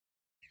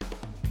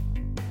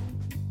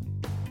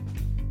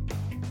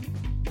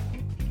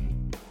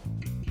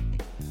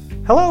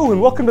Hello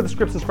and welcome to the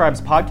Scripts and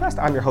Scribes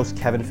podcast. I'm your host,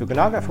 Kevin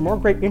Fukunaga. For more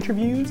great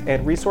interviews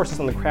and resources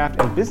on the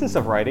craft and business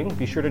of writing,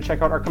 be sure to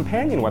check out our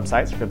companion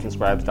website,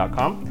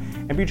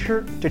 scriptsandscribes.com, and be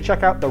sure to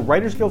check out the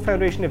Writers Guild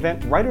Foundation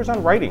event, Writers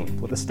on Writing,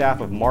 with the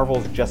staff of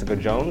Marvel's Jessica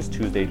Jones,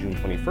 Tuesday, June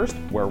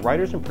 21st, where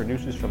writers and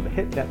producers from the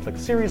hit Netflix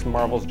series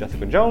Marvel's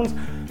Jessica Jones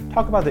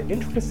talk about the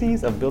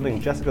intricacies of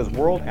building Jessica's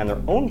world and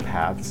their own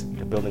paths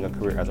to building a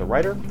career as a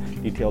writer.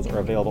 Details are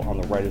available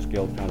on the Writers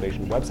Guild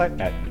Foundation website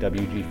at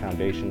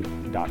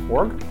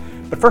wgfoundation.org.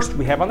 But first,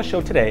 we have on the show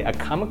today a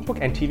comic book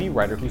and TV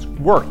writer whose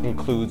work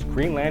includes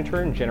Green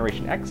Lantern,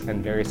 Generation X,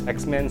 and various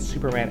X-Men,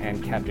 Superman,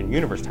 and Captain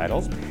Universe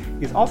titles.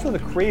 He's also the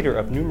creator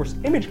of numerous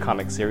Image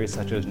comic series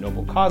such as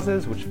Noble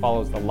Causes, which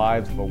follows the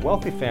lives of a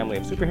wealthy family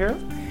of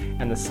superheroes,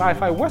 and the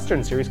sci-fi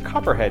western series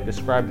Copperhead,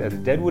 described as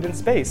Deadwood in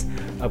Space,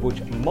 of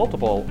which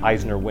multiple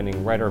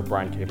Eisner-winning writer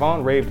Brian K.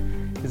 Vaughan raved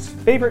his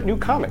favorite new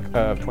comic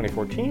of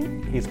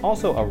 2014. He's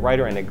also a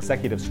writer and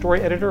executive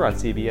story editor on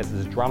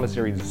CBS's drama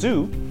series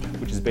Zoo,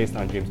 which is based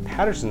on James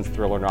Patterson's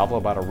thriller novel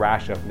about a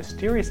rash of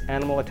mysterious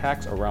animal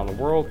attacks around the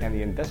world and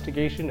the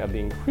investigation of the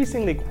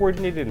increasingly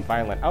coordinated and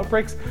violent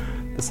outbreaks,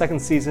 the second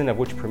season of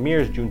which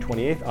premieres June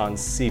 28th on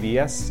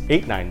CBS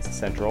 8/9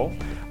 Central.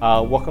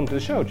 Welcome to the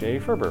show, Jay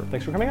Faerber.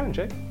 Thanks for coming on,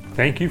 Jay.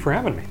 Thank you for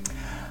having me.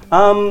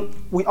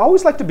 We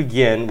always like to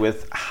begin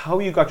with how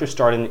you got your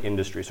start in the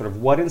industry, sort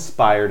of what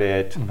inspired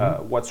it,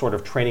 what sort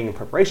of training and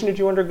preparation did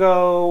you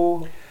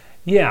undergo?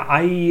 Yeah,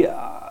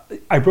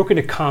 I broke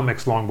into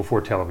comics long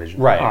before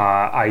television. Right.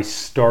 I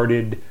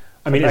started,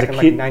 As a kid?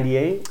 Like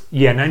 98?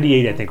 Yeah,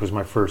 98 I think was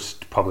my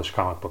first published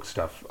comic book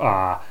stuff.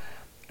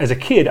 As a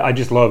kid, I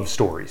just loved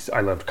stories.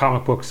 I loved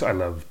comic books, I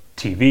loved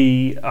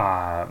TV,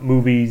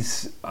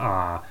 movies,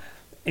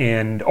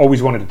 and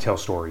always wanted to tell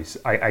stories.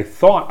 I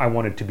thought I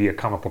wanted to be a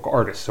comic book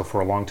artist, so for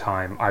a long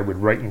time I would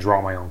write and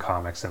draw my own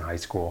comics in high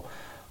school.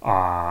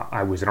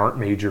 I was an art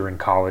major in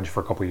college for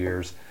a couple of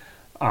years,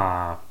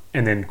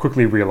 and then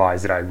quickly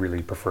realized that I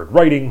really preferred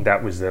writing.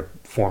 That was the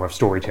form of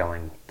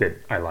storytelling that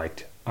I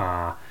liked.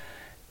 And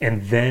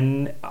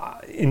then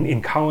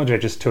in college I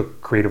just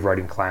took creative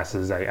writing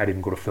classes. I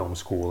didn't go to film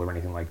school or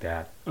anything like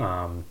that.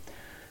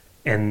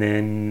 And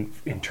then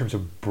in terms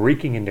of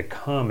breaking into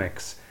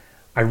comics,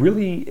 I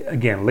really,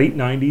 again, late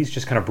 90s,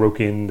 just kind of broke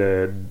in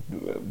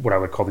what I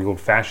would call the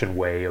old-fashioned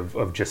way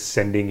of just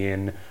sending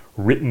in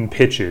written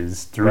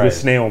pitches through the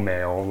snail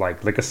mail,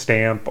 like a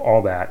stamp,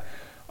 all that,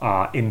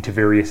 into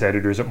various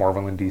editors at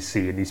Marvel and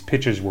DC. And these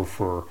pitches were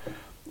for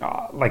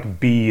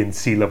like B and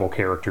C level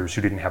characters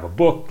who didn't have a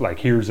book. Like,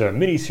 here's a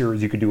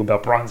miniseries you could do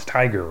about Bronze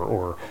Tiger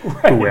or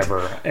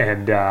whoever.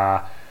 And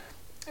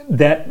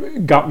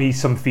that got me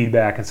some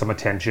feedback and some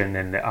attention,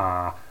 and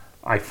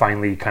I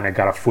finally kind of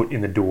got a foot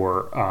in the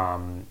door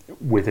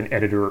with an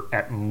editor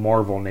at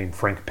Marvel named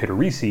Frank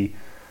Pittarisi,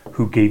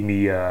 who gave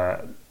me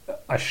a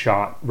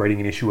shot writing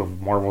an issue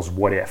of Marvel's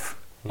What If.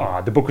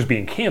 The book was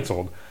being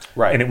canceled,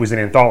 and it was an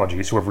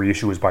anthology, so every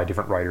issue was by a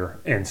different writer,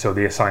 and so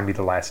they assigned me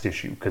the last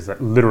issue, because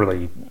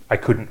literally I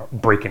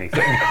couldn't break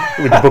anything.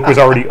 The book was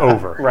already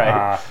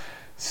over.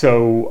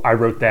 So I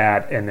wrote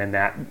that, and then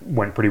that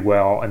went pretty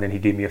well, and then he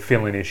gave me a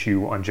fill-in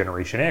issue on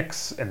Generation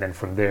X, and then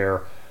from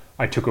there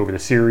I took over the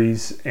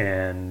series,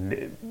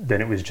 and then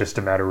it was just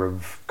a matter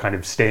of kind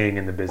of staying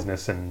in the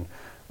business and,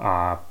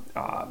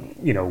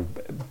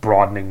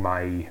 broadening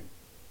my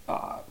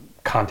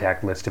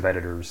contact list of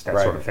editors, that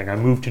sort of thing. I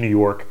moved to New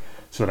York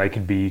so that I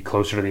could be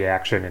closer to the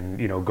action and,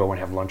 go and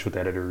have lunch with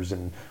editors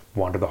and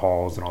wander the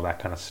halls and all that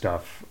kind of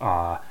stuff.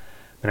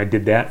 And I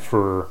did that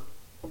for,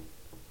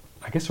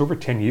 I guess, over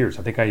 10 years.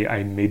 I think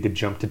I made the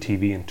jump to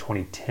TV in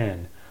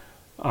 2010.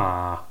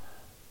 I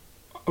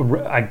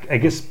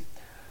guess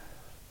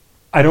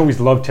I'd always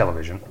loved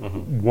television,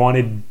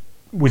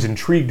 was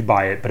intrigued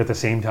by it, but at the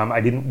same time,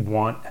 I didn't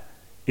want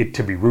it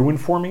to be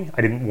ruined for me.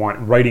 I didn't want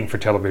writing for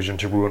television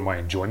to ruin my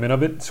enjoyment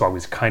of it, so I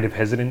was kind of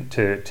hesitant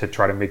to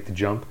try to make the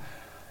jump.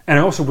 And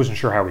I also wasn't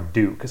sure how I would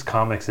do, because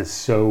comics is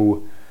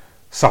so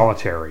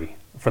solitary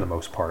for the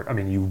most part. I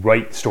mean, you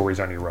write stories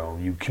on your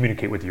own, you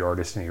communicate with the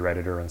artist and your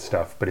editor and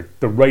stuff, but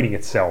the writing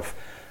itself,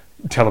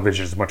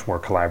 television is much more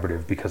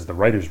collaborative because of the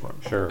writer's room.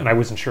 Sure. And I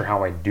wasn't sure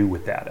how I'd do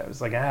with that. I was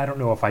like, I don't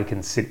know if I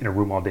can sit in a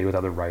room all day with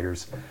other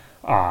writers.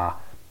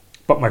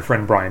 But my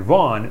friend Brian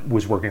Vaughan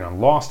was working on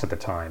Lost at the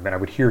time, and I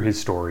would hear his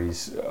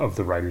stories of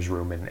the writer's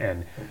room,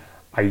 and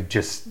I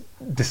just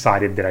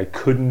decided that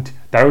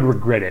I would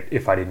regret it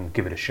if I didn't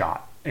give it a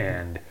shot.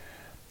 And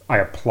I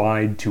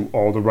applied to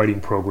all the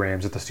writing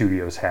programs that the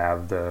studios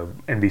have. The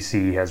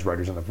NBC has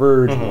Writers on the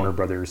Verge, Warner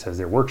Brothers has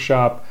their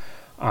workshop,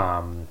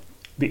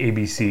 the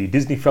ABC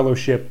Disney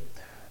Fellowship,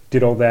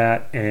 did all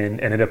that, and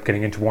ended up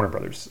getting into Warner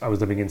Brothers. I was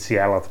living in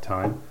Seattle at the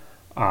time.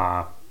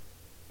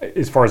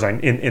 As far as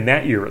in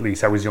that year at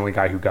least, I was the only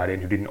guy who got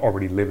in who didn't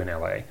already live in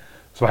LA.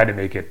 So I had to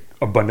make it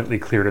abundantly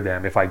clear to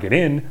them, if I get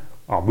in,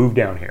 I'll move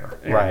down here.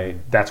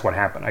 And that's what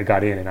happened. I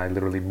got in and I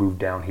literally moved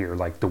down here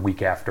like the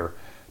week after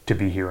to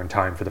be here in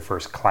time for the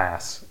first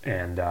class.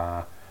 And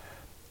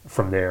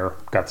from there,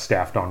 got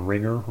staffed on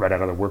Ringer right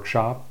out of the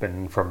workshop.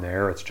 And from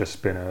there, it's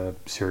just been a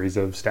series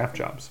of staff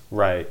jobs.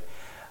 Right.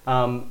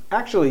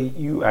 Actually,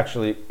 you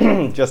actually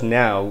just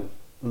now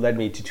led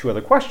me to two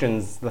other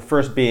questions. The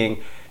first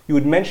being, you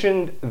had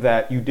mentioned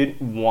that you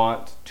didn't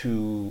want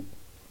to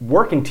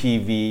work in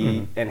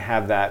TV and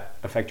have that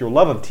affect your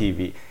love of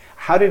TV.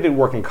 How did it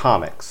work in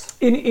comics?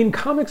 In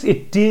comics,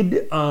 it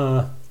did.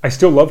 I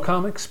still love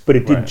comics, but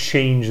it did Right.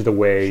 change the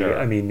way. Sure.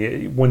 I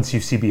mean, once you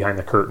see behind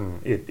the curtain,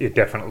 it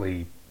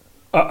definitely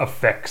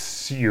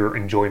affects your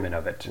enjoyment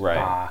of it.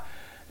 Right.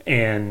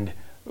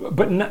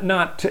 But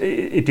not.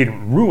 It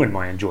didn't ruin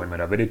my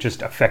enjoyment of it. It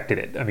just affected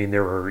it. I mean,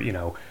 there were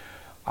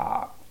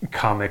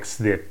comics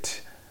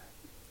that.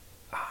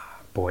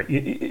 Boy,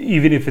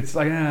 even if it's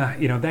like,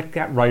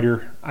 that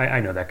writer, I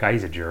know that guy,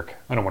 he's a jerk.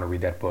 I don't want to read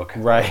that book.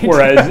 Right.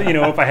 Whereas,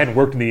 if I hadn't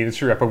worked in the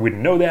industry, I probably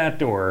wouldn't know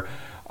that, or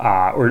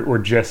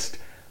just,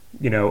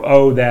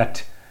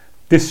 that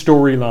this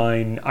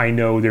storyline I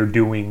know they're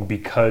doing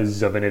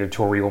because of an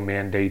editorial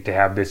mandate to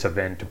have this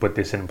event, to put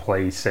this in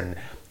place. And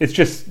it's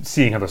just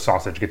seeing how the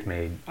sausage gets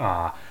made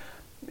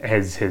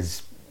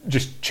has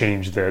just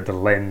changed the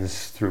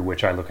lens through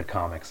which I look at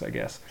comics, I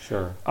guess.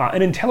 Sure.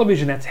 And in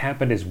television, that's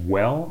happened as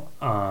well.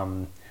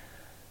 And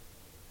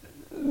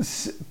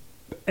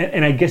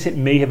I guess it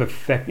may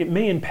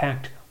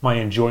impact my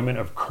enjoyment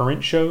of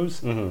current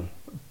shows,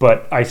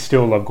 but I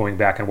still love going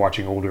back and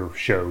watching older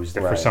shows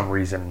that for some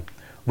reason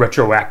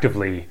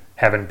retroactively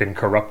haven't been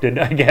corrupted,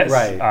 I guess.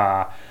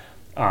 Right.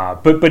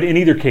 But in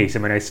either case, I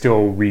mean, I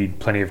still read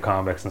plenty of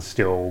comics and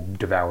still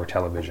devour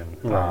television.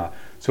 Right.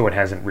 So it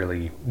hasn't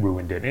really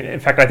ruined it. In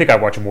fact, I think I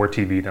watch more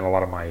TV than a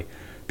lot of my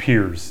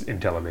peers in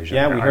television.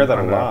 Yeah, we hear that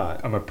a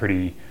lot. I'm a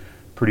pretty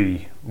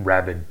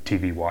rabid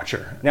TV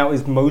watcher. Now,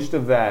 is most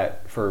of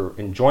that for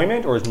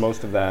enjoyment, or is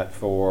most of that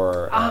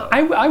for?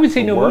 I would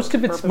say no. work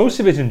Most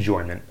of it's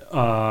enjoyment,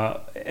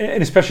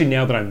 and especially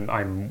now that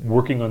I'm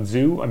working on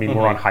Zoo. I mean,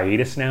 we're on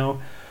hiatus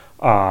now,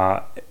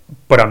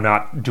 but I'm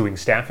not doing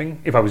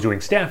staffing. If I was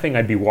doing staffing,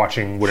 I'd be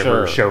watching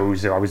whatever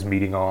shows I was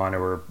meeting on,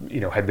 or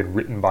had been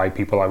written by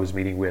people I was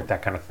meeting with,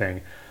 that kind of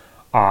thing.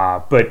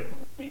 But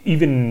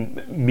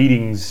even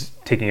meetings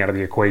taking out of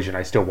the equation,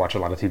 I still watch a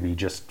lot of TV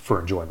just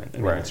for enjoyment. I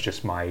mean, it's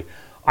just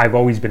I've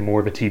always been more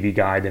of a TV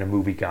guy than a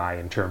movie guy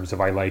in terms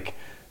of I like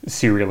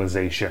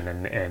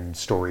serialization and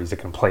stories that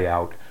can play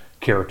out,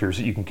 characters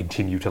that you can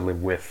continue to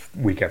live with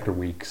week after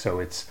week.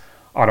 So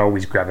I'd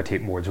always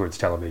gravitate more towards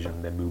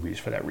television than movies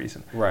for that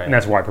reason. Right. And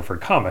that's why I prefer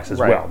comics as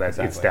well.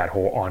 Exactly. It's that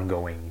whole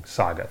ongoing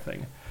saga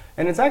thing.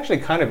 And it's actually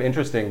kind of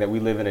interesting that we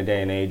live in a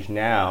day and age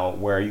now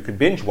where you could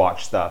binge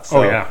watch stuff.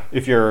 So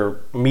if you're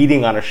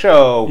meeting on a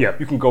show,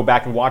 you can go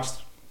back and watch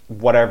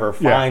whatever,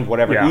 find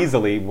whatever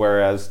easily,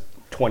 whereas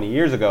 20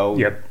 years ago,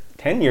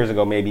 10 years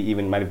ago maybe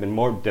even might have been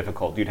more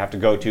difficult. You'd have to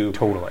go to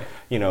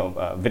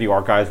Video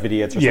Archives,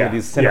 Vidiots, or some of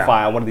these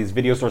Cinephile, one of these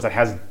video stores that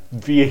has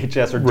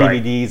VHS or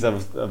DVDs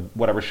of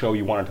whatever show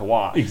you wanted to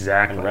watch.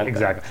 Exactly.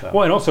 That, so.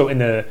 Well, and also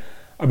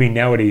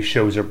nowadays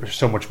shows are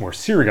so much more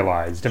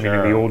serialized. I mean,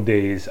 in the old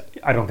days,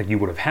 I don't think you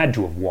would have had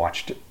to have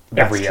watched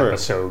every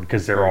episode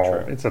because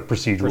it's a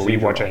procedural. You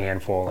watch a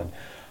handful, and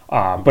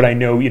but I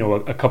know we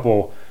got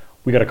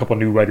a couple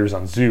new writers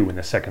on Zoo in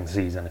the second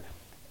season,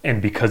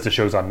 and because the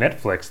show's on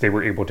Netflix, they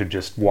were able to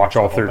just watch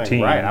all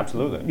 13, right?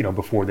 Absolutely.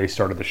 Before they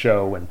started the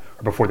show or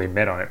before they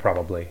met on it,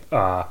 probably,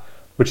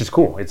 which is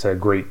cool. It's a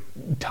great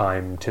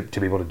time to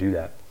be able to do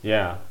that.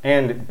 Yeah,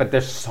 but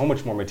there's so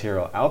much more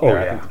material out there,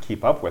 I think, to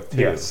keep up with,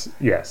 too.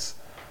 Yes.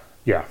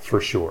 Yeah, for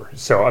sure.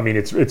 So, I mean,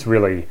 it's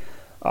really,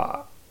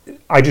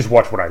 I just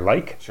watch what I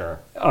like. Sure.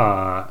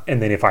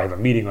 And then if I have a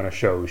meeting on a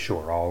show,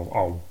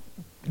 I'll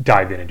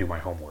dive in and do my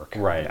homework.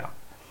 Right. Yeah.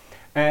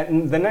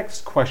 And the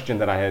next question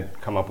that I had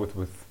come up with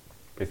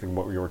basically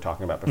what we were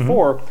talking about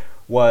before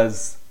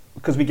was,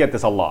 because we get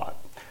this a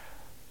lot,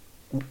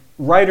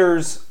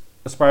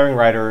 aspiring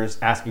writers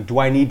asking, do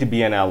I need to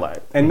be in LA?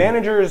 And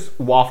managers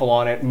waffle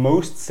on it.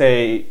 Most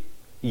say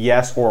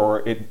yes,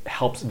 or it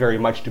helps very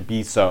much to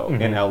be so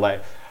in LA.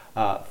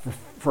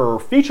 For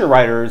feature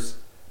writers,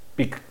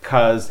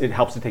 because it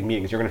helps to take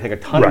meetings. You're going to take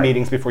a ton of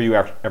meetings before you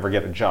ever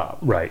get a job.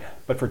 Right.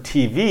 But for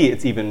TV,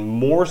 it's even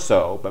more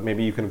so. But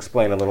maybe you can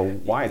explain a little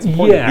why it's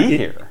important to be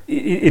here.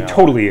 It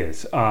totally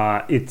is.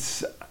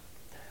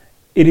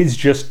 It is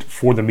just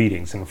for the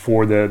meetings and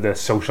for the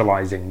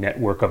socializing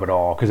network of it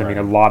all. Because I mean,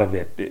 a lot of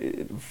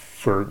it,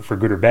 for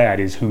good or bad,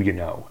 is who you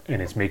know,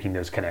 and it's making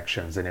those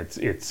connections. And it's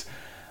if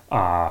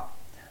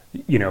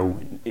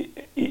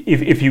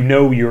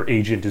your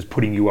agent is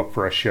putting you up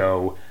for a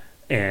show,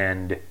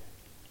 and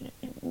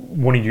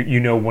one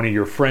of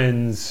your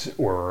friends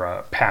or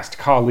a past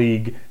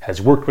colleague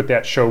has worked with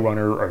that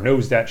showrunner or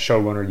knows that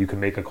showrunner, you can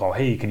make a call.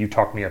 Hey, can you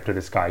talk me up to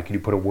this guy? Can you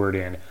put a word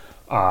in?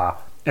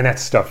 And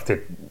that's stuff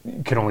that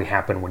can only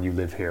happen when you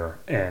live here.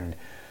 And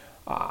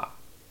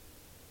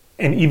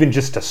even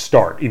just to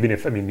start,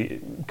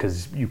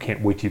 because you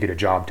can't wait till you get a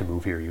job to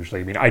move here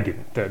usually. I mean, I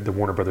didn't. The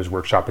Warner Brothers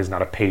Workshop is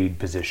not a paid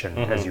position,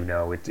 as you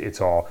know. It's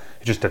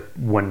just a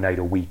one night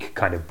a week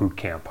kind of boot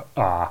camp.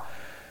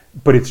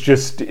 But it's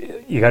just,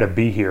 you got to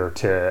be here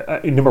to,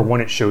 number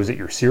one, it shows that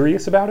you're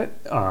serious about it.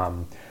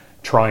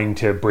 Trying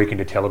to break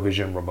into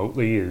television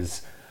remotely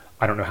is,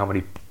 I don't know how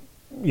many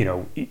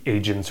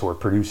agents or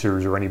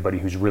producers or anybody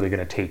who's really going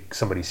to take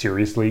somebody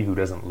seriously who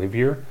doesn't live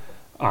here.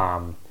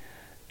 And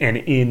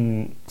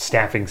in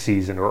staffing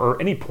season or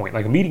any point,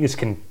 like meetings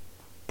can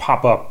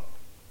pop up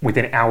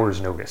within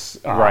hours' notice.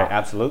 Right,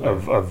 absolutely.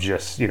 Of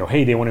just,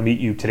 hey, they want to meet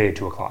you today at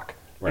 2:00.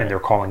 Right. And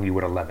they're calling you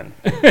at 11.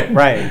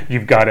 Right.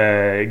 You've got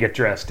to get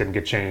dressed and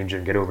get changed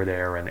and get over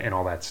there and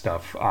all that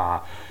stuff.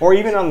 Or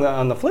even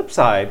on the flip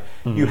side,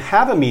 you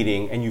have a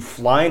meeting and you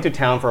fly into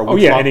town for a week. Oh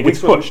yeah, and it gets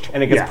pushed.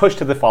 And it gets pushed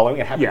to the following.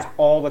 It happens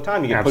all the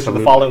time. You get pushed to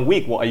the following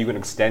week. Well, are you going to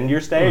extend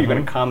your stay? Are you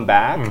going to come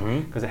back?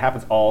 Because it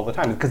happens all the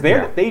time. Because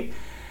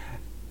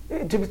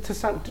to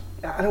sound,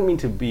 I don't mean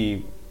to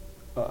be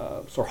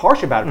so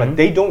harsh about it, but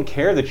they don't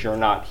care that you're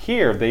not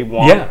here. They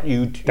want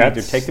you to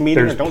either take the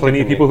meeting or don't take the meeting. There's plenty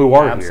of people who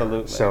are Absolutely.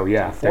 here. So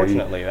yeah.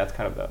 Unfortunately, that's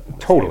kind of the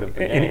totally. state of the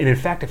game. And in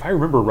fact, if I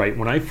remember right,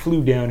 when I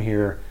flew down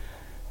here,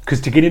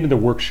 because to get into the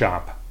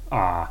workshop,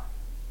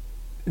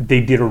 they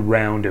did a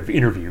round of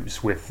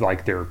interviews with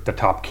the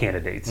top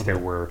candidates. There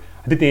were,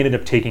 I think they ended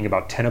up taking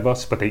about 10 of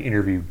us, but they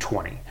interviewed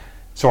 20.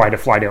 So I had to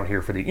fly down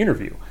here for the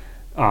interview,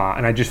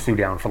 and I just flew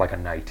down for like a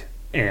night.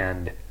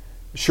 And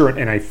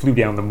I flew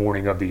down the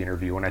morning of the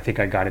interview, and I think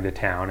I got into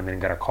town and then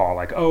got a call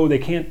like, oh, they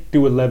can't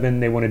do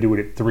 11, they want to do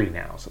it at 3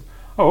 now. So,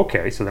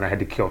 okay. So then I had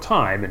to kill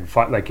time and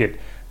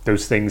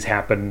those things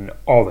happen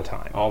all the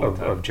time.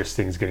 Of just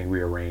things getting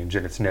rearranged,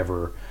 and it's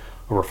never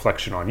a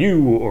reflection on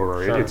you,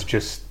 or it's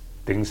just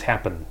things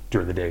happen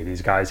during the day.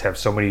 These guys have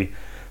so many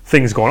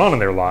things going on in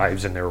their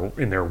lives, in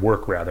their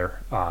work rather,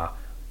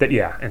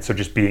 and so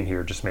just being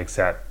here just makes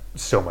that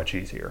so much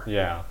easier.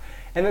 Yeah.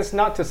 And it's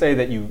not to say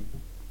that you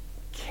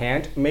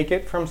can't make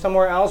it from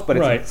somewhere else, but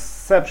it's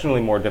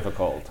exceptionally more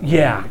difficult.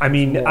 Yeah,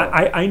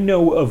 I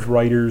know of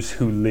writers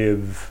who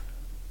live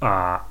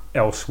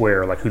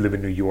elsewhere, like who live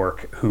in New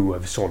York, who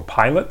have sold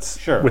pilots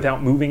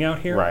without moving out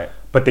here. Right.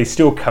 But they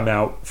still come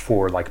out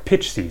for like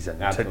pitch season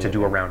to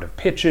do a round of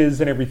pitches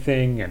and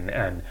everything.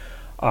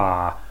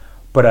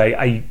 But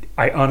I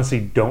honestly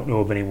don't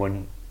know of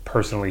anyone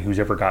personally who's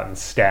ever gotten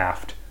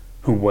staffed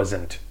who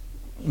wasn't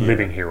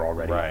living here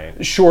already,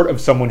 right? Short of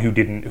someone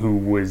who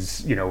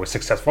was a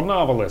successful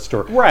novelist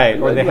or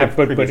or they have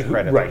previous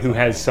credits, who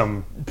has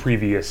some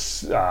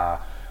previous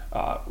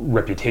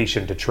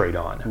reputation to trade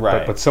on,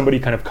 right? But somebody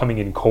kind of coming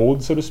in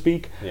cold, so to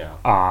speak. Yeah.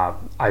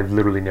 I've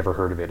literally never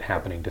heard of it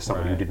happening to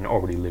somebody who didn't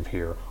already live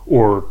here,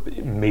 or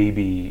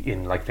maybe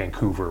in like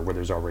Vancouver where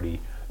there's already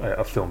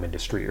a film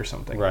industry or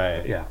something.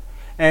 Right. Yeah.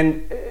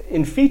 And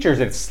in features,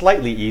 it's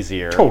slightly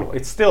easier. Totally.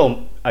 It's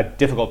still a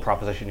difficult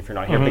proposition if you're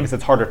not here because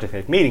it's harder to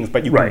take meetings,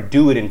 but you can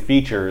do it in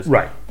features.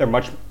 Right.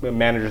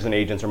 Managers and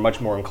agents are much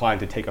more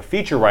inclined to take a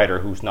feature writer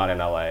who's not in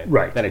LA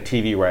than a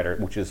TV writer,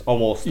 which is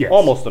almost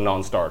a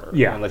non-starter.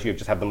 Yeah. Unless you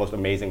just have the most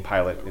amazing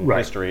pilot in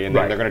history, and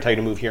then they're going to tell you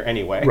to move here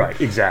anyway. Right,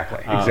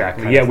 exactly.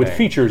 Yeah, with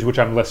features, which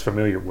I'm less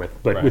familiar with,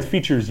 but with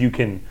features you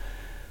can,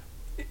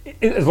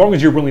 as long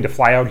as you're willing to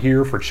fly out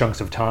here for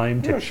chunks of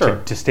time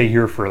to stay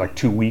here for like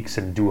 2 weeks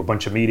and do a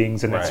bunch of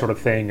meetings and that sort of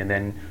thing, and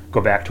then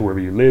go back to wherever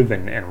you live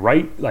and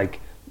write, like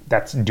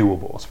that's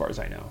doable as far as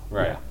I know.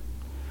 Right.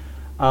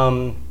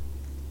 Yeah.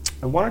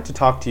 I wanted to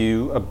talk to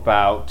you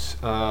about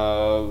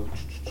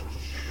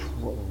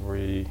what were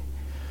we?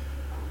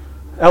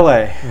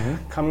 LA.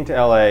 Coming to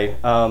LA.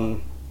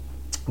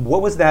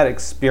 What was that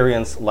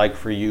experience like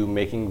for you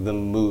making the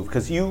move?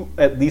 Because you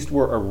at least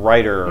were a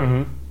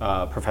writer,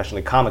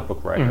 professionally, comic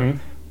book writer.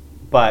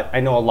 But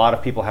I know a lot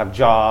of people have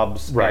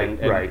jobs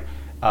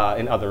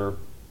in other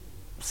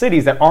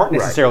cities that aren't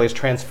necessarily as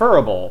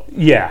transferable.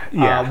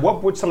 Yeah.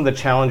 What were some of the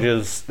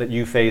challenges that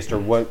you faced, or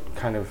what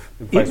kind of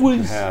advice would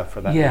you have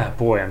for that? Yeah,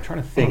 boy, I'm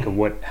trying to think of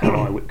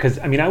because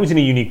I was in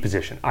a unique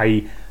position.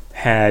 I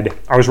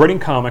was writing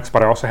comics,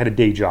 but I also had a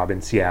day job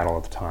in Seattle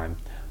at the time.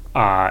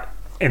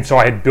 And so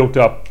I had built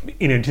up,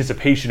 in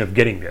anticipation of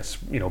getting this,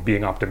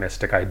 being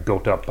optimistic, I had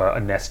built up a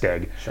nest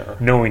egg,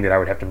 knowing that I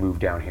would have to move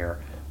down here.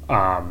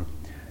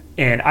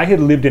 And I had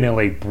lived in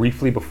LA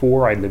briefly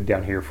before. I lived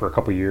down here for a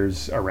couple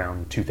years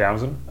around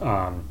 2000.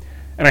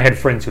 And I had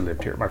friends who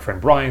lived here. My friend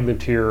Brian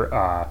lived here.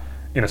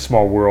 In a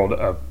small world,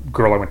 a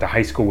girl I went to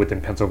high school with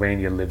in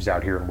Pennsylvania lives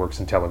out here and works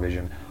in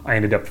television. I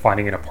ended up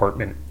finding an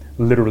apartment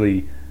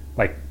literally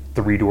like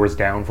 3 doors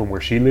down from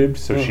where she lived,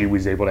 so she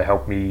was able to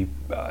help me,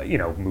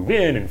 move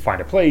in and find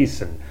a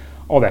place and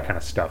all that kind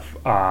of stuff.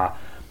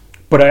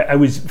 But I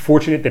was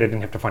fortunate that I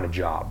didn't have to find a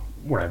job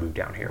when I moved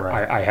down here.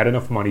 Right. I had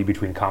enough money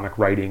between comic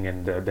writing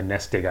and the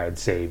nest egg I had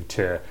saved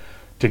to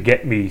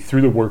get me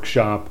through the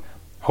workshop,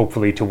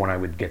 hopefully to when I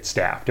would get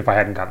staffed. If I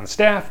hadn't gotten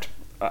staffed,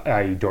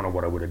 I don't know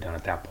what I would have done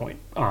at that point.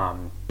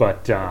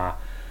 But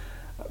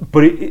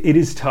it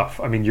is tough.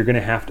 I mean, you're going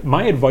to have to.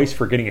 My advice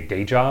for getting a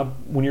day job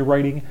when you're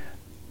writing,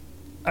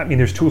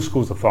 there's 2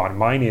 schools of thought.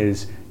 Mine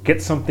is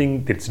get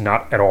something that's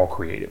not at all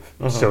creative,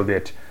 so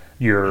that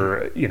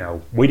you're,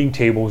 waiting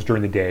tables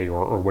during the day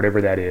or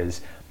whatever that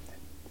is,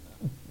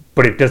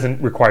 but it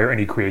doesn't require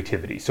any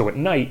creativity. So at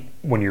night,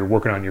 when you're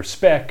working on your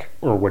spec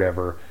or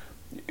whatever,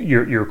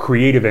 your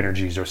creative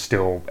energies are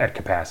still at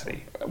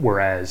capacity.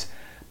 Whereas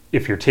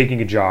if you're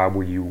taking a job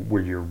where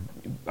you're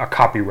a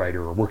copywriter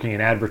or working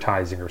in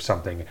advertising or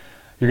something,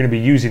 you're going to be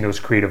using those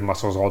creative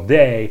muscles all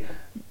day.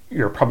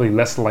 You're probably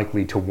less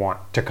likely to want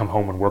to come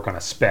home and work on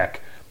a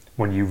spec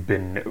when you've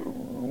been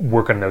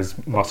working those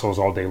muscles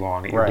all day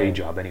long at your day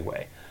job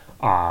anyway.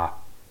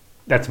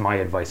 That's my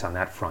advice on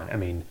that front. I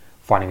mean,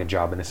 finding a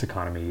job in this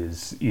economy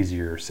is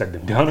easier said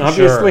than done,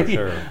 obviously.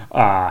 Sure.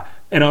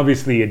 And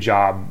obviously a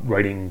job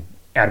writing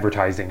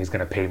advertising is going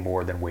to pay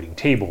more than waiting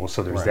tables,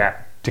 so there's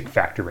that to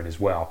factor in as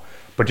well.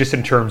 But just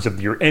in terms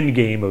of your end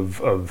game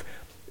of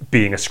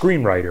being a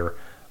screenwriter,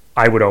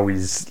 I would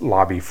always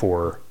lobby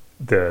for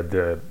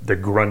the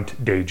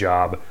grunt day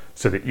job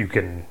so that you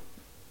can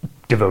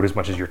devote as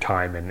much of your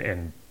time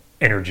and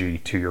energy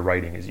to your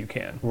writing as you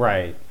can.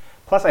 Right.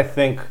 Plus, I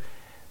think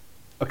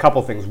a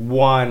couple things.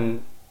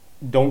 One,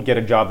 don't get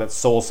a job that's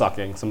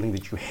soul-sucking, something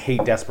that you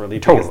hate desperately,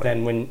 because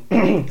then when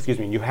excuse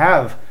me, you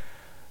have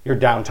your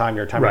downtime,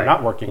 your time you're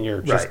not working,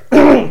 you're just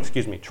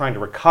excuse me, trying to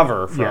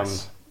recover from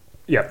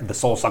the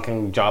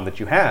soul-sucking job that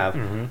you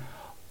have,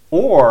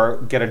 or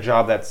get a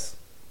job that's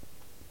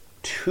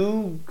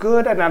too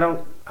good, and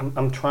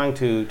I'm trying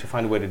to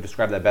find a way to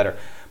describe that better,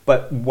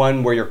 but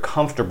one where you're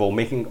comfortable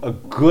making a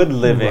good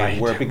living,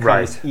 where it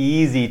becomes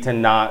easy to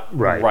not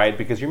write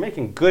because you're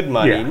making good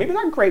money, maybe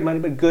not great money,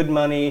 but good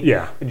money.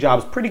 The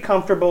job's pretty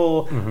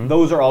comfortable.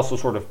 Those are also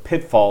sort of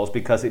pitfalls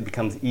because it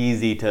becomes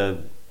easy to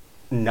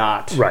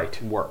not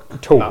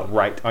work, not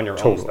write on your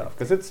own stuff,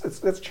 because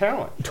it's a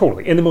challenge.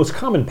 Totally. And the most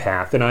common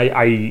path, and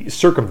I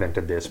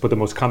circumvented this, but the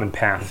most common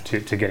path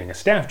to getting a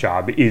staff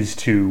job is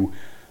to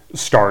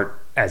start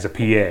as a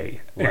PA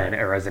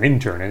or as an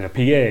intern and a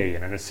PA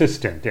and an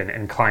assistant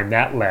and climb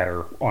that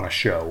ladder on a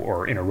show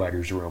or in a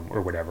writer's room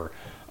or whatever.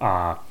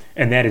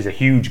 And that is a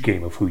huge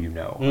game of who you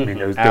know. I mean,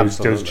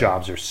 those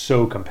jobs are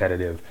so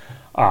competitive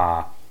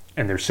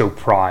and they're so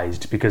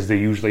prized because they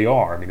usually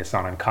are. I mean, it's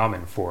not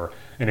uncommon for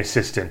an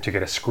assistant to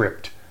get a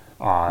script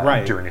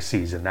during a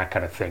season, that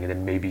kind of thing, and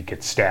then maybe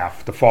get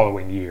staff the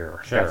following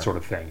year, that sort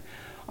of thing.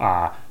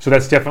 So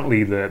that's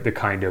definitely the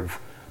kind of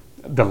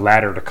the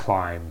ladder to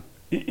climb.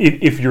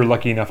 If you're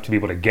lucky enough to be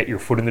able to get your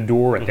foot in the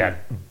door at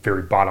that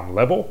very bottom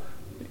level,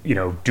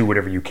 do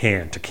whatever you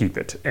can to keep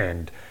it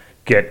and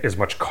get as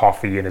much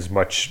coffee and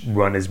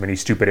run as many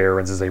stupid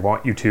errands as they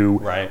want you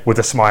to with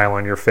a smile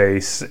on your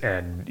face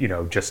and,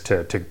 just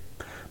to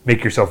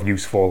make yourself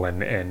useful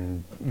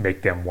and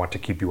make them want to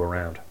keep you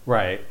around.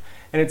 Right.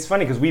 And it's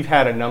funny because we've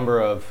had a number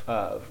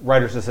of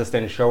writer's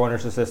assistants,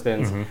 showrunner's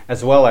assistants,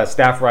 as well as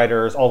staff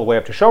writers all the way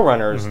up to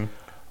showrunners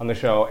on the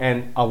show,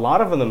 and a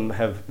lot of them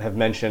have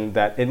mentioned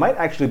that it might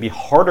actually be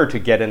harder to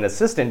get an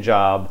assistant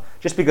job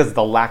just because of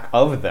the lack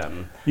of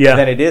them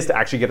than it is to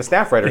actually get a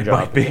staff writer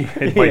job. Might be.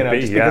 It might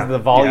be, just because of the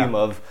volume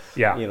of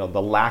the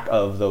lack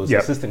of those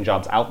assistant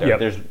jobs out there.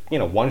 There's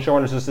one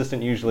showrunner's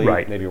assistant usually,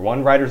 maybe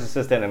one writer's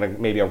assistant, and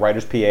maybe a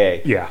writer's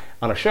PA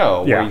on a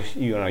show. Where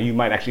you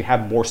might actually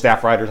have more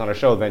staff writers on a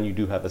show than you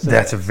do have assistants.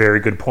 That's a very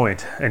good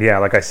point. And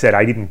like I said,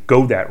 I didn't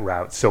go that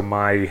route, so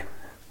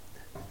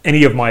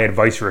any of my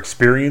advice or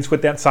experience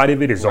with that side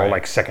of it is all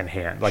like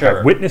secondhand. Like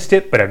I've witnessed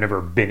it, but I've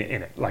never been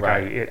in it. Like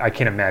I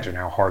can't imagine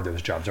how hard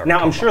those jobs are. Now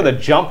I'm sure the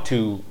jump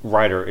to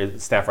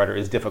staff writer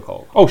is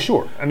difficult. Oh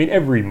sure. I mean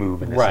every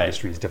move in this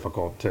industry is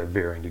difficult to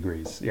varying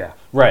degrees. Yeah.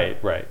 Right.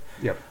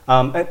 Yep.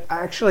 And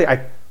actually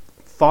I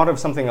thought of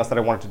something else that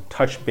I wanted to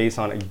touch base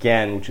on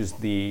again, which is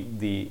the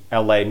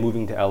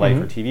moving to LA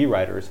for TV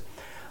writers.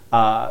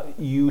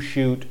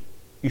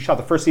 You shot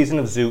the first season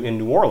of Zoo in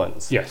New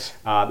Orleans. Yes.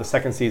 The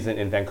second season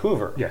in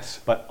Vancouver.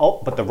 Yes. But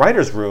the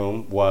writer's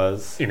room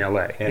was in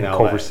LA, in LA.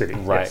 Culver City.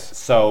 Right. Yes.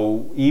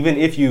 So even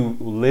if you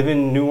live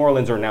in New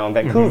Orleans or now in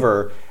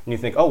Vancouver, and you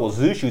think, oh well,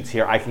 Zoo shoots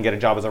here, I can get a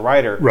job as a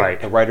writer.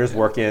 Right. The writers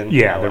work in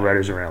LA. The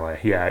writers are in LA.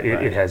 Yeah.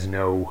 It has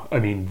no. I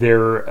mean,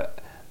 there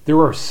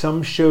are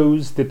some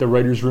shows that the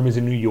writers' room is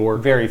in New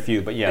York. Very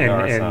few, but there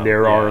are some. And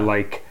there are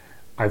like.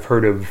 I've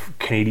heard of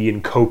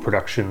Canadian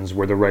co-productions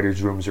where the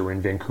writers' rooms are in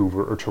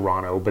Vancouver or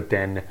Toronto, but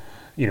then,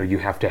 you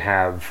have to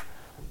have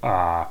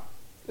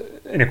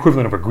an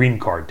equivalent of a green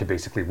card to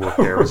basically work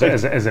there.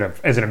 As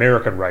an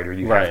American writer,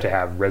 you have to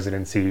have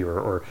residency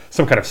or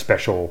some kind of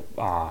special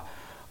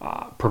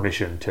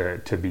permission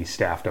to be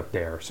staffed up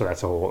there. So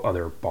that's a whole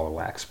other ball of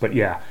wax. But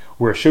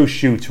where a show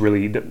shoots,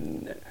 really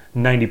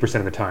 90%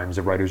 of the times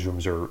the writers'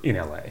 rooms are in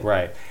LA.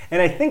 Right. And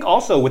I think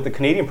also with the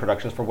Canadian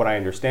productions, from what I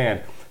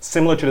understand,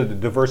 similar to the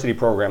diversity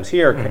programs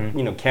here,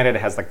 Canada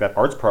has like that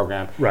arts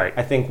program. Right.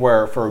 I think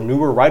where for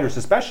newer writers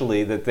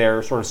especially, that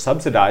they're sort of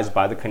subsidized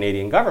by the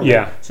Canadian government.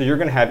 Yeah. So you're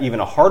going to have even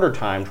a harder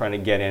time trying to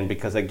get in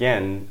because,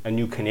 again, a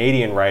new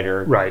Canadian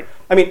writer. Right.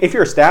 I mean, if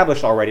you're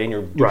established already and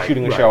you're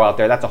shooting a show out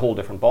there, that's a whole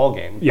different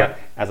ballgame. Yeah. But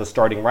as a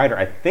starting writer,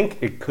 I think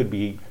it could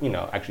be,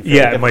 actually fairly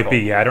difficult. It might be.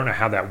 Yeah, I don't know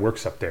how that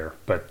works up there,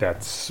 but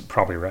that's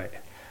probably right.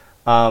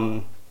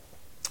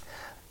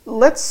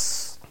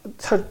 Let's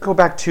go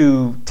back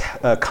to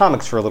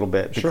comics for a little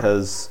bit,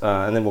 because,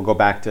 and then we'll go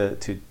back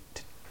to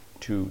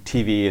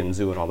TV and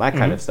Zoo and all that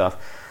kind of stuff.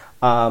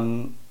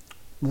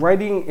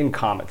 Writing in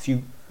comics,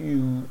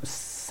 you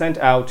sent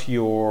out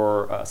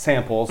your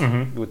samples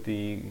with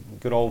the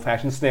good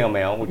old-fashioned snail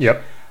mail, which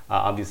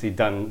obviously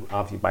done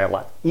by a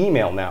lot.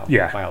 Email now,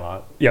 by a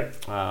lot.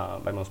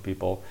 By most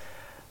people.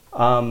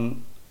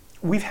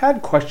 We've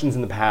had questions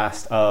in the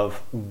past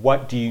of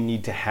what do you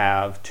need to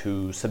have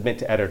to submit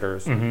to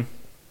editors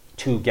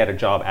to get a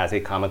job as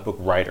a comic book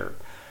writer.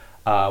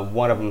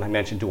 One of them I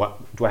mentioned, do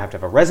I have to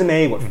have a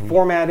resume? What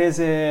format is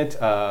it?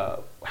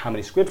 How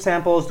many script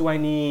samples do I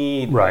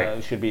need?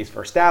 Should it be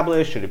for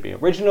established? Should it be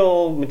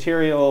original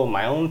material,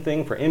 my own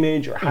thing for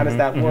image? Or how does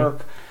that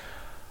work?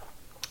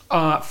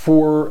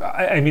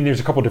 I mean,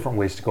 there's a couple different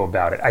ways to go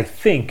about it. I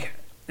think,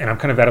 and I'm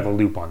kind of out of the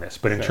loop on this,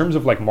 but in terms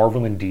of like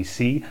Marvel and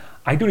DC,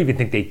 I don't even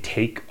think they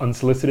take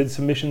unsolicited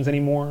submissions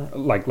anymore.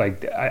 Like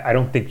I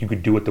don't think you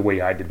could do it the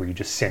way I did, where you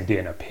just sent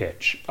in a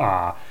pitch.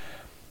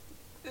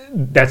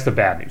 That's the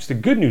bad news. The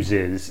good news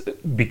is,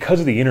 because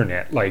of the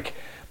internet, like,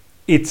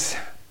 it's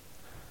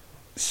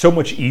so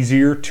much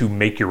easier to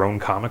make your own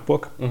comic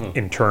book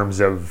in terms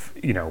of,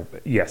 you know,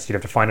 yes, you'd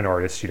have to find an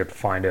artist, you'd have to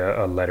find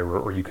a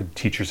letterer, or you could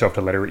teach yourself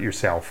to letter it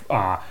yourself.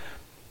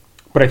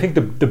 But I think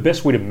the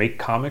best way to make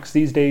comics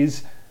these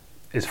days,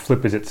 as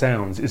flip as it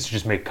sounds, is to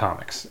just make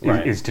comics,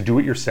 is to do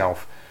it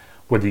yourself,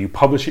 whether you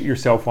publish it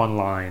yourself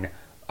online,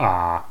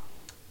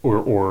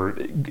 or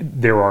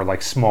there are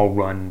like small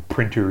run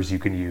printers you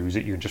can use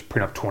that you can just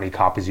print up 20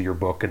 copies of your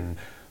book and,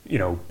 you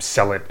know,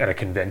 sell it at a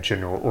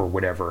convention or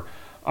whatever.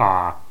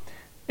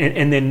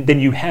 And then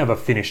you have a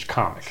finished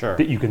comic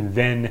that you can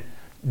then,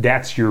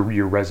 that's your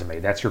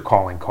resume, that's your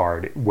calling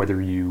card, whether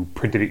you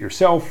printed it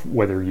yourself,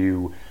 whether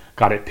you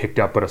got it picked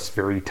up at a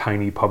very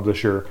tiny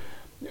publisher.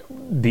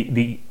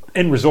 The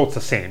end result's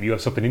the same. You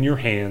have something in your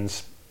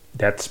hands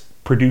that's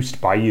produced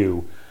by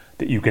you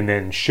that you can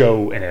then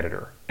show an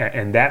editor.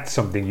 And that's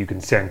something you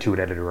can send to an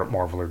editor at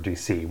Marvel or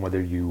DC,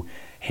 whether you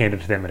hand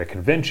it to them at a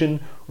convention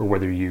or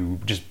whether you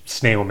just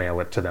snail mail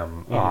it to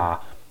them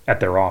at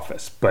their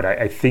office. But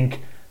I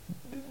think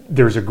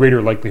there's a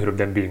greater likelihood of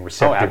them being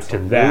receptive to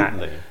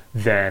that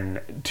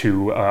than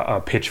to a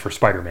pitch for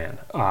Spider-Man.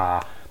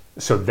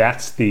 So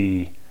that's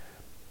the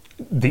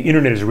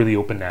internet has really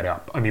opened that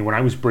up. I mean, when I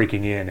was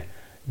breaking in,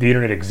 the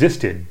internet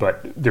existed,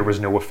 but there was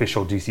no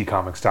official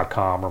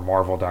DCComics.com or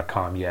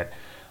Marvel.com yet.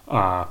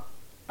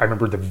 I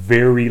remember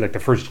the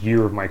first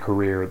year of my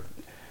career,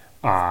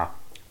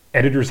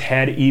 editors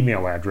had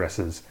email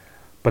addresses,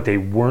 but they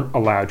weren't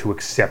allowed to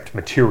accept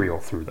material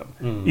through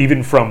them,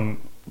 even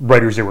from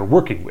writers they were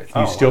working with.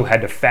 You still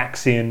had to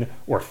fax in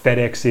or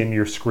FedEx in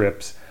your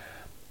scripts.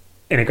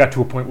 And it got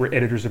to a point where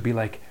editors would be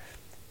like,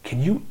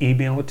 can you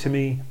email it to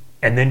me?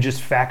 And then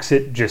just fax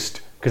it,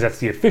 just because that's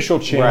the official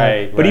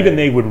channel. But even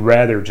they would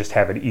rather just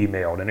have it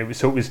emailed. And it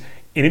was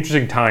an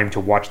interesting time to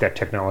watch that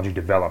technology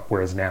develop,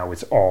 whereas now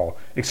it's all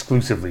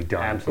exclusively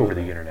done over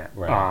the internet.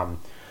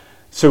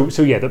 So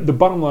yeah, the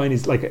bottom line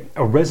is, like,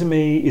 a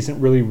resume isn't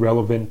really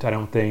relevant, I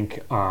don't think.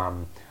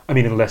 I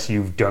mean, unless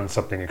you've done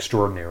something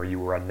extraordinary, you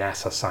were a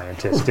NASA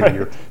scientist and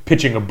you're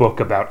pitching a book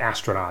about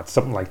astronauts,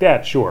 something like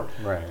that, sure.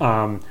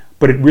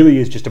 But it really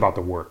is just about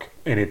the work,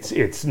 and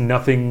it's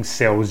nothing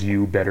sells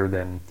you better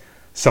than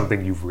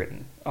something you've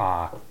written.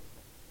 And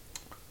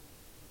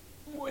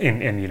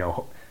you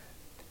know,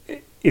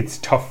 it's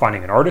tough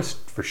finding an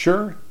artist, for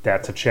sure.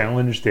 That's a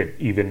challenge that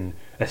even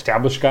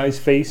established guys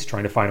face,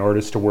 trying to find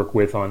artists to work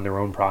with on their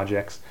own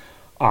projects.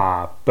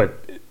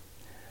 But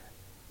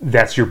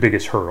that's your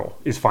biggest hurdle,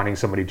 is finding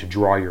somebody to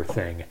draw your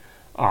thing,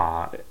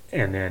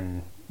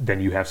 and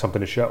then you have something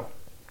to show.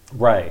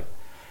 Right.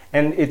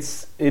 And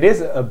it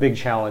is a big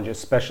challenge,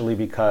 especially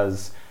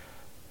because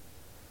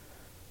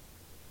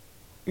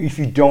if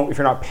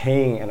you're not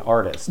paying an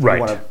artist, you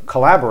want to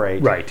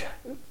collaborate.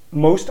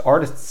 Most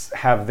artists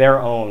have their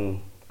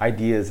own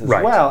ideas as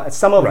well.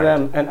 Some of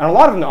them, and a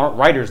lot of them aren't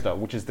writers, though,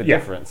 which is the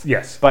difference.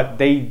 But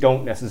they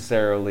don't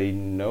necessarily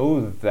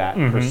know that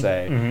per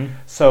se.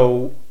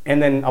 So,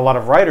 and then a lot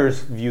of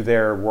writers view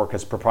their work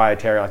as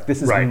proprietary, like,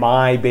 this is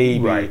my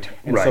baby,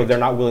 and so they're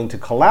not willing to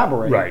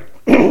collaborate.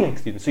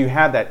 Excuse me. So you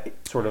have that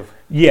sort of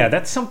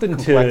that's something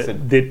because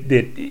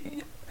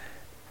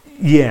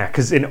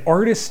an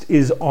artist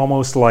is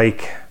almost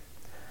like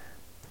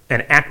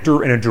an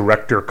actor and a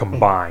director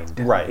combined,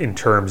 in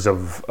terms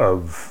of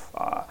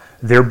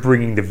they're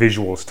bringing the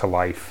visuals to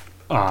life.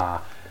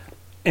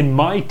 And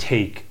my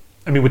take,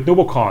 I mean, with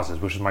Noble Causes,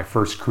 which is my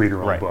first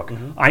creator-owned book,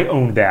 I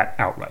owned that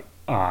outright.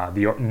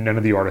 None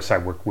of the artists I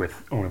worked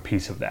with own a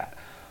piece of that.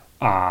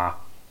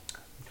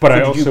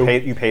 But so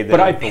you paid them. But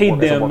I paid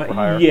them. Work for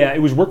hire? Yeah,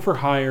 it was work for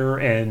hire,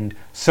 and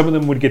some of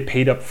them would get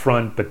paid up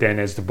front. But then,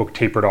 as the book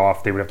tapered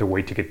off, they would have to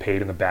wait to get paid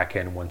in the back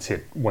end once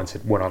it went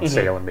on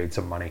sale and made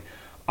some money.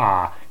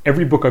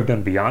 Every book I've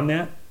done beyond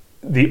that,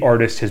 the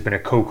artist has been a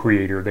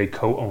co-creator. They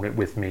co-own it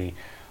with me.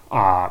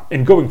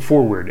 And going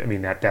forward, I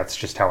mean, that's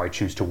just how I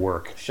choose to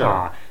work.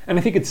 And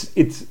I think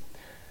it's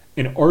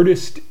an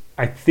artist,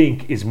 I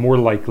think, is more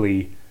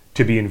likely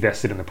to be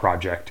invested in the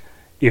project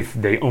if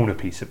they own a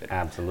piece of it.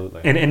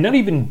 Absolutely. And not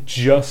even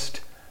just,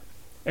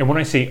 and when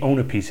I say own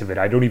a piece of it,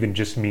 I don't even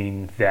just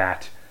mean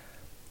that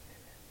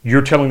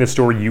you're telling the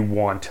story you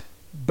want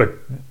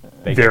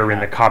they're in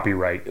the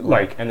copyright. Right.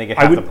 Like, And they get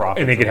half the profits.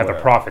 And they get or half the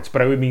whatever. profits.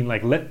 But I would mean,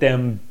 like, let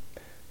them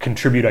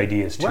contribute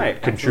ideas to Right,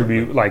 it.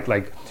 Contribute,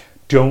 like,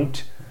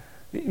 don't,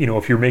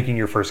 if you're making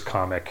your first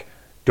comic,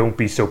 don't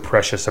be so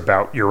precious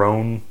about your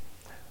own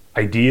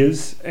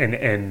ideas,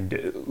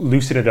 and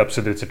loosen it up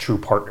so that it's a true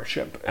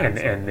partnership.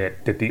 And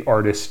that the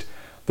artist,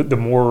 the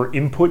more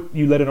input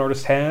you let an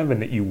artist have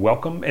and that you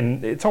welcome,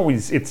 and it's only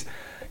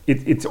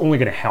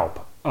going to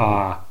help,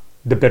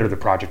 the better the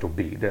project will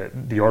be.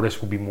 The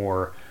artist will be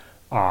more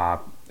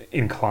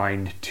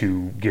inclined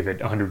to give it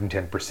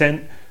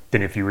 110%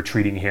 than if you were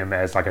treating him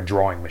as like a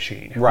drawing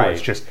machine. Right. Where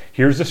it's just,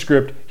 here's the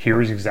script,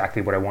 here's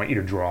exactly what I want you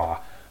to draw.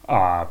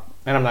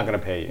 And I'm not going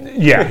to pay you.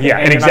 Yeah, and you're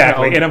not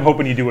exactly. gonna And I'm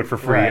hoping you do it for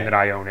free, Right. and that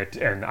I own it,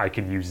 and I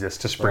can use this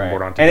to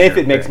springboard Right. onto. And if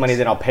bigger it makes things. money,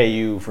 then I'll pay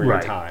you for your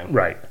Right, time.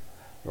 Right.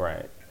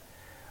 Right.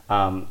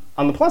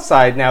 On the plus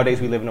side, nowadays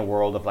we live in a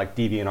world of like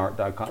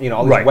DeviantArt.com,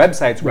 all these Right.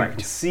 websites where you Right.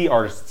 can see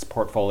artists'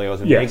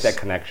 portfolios and Yes. make that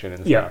connection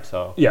and Yeah. stuff.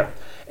 So Yeah,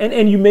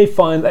 and you may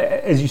find,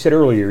 as you said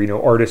earlier,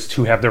 artists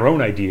who have their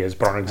own ideas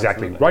but aren't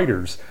exactly Absolutely.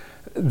 writers.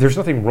 There's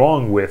nothing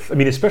wrong with. I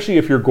mean, especially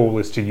if your goal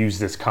is to use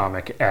this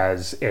comic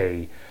as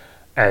a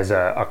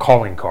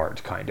calling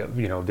card, kind of.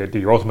 That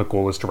your ultimate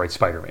goal is to write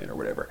Spider-Man or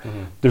whatever.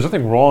 Mm-hmm. There's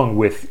nothing wrong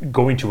with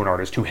going to an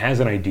artist who has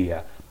an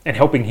idea and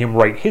helping him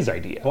write his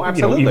idea. Well,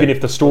 absolutely. Even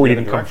if the story Give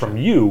it didn't come from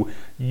you,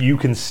 you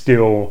can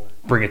still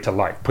bring it to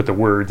life. Put the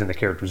words in the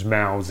characters'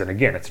 mouths, and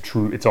again,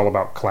 it's all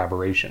about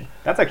collaboration.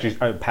 that's actually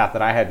a path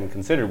that I hadn't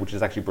considered, which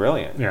is actually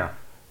brilliant. Yeah.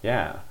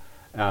 Yeah.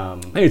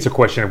 It's a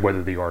question of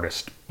whether the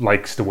artist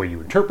likes the way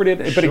you interpret it.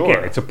 But Sure.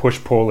 again, it's a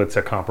push-pull, it's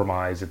a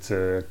compromise, it's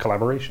a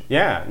collaboration.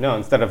 Yeah. No,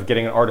 instead of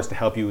getting an artist to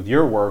help you with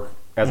your work,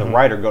 as a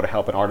writer, go to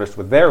help an artist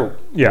with their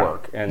Yeah.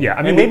 work. And, Yeah, I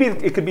mean, and maybe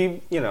it could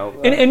be,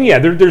 And yeah,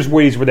 there's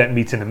ways where that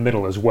meets in the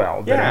middle as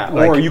well. yeah, that,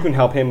 like, or you can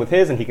help him with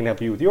his and he can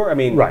help you with your,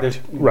 right, there's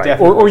right.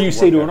 definitely Or ways you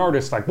say work to that. an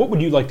artist, like, what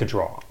would you like to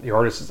draw? The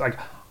artist is like,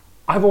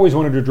 I've always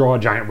wanted to draw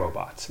giant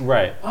robots.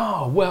 Right.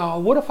 Oh,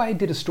 well, what if I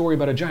did a story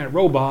about a giant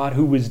robot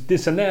who was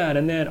this and that,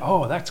 and then,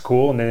 oh, that's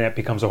cool, and then that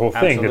becomes a whole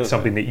thing. Absolutely. That's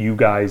something that you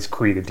guys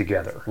created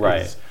together.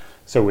 Right.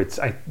 So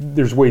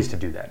there's ways to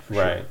do that, for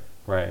sure.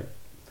 Right.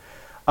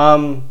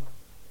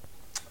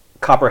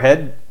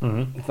 Copperhead.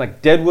 Mm-hmm. It's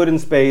like Deadwood in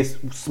space,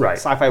 Right.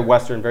 sci-fi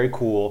western, very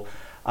cool.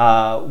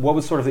 What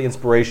was sort of the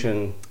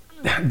inspiration?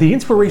 The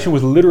inspiration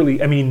was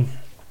literally, I mean,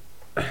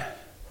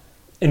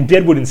 in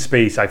Deadwood in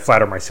Space, I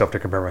flatter myself to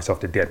compare myself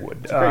to Deadwood.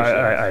 It's a great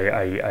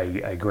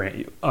show. I grant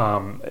you.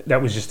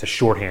 That was just a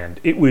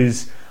shorthand.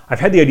 I've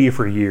had the idea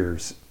for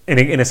years, and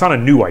it's not a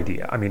new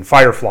idea. I mean,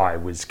 Firefly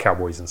was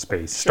cowboys in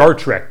space. Star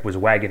Trek was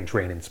wagon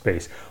train in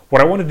space.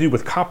 What I wanted to do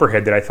with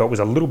Copperhead that I thought was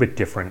a little bit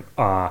different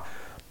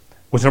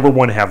was, number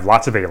one, have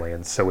lots of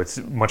aliens, so it's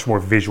much more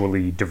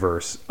visually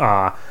diverse.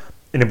 And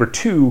number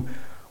two,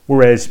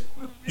 whereas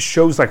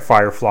shows like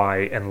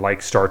Firefly and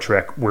like Star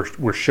Trek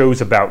were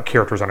shows about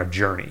characters on a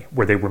journey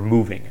where they were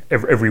moving.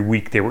 Every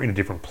week they were in a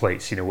different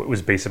place. It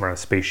was based around a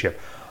spaceship.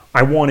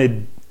 I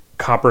wanted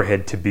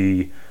Copperhead to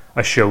be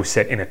a show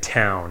set in a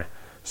town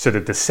so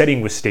that the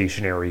setting was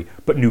stationary,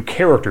 but new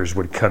characters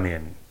would come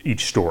in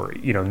each story.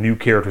 New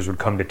characters would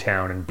come to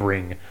town and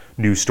bring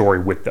new story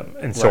with them.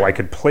 And so Right. I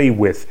could play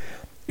with...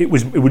 It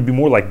would be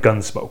more like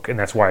Gunsmoke, and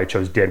that's why I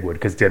chose Deadwood,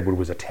 because Deadwood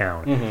was a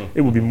town. Mm-hmm.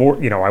 It would be more,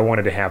 I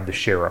wanted to have the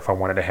sheriff, I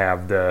wanted to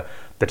have the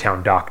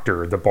town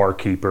doctor, the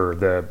barkeeper,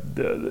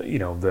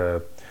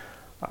 the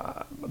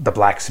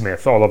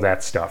blacksmith, all of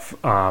that stuff,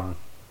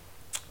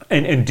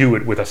 and do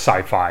it with a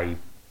sci-fi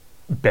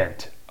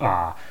bent.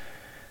 And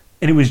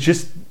it was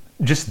just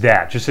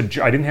that.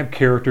 I didn't have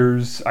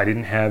characters, I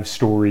didn't have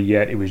story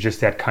yet. It was just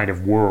that kind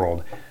of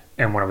world.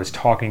 And when I was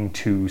talking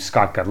to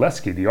Scott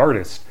Godleski, the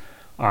artist,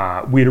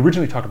 we had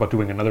originally talked about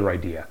doing another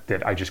idea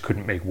that I just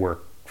couldn't make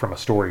work from a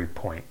story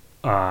point.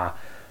 And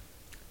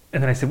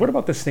then I said, what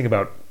about this thing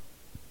about,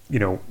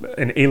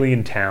 an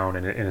alien town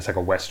and it's like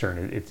a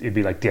Western. It'd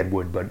be like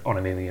Deadwood, but on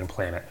an alien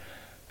planet.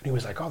 And he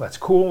was like, oh, that's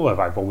cool.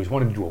 I've always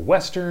wanted to do a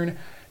Western.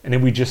 And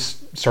then we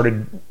just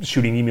started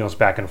shooting emails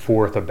back and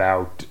forth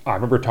about, I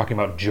remember talking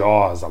about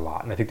Jaws a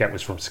lot. And I think that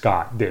was from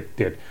Scott,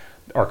 that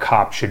our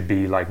cop should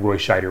be like Roy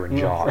Scheider in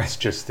Jaws, right.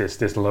 just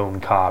this lone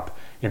cop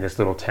in this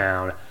little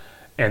town.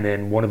 And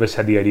then one of us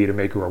had the idea to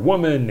make her a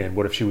woman, and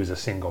what if she was a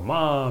single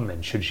mom,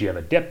 and should she have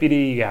a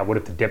deputy? Yeah, what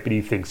if the deputy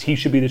thinks he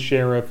should be the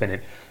sheriff? And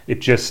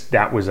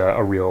that was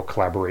a real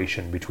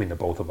collaboration between the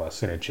both of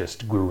us, and it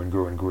just grew and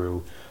grew and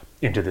grew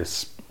into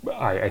this,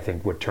 I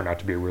think, what turned out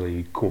to be a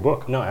really cool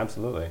book. No,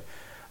 absolutely.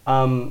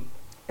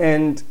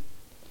 And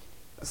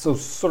so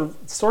sort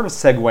of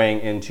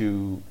segueing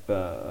into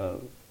the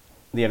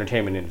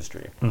entertainment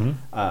industry.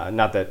 Mm-hmm.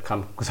 Not that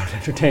comic books aren't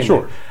entertainment.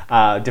 Sure.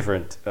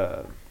 Different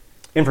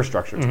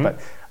infrastructures, mm-hmm. But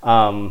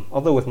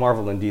although with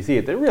Marvel and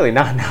DC, they're really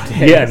not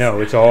nowadays. Yeah,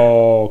 no, it's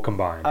all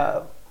combined.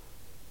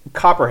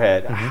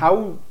 Copperhead, mm-hmm.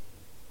 how?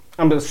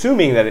 I'm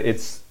assuming that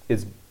it's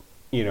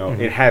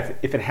mm-hmm.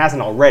 if it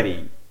hasn't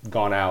already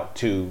gone out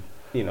to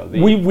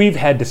we've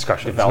had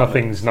discussions.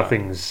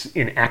 Nothing's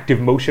in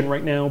active motion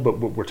right now, but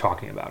we're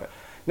talking about it.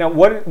 Now,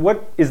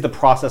 what is the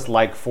process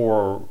like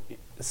for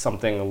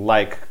something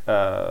like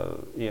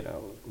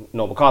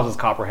Noble Causes,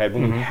 Copperhead,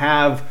 when you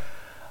have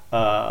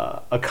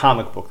a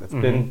comic book that's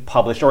been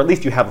published, or at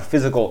least you have a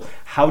physical,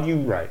 how do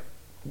you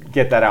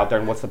get that out there,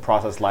 and what's the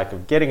process like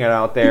of getting it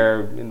out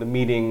there, in the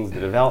meetings, the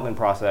development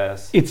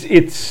process?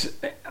 It's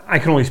I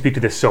can only speak to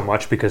this so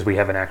much because we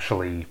haven't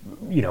actually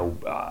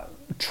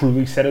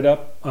truly set it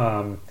up.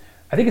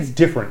 I think it's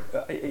different.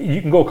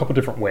 You can go a couple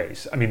different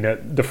ways. I mean,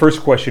 the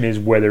first question is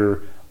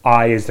whether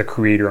I, as the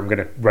creator, I'm going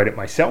to write it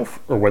myself,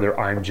 or whether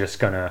I'm just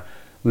going to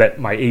let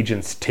my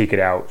agents take it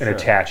out and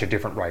attach a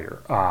different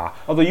writer.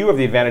 Although you have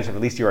the advantage of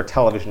at least you're a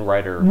television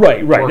writer.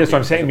 Right. That's what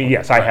I'm saying. I mean,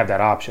 yes, I have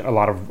that option. A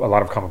lot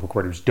of comic book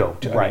writers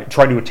don't. I mean,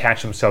 trying to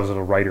attach themselves as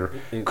a writer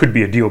could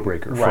be a deal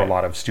breaker for a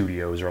lot of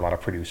studios or a lot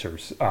of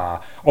producers.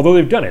 Although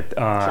they've done it.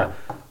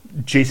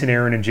 Jason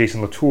Aaron and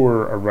Jason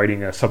Latour are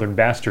writing a Southern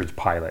Bastards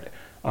pilot.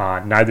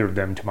 Neither of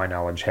them, to my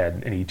knowledge,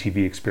 had any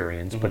TV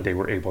experience, but they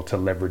were able to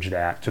leverage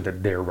that so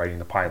that they're writing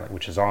the pilot,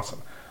 which is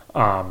awesome.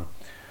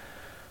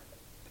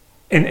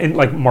 And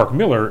like Mark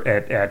Miller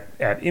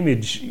at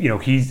Image,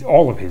 he's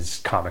all of his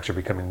comics are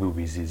becoming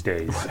movies these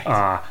days.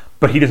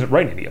 But he doesn't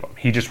write any of them.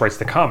 He just writes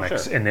the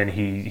comics, and then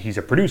he's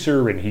a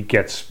producer, and he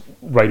gets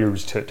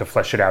writers to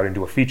flesh it out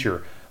into a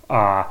feature.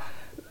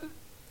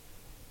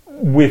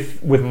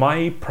 With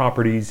my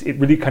properties, it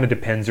really kind of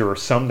depends. There are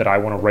some that I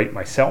want to write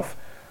myself.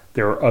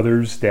 There are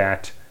others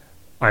that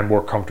I'm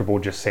more comfortable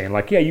just saying,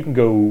 like, yeah, you can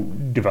go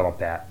develop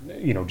that.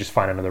 Just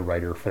find another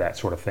writer for that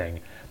sort of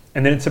thing.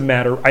 And then it's a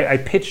matter, I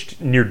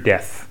pitched Near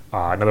Death,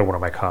 another one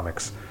of my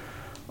comics,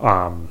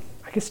 I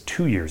guess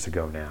 2 years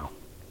ago now.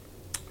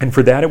 And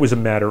for that, it was a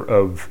matter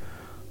of,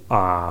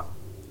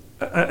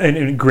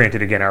 and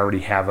granted, again, I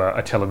already have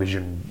a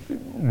television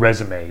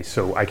resume,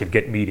 so I could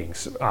get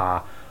meetings.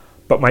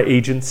 But my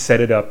agent set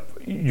it up.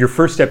 Your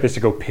first step is to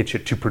go pitch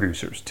it to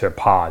producers, to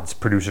pods.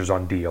 Producers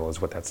on Deal is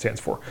what that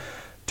stands for.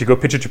 To go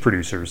pitch it to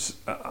producers,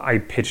 I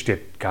pitched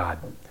it, I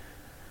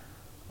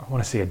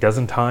want to say a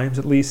dozen times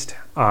at least.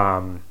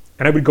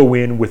 And I would go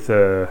in with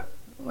a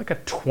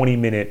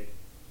 20-minute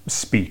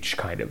speech,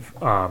 kind of.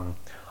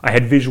 I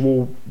had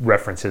visual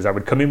references. I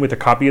would come in with a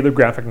copy of the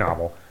graphic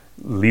novel,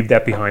 leave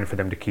that behind for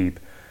them to keep,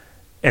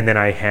 and then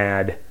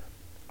I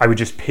would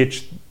just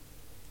pitch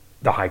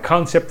the high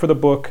concept for the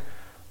book,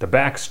 the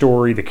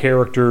backstory, the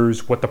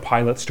characters, what the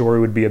pilot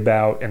story would be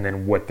about, and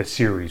then what the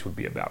series would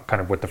be about,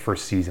 kind of what the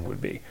first season would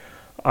be.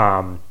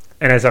 And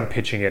as I'm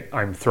pitching it,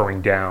 I'm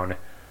throwing down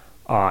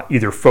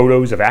either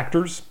photos of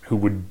actors who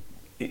would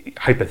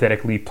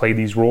hypothetically play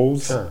these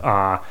roles,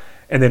 and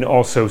then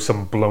also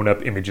some blown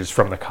up images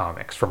from the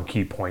comics, from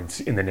key points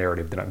in the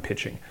narrative that I'm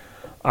pitching.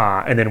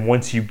 And then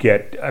once you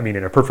get,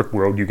 in a perfect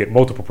world, you get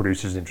multiple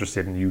producers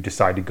interested and you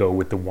decide to go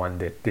with the one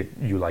that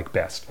you like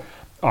best.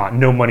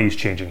 No money is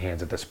changing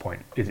hands at this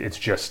point. It's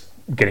just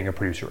getting a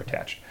producer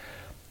attached.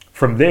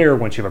 From there,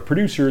 once you have a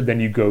producer,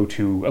 then you go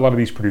to, a lot of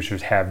these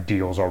producers have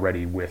deals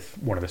already with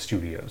one of the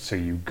studios. So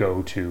you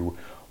go to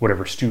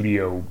whatever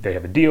studio they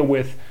have a deal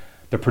with.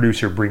 The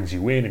producer brings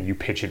you in and you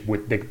pitch it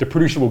with, the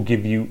producer will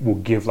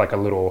give like a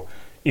little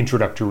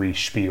introductory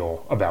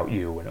spiel about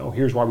you. And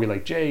here's why we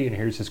like Jay, and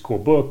here's his cool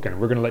book, and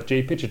we're going to let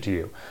Jay pitch it to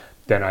you.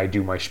 Then I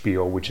do my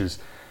spiel, which is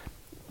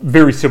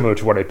very similar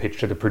to what I pitch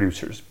to the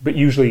producers. But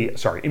usually,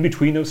 in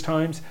between those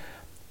times,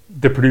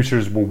 the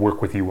producers will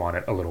work with you on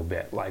it a little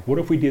bit. Like, what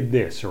if we did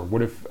this? Or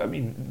what if,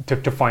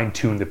 to fine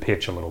tune the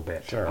pitch a little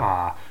bit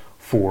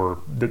for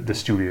the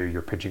studio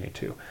you're pitching it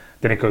to.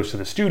 Then it goes to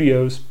the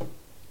studios.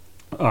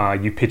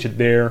 You pitch it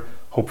there.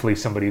 Hopefully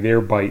somebody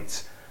there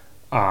bites.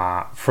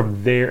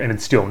 From there, and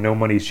it's still no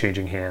money's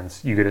changing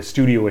hands. You get a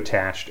studio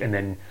attached, and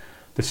then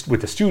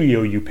with the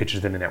studio, you pitch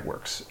it to the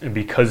networks. And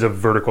because of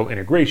vertical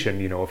integration,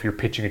 if you're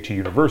pitching it to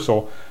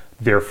Universal,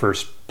 their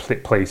first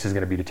place is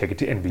going to be to take it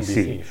to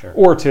NBC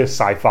or to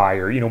Sci-Fi,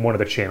 or one of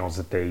the channels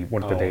that they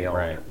own.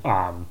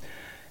 Right.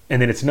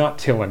 And then it's not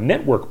till a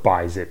network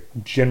buys it,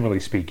 generally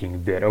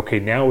speaking, that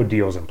now a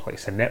deal's in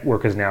place. A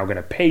network is now going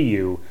to pay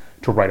you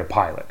to write a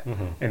pilot.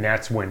 And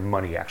that's when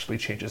money actually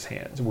changes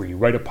hands. Where you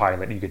write a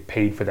pilot, you get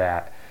paid for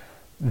that.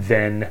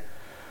 Then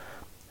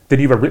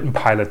you have a written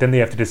pilot. Then they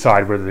have to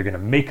decide whether they're going to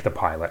make the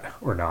pilot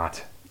or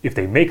not. If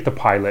they make the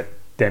pilot,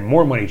 then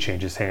more money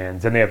changes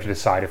hands. Then they have to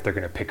decide if they're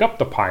going to pick up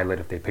the pilot.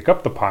 If they pick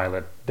up the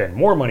pilot, then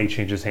more money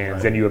changes hands.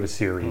 Right. Then you have a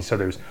series. So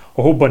there's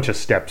a whole bunch of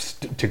steps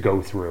to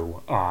go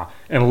through.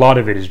 And a lot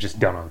of it is just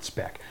done on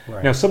spec.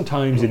 Right. Now,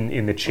 sometimes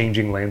in the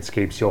changing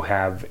landscapes, you'll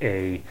have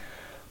a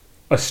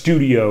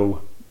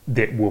studio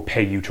that will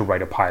pay you to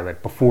write a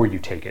pilot before you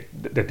take it,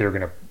 that they're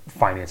going to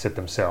finance it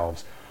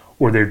themselves,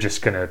 or they're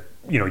just going to,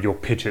 you'll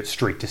pitch it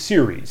straight to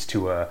series,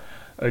 to a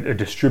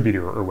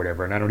distributor or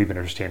whatever. And I don't even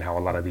understand how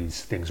a lot of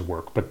these things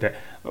work. But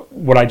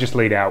what I just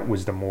laid out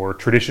was the more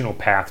traditional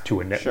path to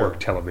a network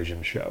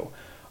television show.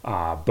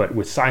 But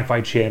with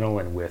Sci-Fi Channel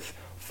and with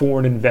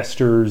foreign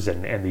investors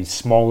and these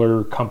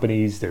smaller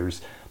companies,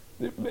 there's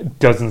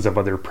dozens of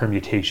other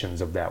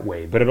permutations of that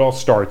way. But it all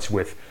starts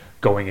with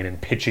going in and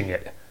pitching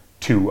it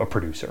to a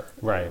producer.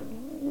 Right.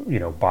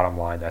 Bottom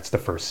line, that's the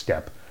first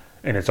step.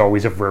 And it's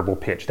always a verbal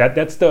pitch.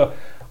 That's the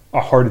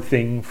a hard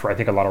thing for I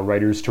think a lot of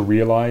writers to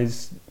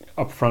realize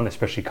up front,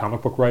 especially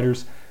comic book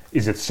writers,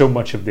 is that so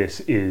much of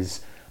this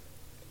is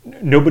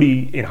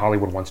nobody in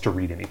Hollywood wants to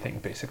read anything,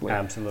 basically.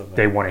 Absolutely.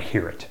 They want to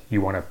hear it.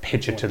 You want to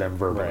pitch it to them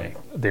verbally. Right.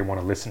 They want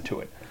to listen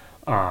to it.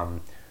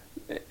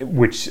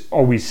 Which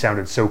always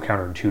sounded so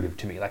counterintuitive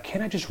to me. Like,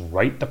 can't I just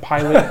write the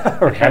pilot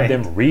and have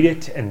them read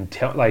it and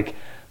tell, like,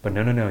 but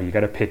no, you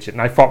got to pitch it.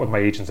 And I fought with my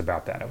agents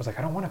about that. I was like,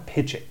 I don't want to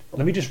pitch it.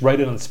 Let me just write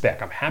it on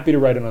spec. I'm happy to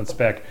write it on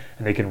spec,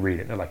 and they can read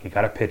it. And they're like, you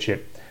got to pitch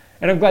it.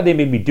 And I'm glad they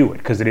made me do it,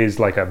 because it is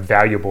like a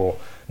valuable,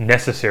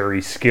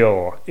 necessary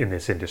skill in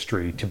this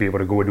industry to be able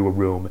to go into a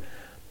room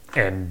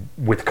and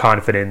with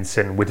confidence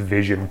and with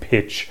vision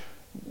pitch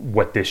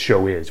what this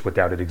show is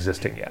without it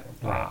existing yet.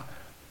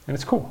 And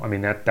it's cool. I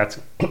mean, that's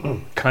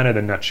kind of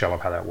the nutshell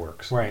of how that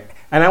works. Right.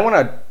 And I want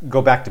to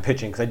go back to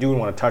pitching, because I do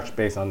want to touch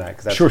base on that.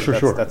 Cause that's,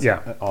 sure. That's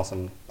yeah. an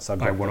awesome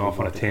subject. I went off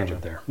on a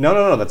tangent there.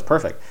 No, that's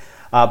perfect.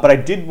 But I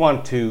did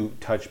want to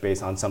touch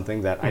base on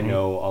something that I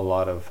know a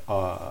lot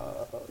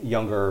of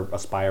younger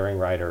aspiring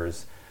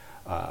writers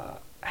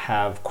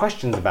have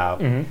questions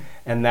about,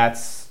 and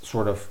that's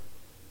sort of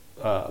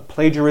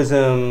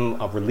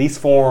plagiarism of release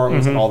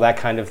forms and all that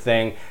kind of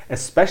thing,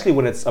 especially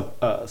when it's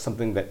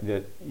something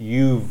that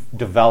you've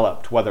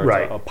developed, whether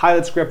it's a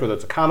pilot script, whether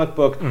it's a comic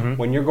book.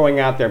 When you're going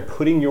out there and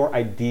putting your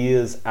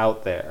ideas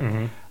out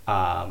there,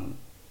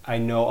 I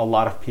know a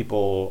lot of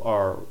people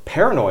are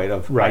paranoid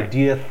of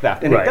idea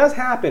theft. And it does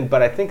happen,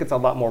 but I think it's a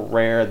lot more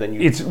rare than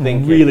you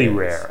think. It's really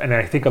rare. And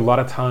I think a lot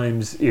of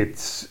times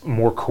it's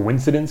more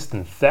coincidence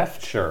than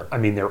theft. Sure. I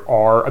mean,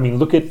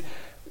 look at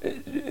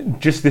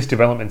just this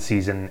development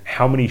season,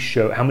 how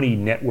many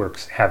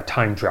networks have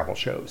time travel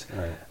shows?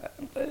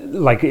 Right.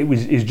 Like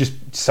it's just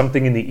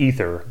something in the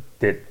ether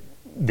that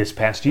this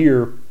past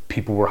year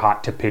people were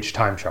hot to pitch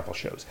time travel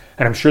shows,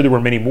 and I'm sure there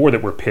were many more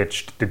that were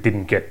pitched that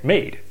didn't get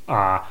made.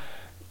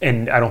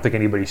 And I don't think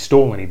anybody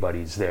stole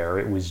anybody's there.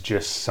 It was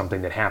just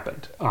something that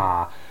happened.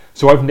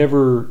 So I've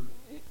never,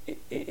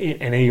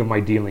 in any of my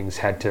dealings,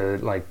 had to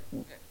like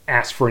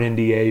ask for an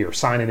NDA or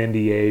sign an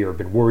NDA or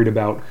been worried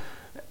about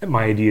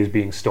my ideas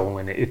being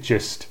stolen.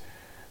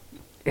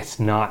 It's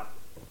not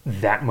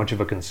that much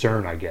of a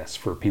concern, I guess,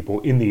 for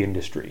people in the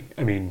industry.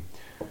 I mean,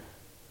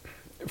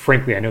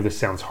 frankly, I know this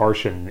sounds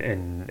harsh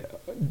and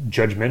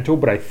judgmental,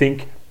 but I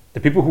think the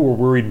people who are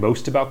worried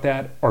most about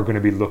that are going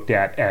to be looked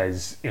at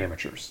as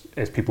amateurs,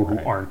 as people who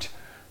aren't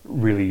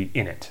really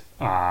in it.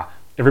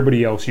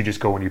 Everybody else, you just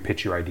go and you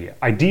pitch your idea.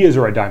 Ideas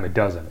are a dime a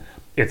dozen.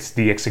 It's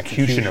the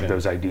execution of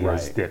those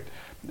ideas that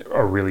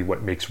are really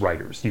what makes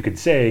writers. You could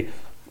say,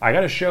 I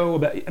got a show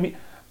about, I mean,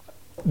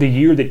 the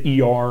year that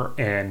ER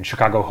and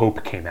Chicago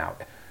Hope came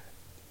out,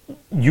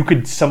 you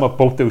could sum up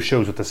both those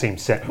shows with the same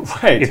sentence.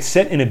 Right. It's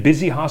set in a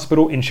busy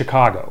hospital in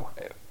Chicago,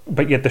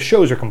 but yet the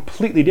shows are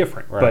completely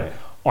different. Right. But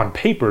on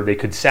paper, they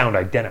could sound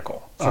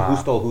identical. So who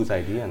stole whose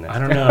idea in that? I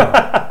don't know.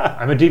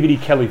 I'm a David E.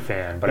 Kelly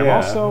fan, but I'm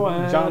also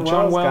John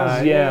Wells.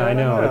 Guy. Yeah, I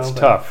know. It's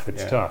tough.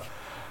 It's tough.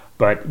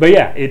 But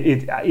yeah,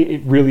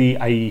 it really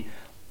I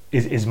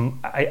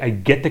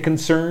get the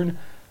concern,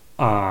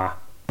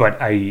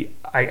 but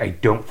I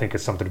don't think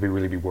it's something to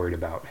really be worried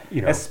about.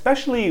 You know,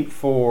 especially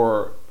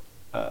for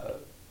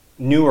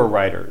newer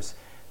writers,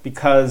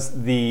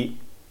 because the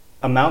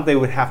amount they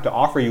would have to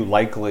offer you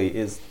likely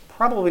is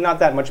probably not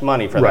that much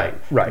money for them.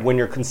 Right. When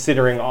you're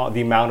considering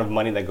the amount of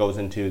money that goes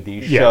into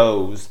these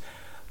shows,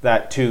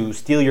 that to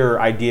steal your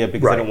idea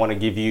because they don't want to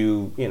give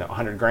you,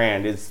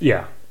 $100,000 is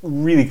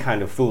really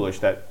kind of foolish.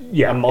 That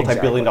a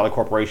multi-billion-dollar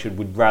corporation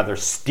would rather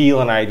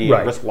steal an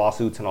idea, risk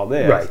lawsuits, and all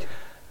this. Right.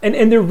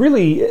 And they're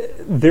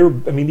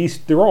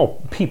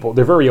all people.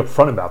 They're very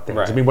upfront about things.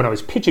 Right. I mean, when I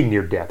was pitching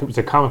Near Death, it was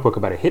a comic book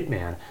about a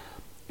hitman.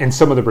 And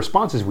some of the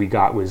responses we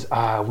got was,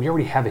 we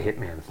already have a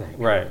hitman thing.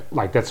 Right.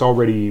 Like, that's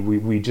already,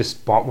 we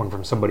just bought one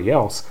from somebody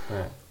else.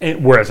 Right.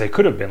 And whereas they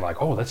could have been like,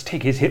 oh, let's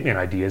take his hitman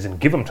ideas and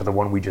give them to the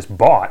one we just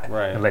bought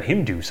and let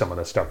him do some of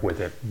the stuff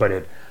with it.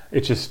 But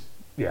it's just,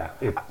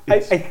 I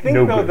think,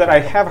 though, that I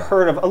have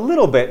heard of a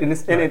little bit, and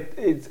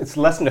it's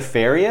less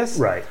nefarious,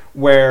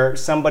 where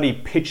somebody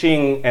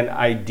pitching an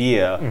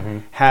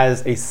idea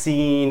has a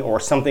scene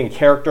or something,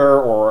 character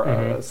or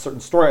a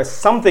certain story,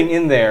 something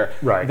in there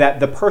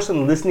that the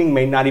person listening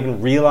may not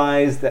even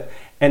realize that,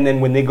 and then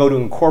when they go to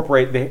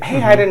incorporate, I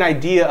had an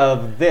idea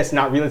of this,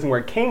 not realizing where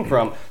it came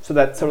from, so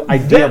that sort of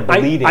idea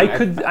bleeding.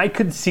 I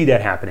could see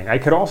that happening. I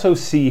could also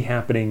see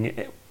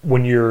happening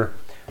when you're,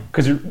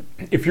 because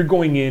if you're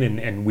going in,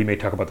 and we may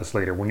talk about this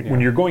later,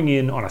 when you're going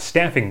in on a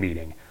staffing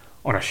meeting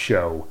on a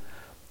show,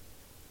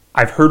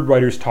 I've heard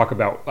writers talk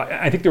about,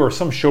 I think there are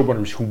some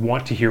showrunners who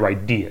want to hear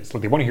ideas,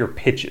 like they want to hear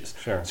pitches.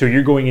 Sure. So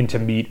you're going in to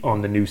meet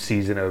on the new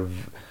season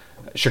of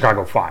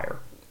Chicago Fire,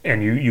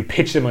 and you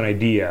pitch them an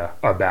idea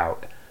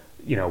about,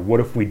 what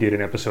if we did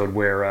an episode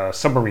where a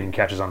submarine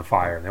catches on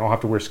fire and they all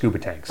have to wear scuba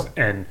tanks?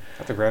 And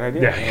that's a great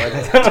idea.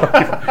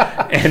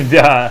 And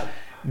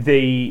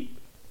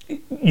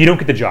you don't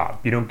get the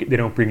job. They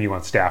don't bring you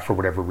on staff for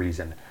whatever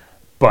reason.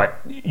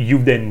 but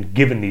you've then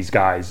given these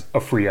guys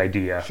a free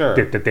idea Sure.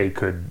 that they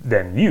could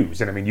then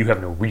use. And I mean, you have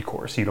no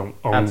recourse. You don't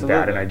own that.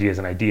 Absolutely. An idea is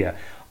an idea.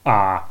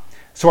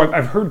 So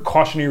I've heard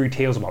cautionary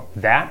tales about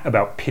that,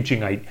 about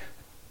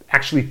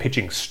actually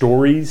pitching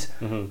stories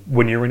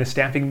when you're in a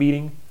staffing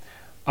meeting.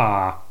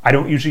 I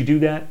don't usually do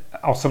that.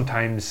 I'll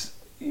sometimes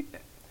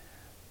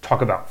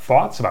talk about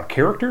thoughts, about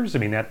characters. I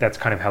mean, that's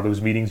kind of how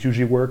those meetings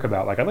usually work,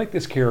 about like, I like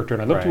this character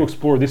and I'd love to Right.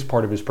 explore this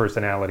part of his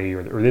personality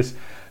or this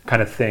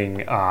kind of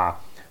thing.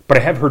 But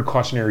I have heard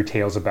cautionary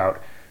tales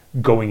about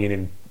going in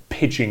and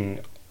pitching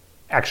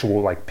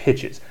actual like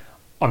pitches.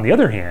 On the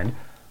other hand,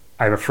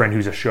 I have a friend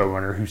who's a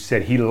showrunner who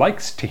said he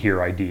likes to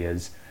hear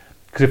ideas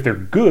because if they're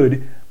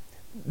good,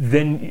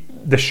 then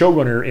the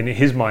showrunner in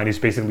his mind is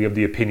basically of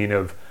the opinion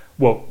of,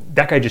 well,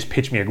 that guy just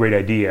pitched me a great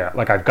idea.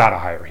 Like, I've got to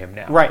hire him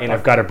now. Right, and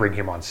I've got to bring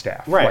him on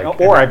staff. Right. Like,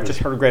 Or I've just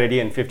heard a great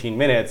idea in 15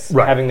 minutes.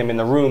 Right. Having them in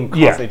the room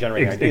constantly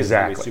generating ideas. Exactly. Is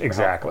gonna be super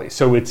Exactly.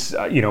 helpful. So it's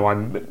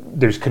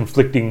there's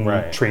conflicting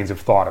Right. trains of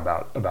thought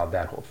about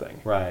that whole thing.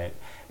 Right.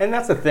 And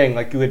that's the thing,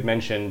 like you had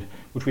mentioned,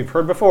 which we've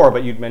heard before,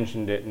 but you'd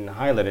mentioned it and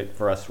highlighted it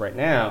for us right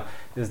now,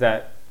 is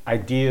that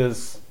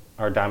ideas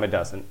are a dime a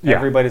dozen. Yeah.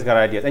 Everybody's got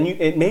ideas. And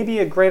it may be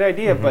a great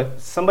idea,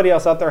 but somebody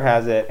else out there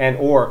has it,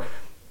 or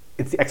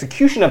it's the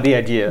execution of the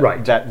idea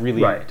Right. that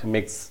really Right.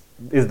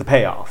 is the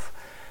payoff.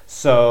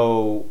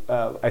 So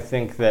I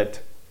think that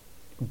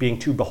being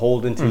too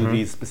beholden to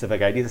these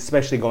specific ideas,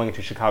 especially going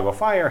into Chicago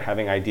Fire,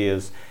 having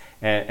ideas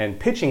and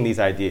pitching these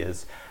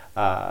ideas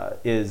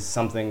is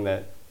something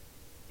that,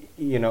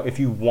 if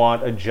you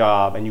want a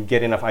job and you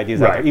get enough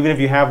ideas out Right. there, even if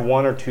you have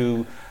one or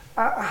two,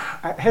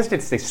 I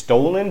hesitate to say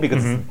stolen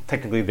because it's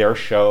technically their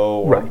show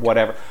or Right.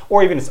 whatever,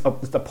 or even it's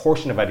a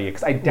portion of idea,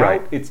 because I doubt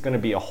Right. it's going to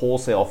be a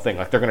wholesale thing.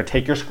 Like they're going to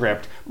take your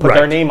script, put Right.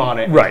 their name on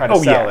it, and Right. try to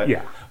Oh, sell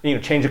yeah, it. yeah.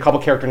 Change a couple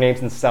character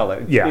names and sell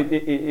it. Yeah.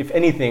 If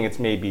anything, it's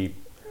maybe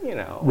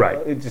Right.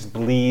 it just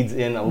bleeds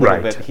in a little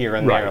Right. bit here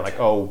and there, Right.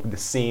 like the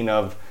scene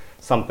of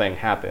something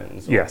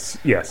happens. Or- Yes.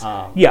 Yeah,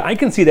 I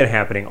can see that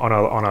happening on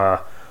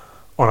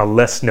a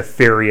less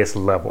nefarious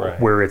level, Right.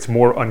 where it's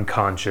more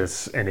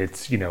unconscious and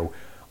it's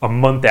a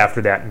month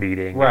after that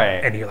meeting,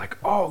 Right. and you're like,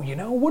 oh,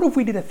 what if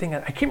we did a thing? I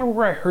can't remember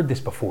where I heard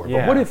this before, Yeah.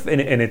 but what if? And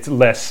it's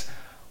less.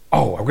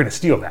 Oh, we're going to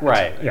steal that.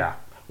 Right. Yeah.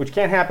 Which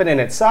can't happen and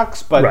it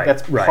sucks, but Right,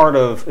 that's right. part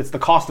of it's the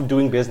cost of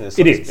doing business.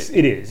 So It to is. speak,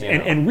 It is. you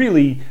And know? and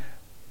really,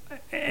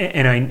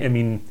 and I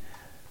mean,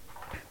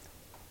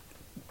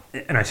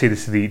 and I say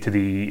this to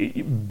the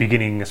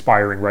beginning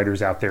aspiring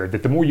writers out there,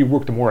 that the more you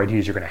work, the more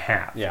ideas you're going to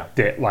have. Yeah.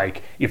 That,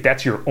 like, if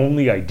that's your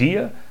only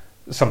idea,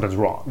 something's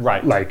wrong.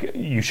 Right. Like,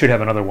 you should have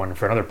another one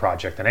for another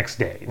project the next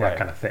day. That Right.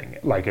 kind of thing.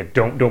 Like,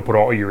 don't put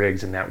all your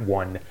eggs in that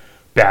one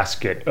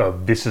basket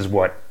of this is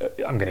what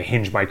I'm going to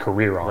hinge my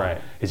career on. Right.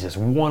 Is this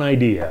one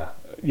idea?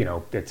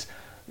 It's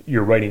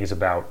your writing is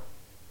about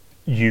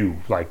you,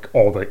 like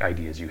all the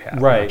ideas you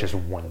have, Right. not just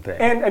one thing.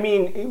 And I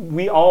mean,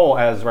 we all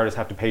as writers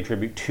have to pay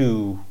tribute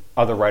to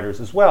other writers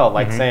as well.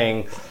 Like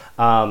saying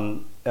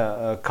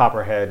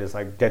Copperhead is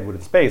like Deadwood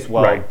in space.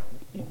 Well, Right.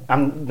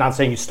 I'm not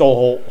saying you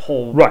stole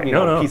whole Right.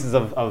 No. pieces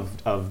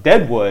of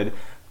Deadwood,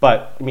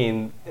 but I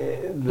mean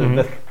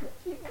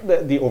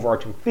the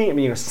overarching theme. I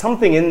mean,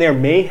 something in there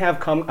may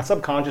have come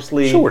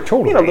subconsciously. Sure,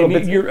 totally. A little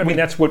bit. I mean,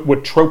 that's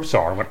what tropes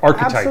are, what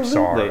archetypes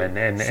Absolutely. are,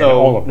 and so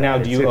all of that. now,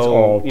 do you it's owe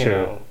all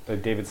to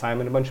David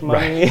Simon a bunch of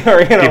money, Right.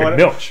 or David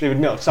Milch. David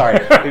Milch, sorry,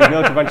 David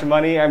Milch a bunch of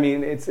money? I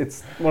mean,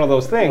 it's one of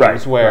those things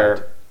Right,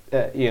 where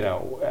there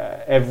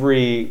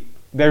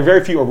are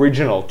very few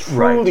original,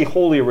 truly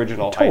wholly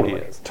original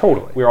ideas.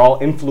 Totally. We're all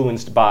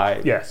influenced by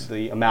Yes.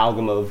 the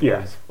amalgam of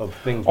Yes. of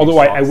things. Although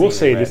we saw, I will seen,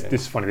 say and this read.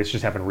 is funny. This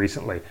just happened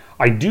recently.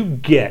 I do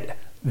get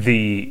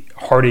the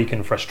heartache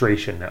and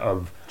frustration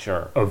of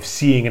Sure. of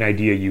seeing an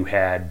idea you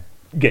had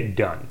get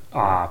done.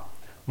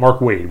 Mark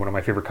Waid, one of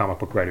my favorite comic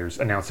book writers,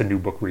 announced a new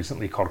book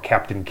recently called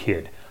Captain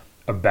Kidd,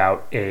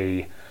 about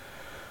a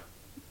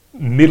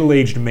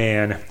middle-aged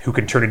man who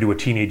can turn into a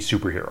teenage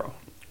superhero,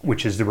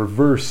 which is the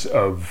reverse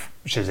of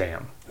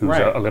Shazam, who's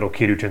Right. a little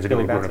kid who turns into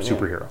Billy a grown-up Batson,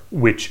 yeah. superhero,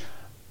 which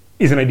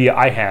is an idea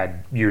I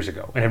had years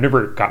ago and have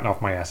never gotten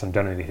off my ass and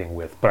done anything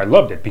with. But I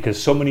loved it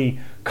because so many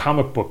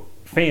comic book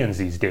fans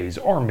these days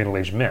are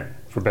middle-aged men,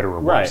 for better or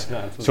Right. worse. No,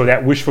 absolutely. So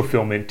that wish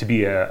fulfillment to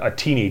be a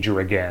teenager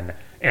again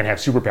and have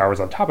superpowers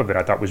on top of it,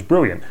 I thought was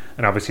brilliant.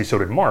 And obviously so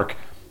did Mark.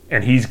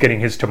 And he's getting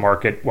his to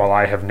market while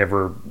I have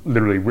never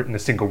literally written a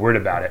single word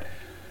about it.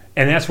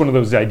 And that's one of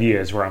those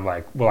ideas where I'm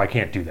like, well, I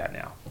can't do that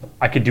now.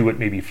 I could do it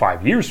maybe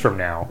 5 years from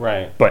now.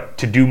 Right. But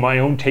to do my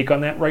own take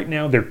on that right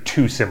now, they're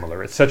too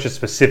similar. It's such a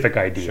specific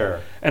idea. Sure.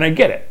 And I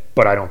get it.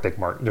 But I don't think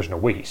Mark, there's no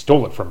way he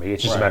stole it from me.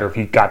 It's just a Right. matter of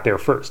he got there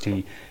first.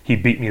 He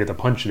beat me to the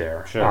punch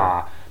there.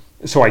 Sure.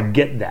 So I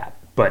get that.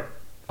 But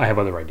I have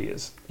other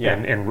ideas. Yeah.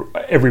 And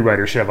every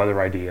writer should have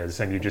other ideas.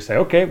 And you just say,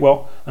 okay,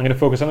 well, I'm going to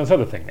focus on this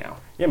other thing now.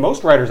 Yeah,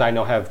 most writers I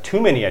know have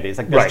too many ideas.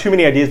 Like there's Right. too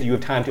many ideas that you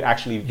have time to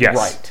actually Yes.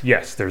 write.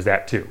 Yes, there's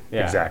that too.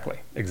 Yeah. Exactly.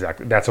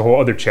 That's a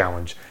whole other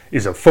challenge,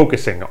 is of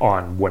focusing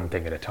on one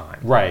thing at a time.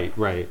 Right.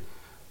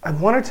 I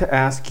wanted to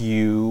ask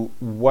you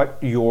what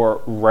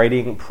your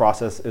writing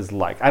process is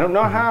like. I don't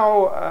know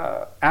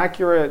how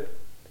accurate,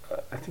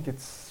 I think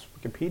it's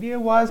Wikipedia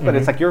was, but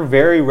it's like you're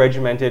very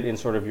regimented in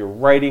sort of your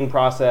writing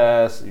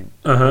process,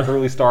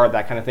 early start,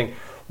 that kind of thing.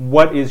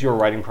 What is your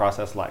writing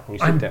process like when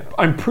you sit down?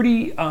 I'm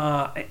pretty, and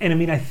I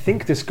mean, I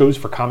think this goes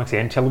for comics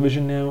and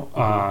television now.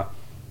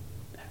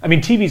 I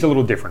mean, TV's a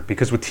little different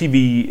because with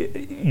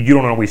TV, you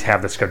don't always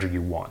have the schedule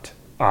you want.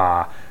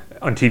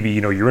 On TV,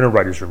 you're in a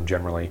writer's room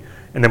generally,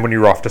 and then when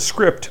you're off the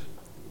script,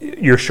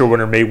 your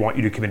showrunner may want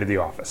you to come into the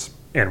office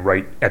and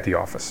write at the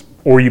office,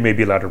 or you may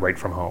be allowed to write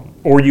from home,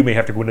 or you may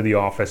have to go into the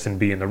office and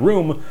be in the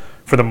room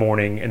for the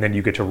morning, and then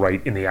you get to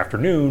write in the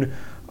afternoon.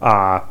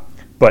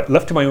 But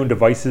left to my own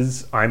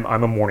devices, I'm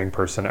a morning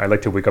person. I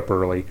like to wake up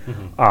early.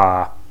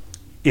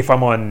 If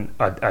I'm on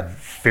a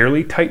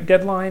fairly tight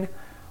deadline,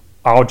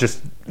 I'll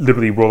just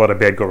literally roll out of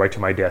bed, go right to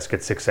my desk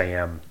at 6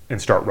 a.m. and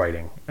start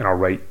writing. And I'll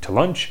write to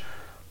lunch,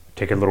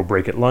 take a little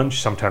break at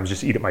lunch, sometimes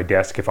just eat at my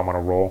desk if I'm on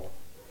a roll,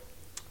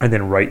 and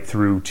then write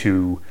through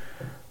to,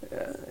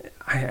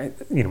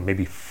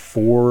 maybe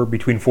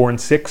between 4 and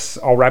 6,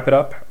 I'll wrap it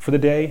up for the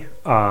day.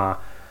 That's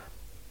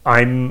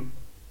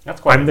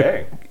quite a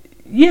day.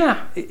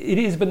 Yeah, it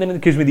is, but then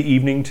it gives me the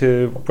evening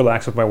to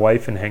relax with my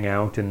wife and hang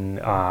out. And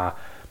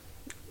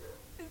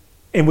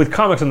with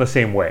comics, I'm the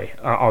same way.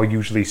 I'll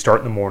usually start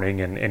in the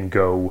morning and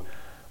go.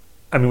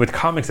 I mean, with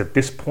comics at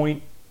this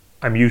point,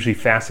 I'm usually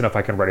fast enough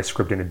I can write a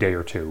script in a day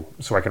or two,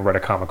 so I can write a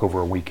comic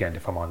over a weekend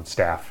if I'm on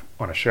staff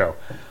on a show.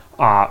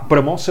 But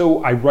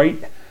I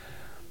write.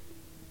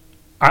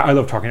 I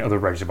love talking to other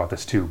writers about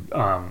this too.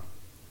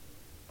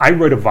 I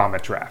write a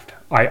vomit draft.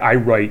 I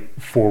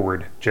write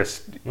forward,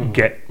 just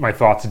get my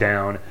thoughts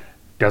down.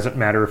 Doesn't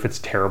matter if it's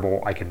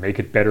terrible. I can make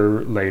it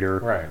better later.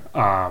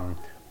 Right.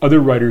 Other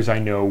writers I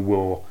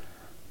know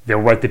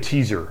they'll write the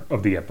teaser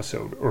of the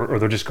episode, or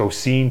they'll just go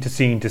scene to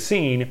scene to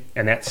scene,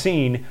 and that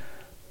scene,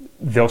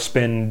 they'll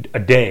spend a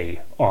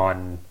day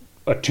on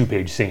a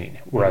 2-page scene,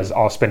 whereas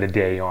I'll spend a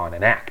day on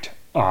an act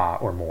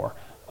or more.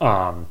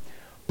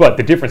 But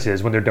the difference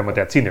is when they're done with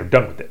that scene, they're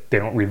done with it. They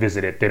don't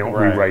revisit it. They don't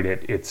rewrite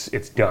it.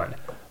 It's done.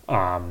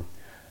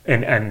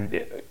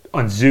 And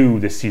on Zoo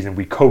this season,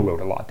 we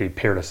co-wrote a lot. They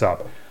paired us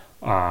up.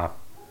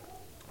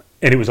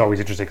 And it was always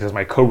interesting because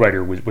my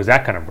co-writer was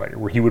that kind of writer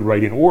where he would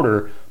write in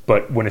order,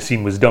 but when a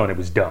scene was done, it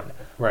was done.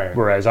 Right.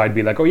 Whereas I'd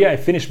be like, oh yeah, I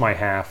finished my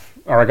half,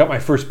 or I got my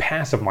first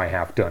pass of my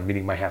half done,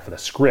 meaning my half of the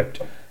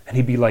script. And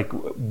he'd be like,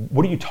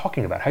 what are you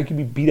talking about? How can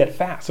you be that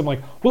fast? I'm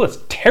like, well, it's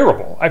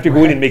terrible. I have to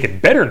go in and make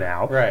it better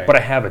now, but I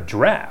have a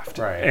draft.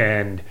 Right.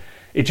 And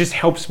it just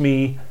helps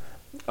me.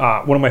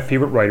 One of my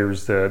favorite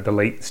writers, the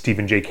late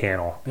Stephen J.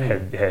 Cannell,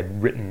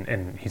 had written,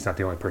 and he's not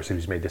the only person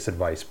who's made this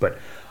advice, but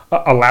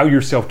allow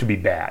yourself to be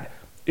bad.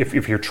 If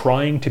you're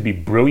trying to be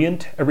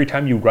brilliant every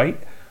time you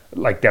write,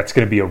 like that's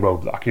going to be a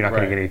roadblock. You're not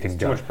going to get anything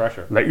done. Too much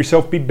pressure. Let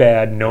yourself be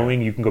bad,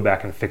 knowing you can go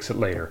back and fix it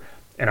later.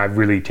 And I've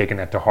really taken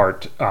that to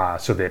heart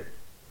so that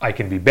I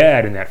can be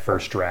bad in that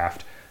first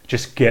draft.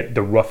 Just get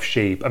the rough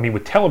shape. I mean,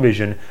 with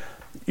television,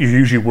 you're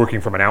usually working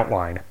from an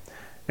outline.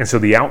 And so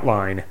the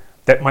outline,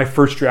 that my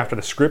first draft of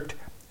the script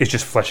is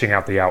just fleshing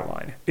out the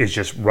outline. It's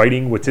just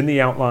writing what's in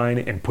the outline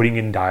and putting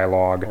in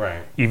dialogue,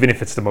 even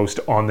if it's the most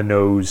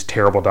on-the-nose,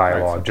 terrible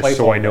dialogue, just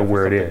so I know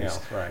where it is.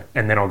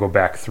 And then I'll go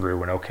back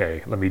through and,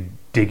 okay, let me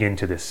dig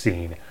into this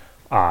scene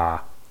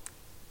and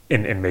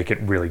make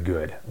it really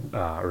good,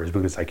 or as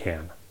good as I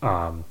can.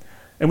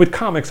 And with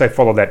comics, I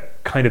follow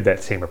that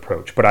same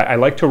approach. But I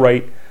like to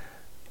write,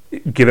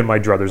 given my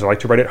druthers, I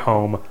like to write at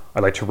home. I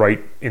like to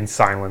write in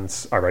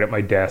silence. I write at my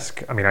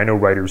desk. I mean, I know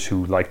writers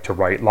who like to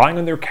write lying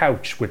on their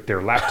couch with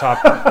their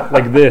laptop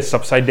like this,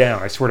 upside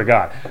down. I swear to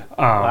God.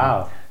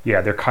 Wow.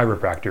 Yeah, their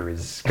chiropractor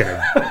is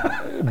going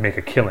to make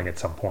a killing at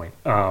some point.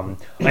 I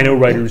know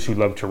writers who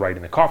love to write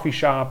in the coffee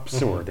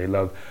shops, or they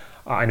love...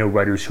 I know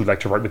writers who like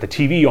to write with the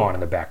TV on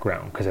in the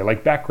background because they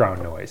like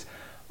background noise.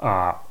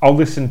 I'll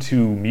listen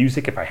to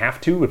music if I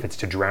have to, if it's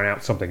to drown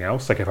out something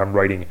else. Like if I'm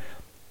writing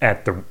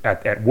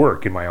at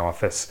work in my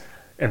office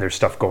and there's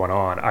stuff going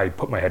on, I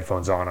put my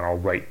headphones on and I'll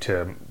write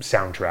to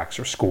soundtracks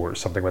or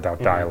scores, something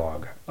without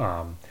dialogue.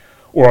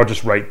 Or I'll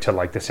just write to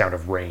like the sound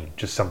of rain,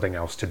 just something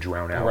else to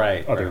drown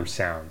out other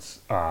sounds.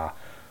 But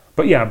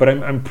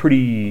I'm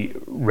pretty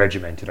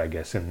regimented, I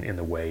guess, in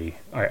the way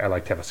I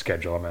like to have a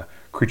schedule. I'm a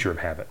creature of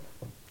habit.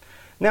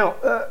 Now,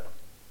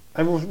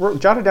 I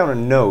jotted down a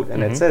note,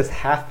 and it says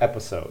half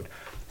episode.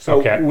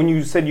 So when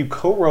you said you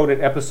co-wrote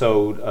an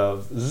episode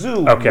of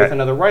Zoo with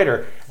another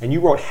writer, and you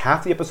wrote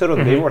half the episode,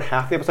 and they wrote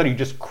half the episode, you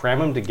just cram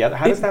them together?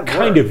 How does that work?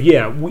 Kind of,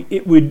 yeah.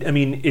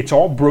 It's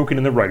all broken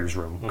in the writer's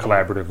room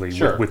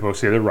collaboratively with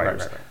most of the other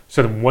writers. Right.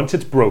 So then once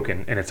it's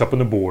broken, and it's up on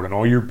the board, and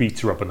all your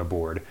beats are up on the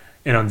board,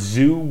 and on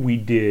Zoo, we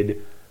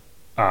did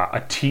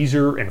a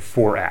teaser and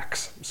 4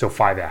 acts, so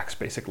 5 acts,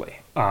 basically.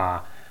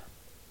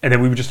 And then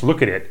we would just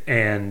look at it,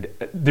 and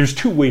there's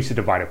 2 ways to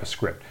divide up a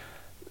script.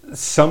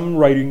 Some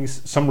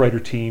writer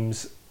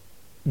teams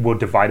will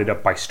divide it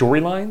up by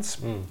storylines.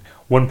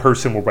 One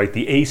person will write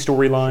the A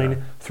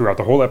storyline throughout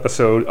the whole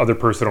episode. Other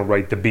person will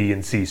write the B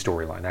and C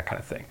storyline, that kind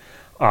of thing.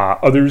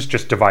 Others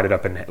just divide it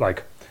up in,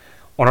 like,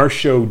 on our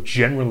show,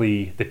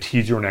 generally the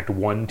teaser and act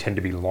 1 tend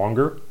to be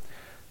longer.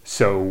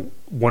 So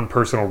one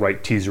person will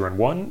write teaser in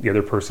 1, the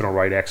other person will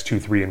write acts 2,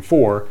 3, and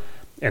 4,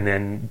 and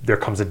then there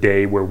comes a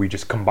day where we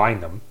just combine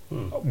them.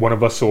 One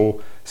of us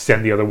will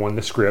send the other one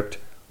the script,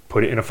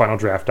 put it in a final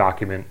draft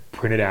document,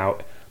 print it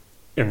out,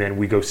 and then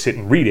we go sit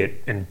and read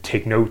it and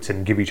take notes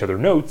and give each other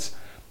notes.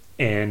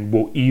 And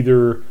we'll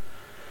either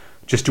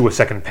just do a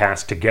second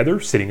pass together,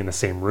 sitting in the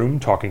same room,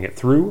 talking it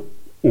through,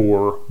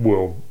 or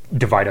we'll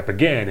divide up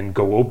again and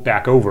go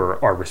back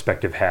over our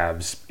respective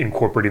halves,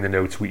 incorporating the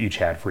notes we each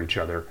had for each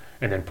other,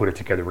 and then put it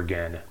together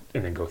again,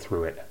 and then go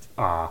through it.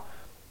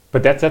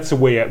 But that's the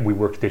way we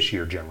worked this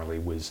year generally,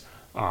 was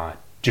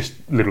just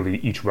literally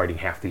each writing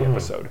half the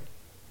episode.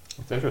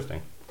 It's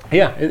interesting.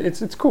 Yeah,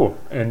 it's cool.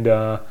 And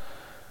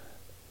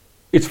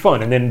it's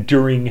fun. And then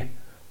during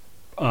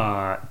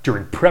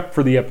prep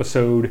for the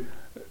episode,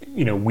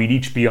 we'd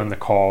each be on the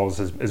calls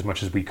as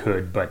much as we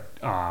could, but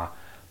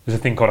there's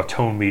a thing called a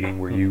tone meeting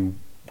where you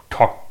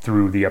talk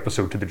through the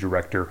episode to the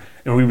director,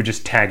 and we would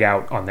just tag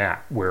out on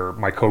that, where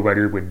my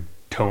co-writer would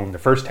tone the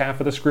first half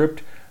of the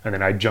script, and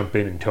then I'd jump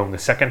in and tone the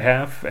second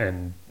half,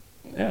 and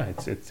yeah,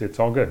 it's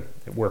all good.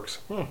 It works.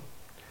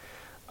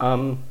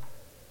 Going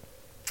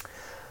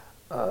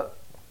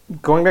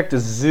back to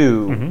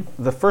Zoo,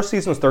 the first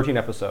season was 13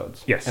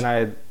 episodes. Yes. And I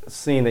had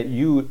seen that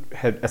you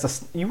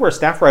were a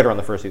staff writer on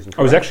the first season, correct?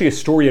 I was actually a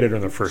story editor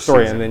on the first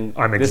season. And then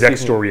I'm exec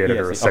story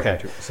editor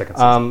second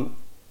season.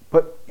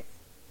 But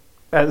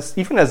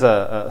even as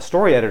a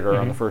story editor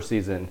on the first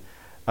season,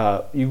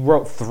 you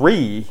wrote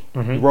 3.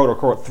 You wrote or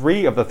co-wrote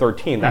 3 of the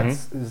 13.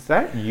 Is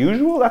that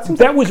usual? That seems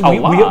like a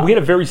lot. We had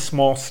a very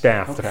small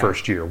staff the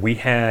first year. We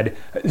had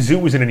Zoo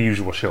was an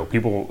unusual show.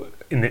 People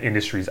in the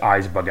industry's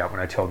eyes bug out when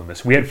I tell them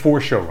this. We had 4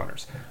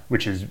 showrunners,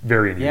 which is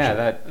very unusual. Yeah,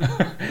 that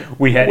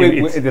we had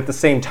at the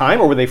same time,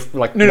 or were they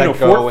like no?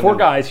 Four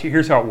guys.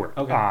 Here's how it worked.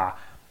 Okay.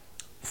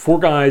 4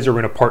 guys are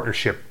in a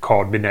partnership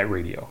called Midnight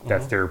Radio.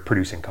 That's their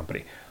producing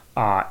company.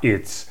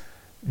 It's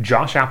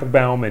Josh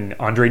Applebaum and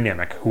Andre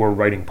Nemec, who are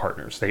writing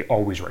partners. They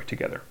always write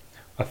together.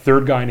 A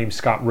third guy named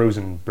Scott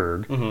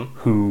Rosenberg,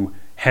 who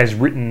has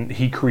written,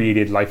 he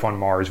created Life on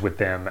Mars with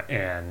them,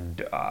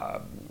 and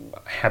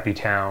Happy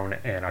Town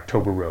and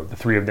October Road. The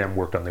 3 of them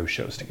worked on those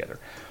shows together.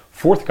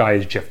 Fourth guy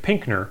is Jeff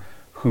Pinkner,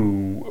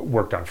 who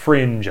worked on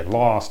Fringe and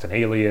Lost and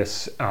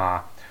Alias.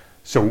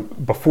 So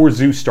before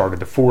Zoo started,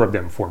 the 4 of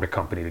them formed a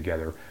company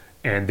together,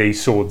 and they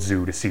sold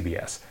Zoo to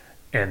CBS.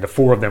 And the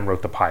 4 of them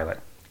wrote the pilot.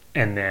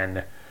 And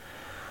then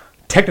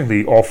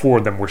technically all 4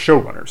 of them were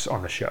showrunners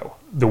on the show.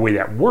 The way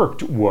that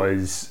worked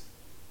was,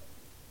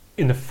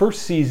 in the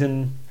first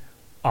season,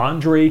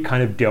 Andre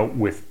kind of dealt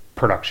with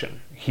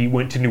production. He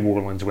went to New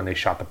Orleans when they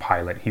shot the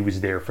pilot. He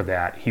was there for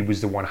that. He was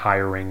the one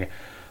hiring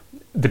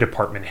the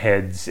department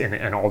heads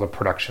and all the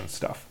production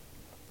stuff.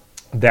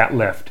 That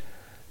left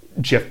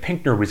Jeff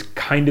Pinkner was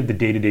kind of the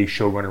day-to-day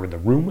showrunner in the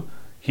room.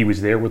 He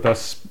was there with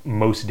us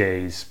most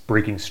days,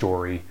 breaking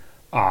story.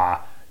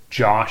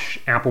 Josh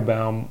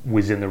Applebaum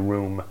was in the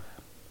room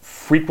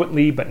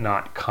frequently, but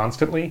not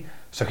constantly.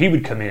 So he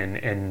would come in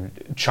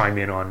and chime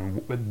in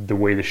on the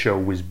way the show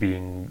was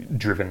being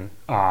driven.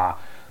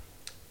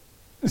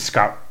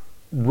 Scott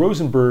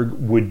Rosenberg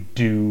would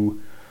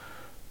do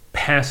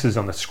passes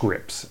on the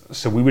scripts.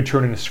 So we would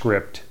turn in a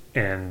script,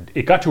 and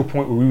it got to a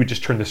point where we would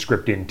just turn the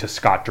script in to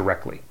Scott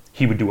directly.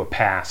 He would do a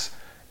pass,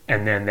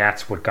 and then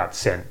that's what got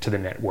sent to the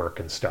network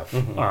and stuff.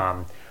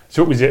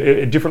 So it was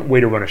a different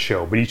way to run a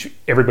show, but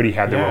everybody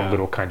had their own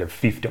little kind of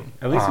fiefdom.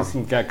 At least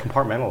it got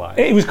compartmentalized.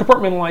 It was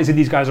compartmentalized, and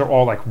these guys are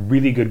all like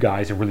really good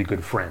guys and really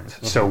good friends.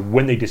 So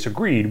when they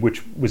disagreed,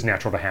 which was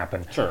natural to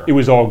happen, it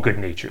was all good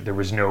natured. There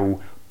was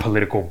no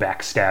political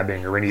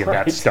backstabbing or any of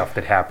that stuff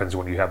that happens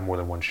when you have more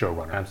than one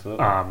showrunner.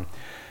 Absolutely.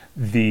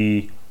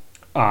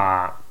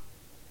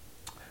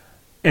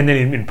 And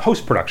then in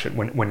post-production,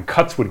 when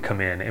cuts would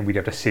come in and we'd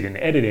have to sit in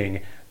editing,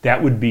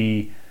 that would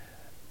be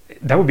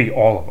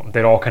all of them.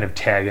 They'd all kind of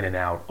tag in and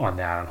out on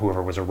that, on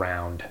whoever was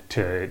around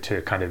to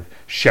kind of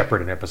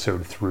shepherd an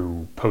episode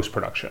through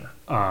post-production.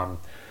 So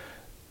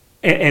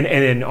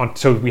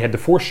we had the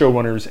 4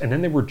 showrunners, and then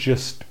there were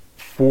just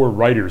 4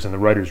 writers in the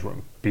writer's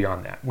room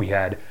beyond that. We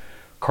had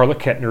Carla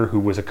Kettner, who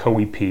was a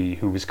co-EP,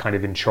 who was kind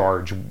of in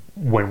charge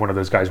when one of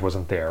those guys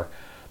wasn't there.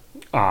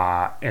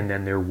 And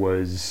then there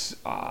was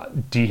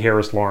D.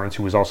 Harris Lawrence,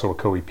 who was also a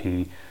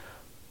co-EP,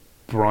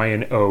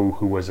 Brian O.,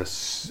 who was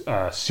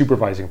a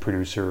supervising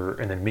producer,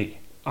 and then me.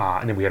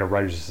 And then we had a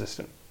writer's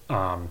assistant.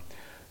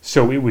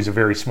 So it was a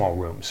very small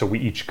room. So we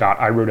each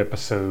I wrote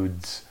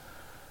episodes,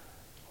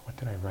 what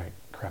did I write?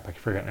 Crap, I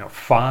forget now.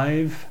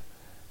 5,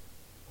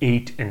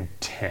 8, and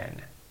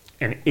 10.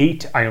 And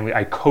 8,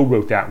 I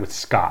co-wrote that with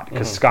Scott,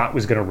 because Scott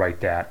was going to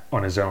write that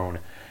on his own,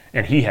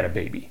 and he had a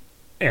baby.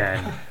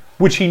 And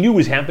which he knew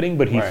was happening,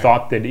 but he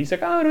thought that, he's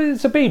like, oh,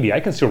 it's a baby, I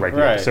can still write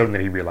the episode. And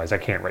then he realized, I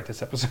can't write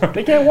this episode.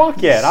 They can't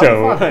walk yet.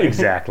 So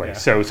exactly.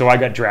 So I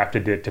got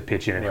drafted to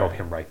pitch in and help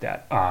him write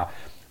that.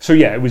 So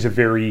yeah, it was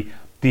the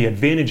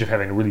advantage of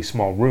having a really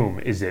small room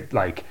is that,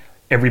 like,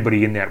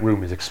 everybody in that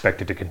room is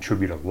expected to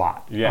contribute a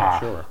lot. Yeah,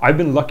 sure. I've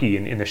been lucky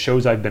in the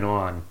shows I've been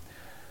on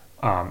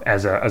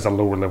as a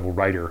lower level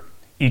writer.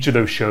 Each of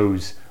those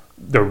shows,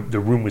 the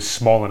room was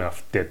small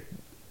enough that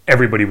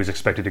everybody was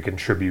expected to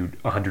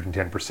contribute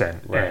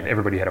 110%, Right. and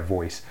everybody had a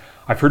voice.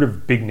 I've heard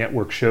of big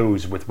network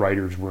shows with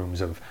writers'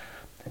 rooms of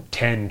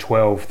 10,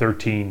 12,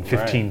 13,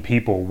 15 Right.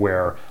 people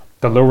where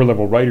the lower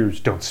level writers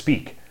don't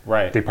speak.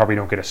 Right. They probably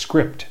don't get a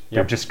script. They're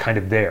Yep. just kind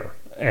of there.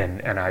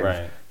 And I've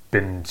Right.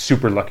 been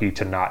super lucky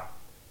to not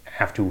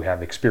have to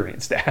have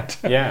experienced that.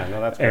 Yeah,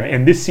 no, that's great.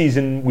 And this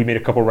season we made a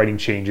couple writing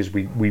changes.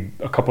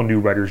 A couple new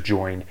writers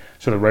joined,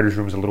 so the writers'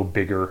 room is a little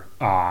bigger.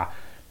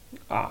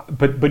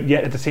 But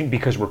yet at the same,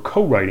 because we're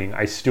co-writing,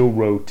 I still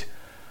wrote.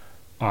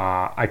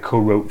 I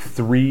co-wrote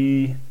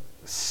 3,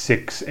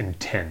 6, and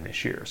 10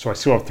 this year. So I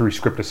still have 3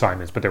 script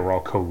assignments, but they were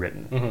all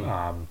co-written.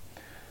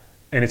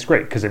 And it's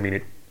great because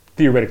it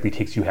theoretically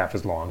takes you half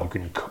as long. You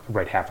can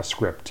write half a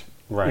script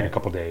in a Right.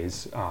 couple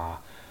days.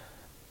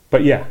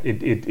 But yeah,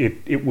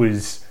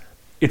 it's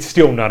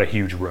still not a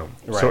huge room,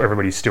 so Right.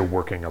 everybody's still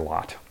working a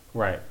lot.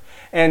 Right.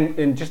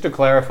 And just to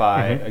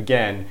clarify, Mm-hmm.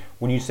 again,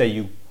 when you say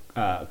you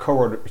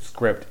co-wrote a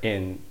script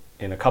in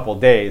a couple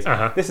days,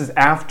 this is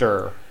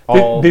after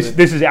all. This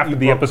is after you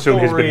the broke episode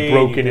has story, been you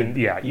broken, did- and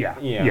yes,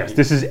 yeah.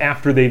 this is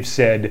after they've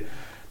said.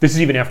 This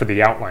is even after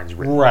the outline's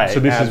written. Right, So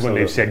this is when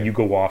they've said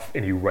absolutely. you go off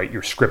and you write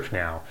your script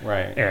now.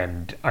 Right.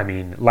 And I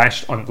mean,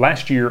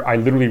 last year I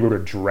literally wrote a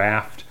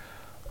draft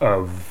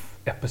of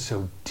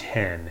episode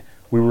 10.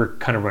 We were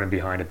kind of running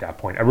behind at that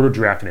point. I wrote a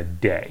draft in a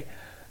day.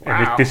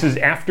 And Wow. this is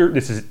after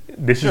this is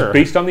Sure.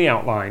 based on the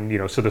outline,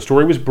 so the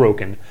story was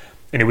broken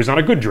and it was not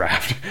a good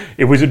draft.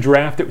 It was a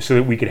draft so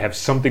that we could have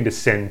something to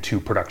send to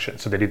production,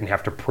 so they didn't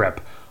have to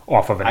prep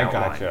off of an I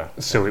outline. gotcha.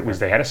 So it was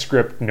they had a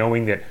script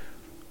knowing that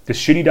the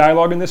shitty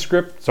dialogue in this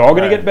script, it's all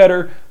going Right. to get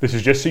better. This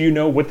is just so you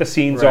know what the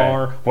scenes Right.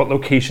 are, what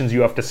locations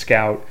you have to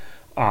scout.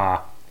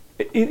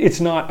 It's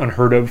not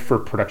unheard of for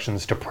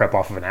productions to prep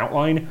off of an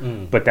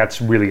outline, but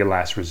that's really a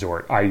last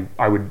resort. I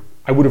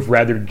would have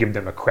rather give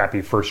them a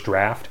crappy first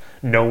draft,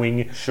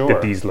 knowing Sure.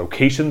 that these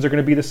locations are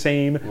going to be the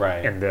same,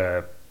 Right. and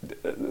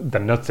the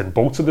nuts and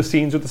bolts of the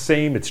scenes are the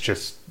same. It's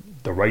just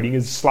the writing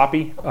is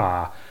sloppy,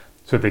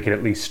 so they can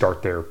at least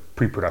start their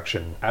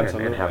pre-production and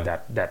Absolutely. have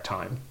that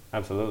time.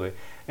 Absolutely.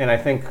 And I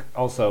think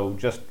also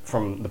just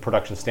from the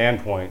production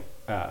standpoint,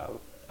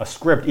 a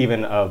script,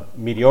 even a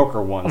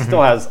mediocre one,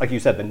 still has, like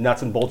you said, the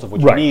nuts and bolts of what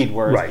you Right, need.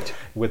 Whereas right.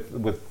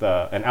 with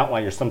an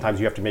outline,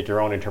 sometimes you have to make your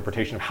own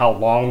interpretation of how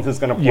long this is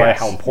going to play, Yes,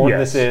 how important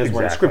yes, this is.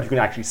 Where in a exactly. script, you can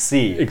actually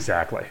see.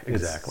 Exactly.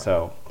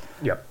 So,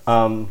 Yep.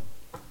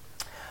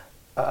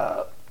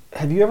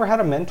 have you ever had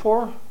a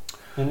mentor?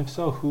 And if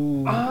so,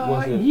 who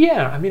was it?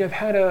 Yeah, I mean, I've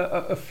had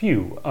a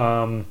few.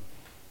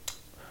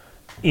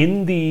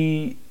 In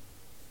the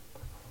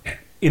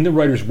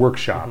writer's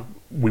workshop,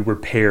 we were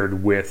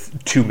paired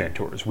with 2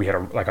 mentors. We had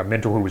a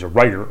mentor who was a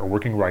writer, a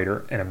working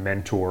writer, and a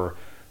mentor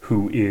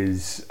who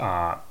is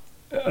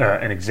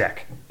an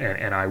exec.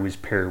 And I was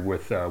paired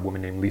with a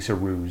woman named Lisa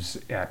Ruse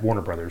at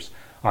Warner Brothers,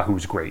 who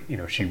was great.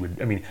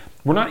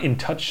 We're not in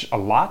touch a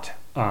lot,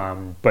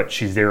 but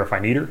she's there if I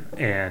need her.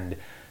 And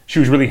she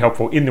was really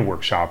helpful in the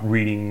workshop,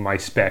 reading my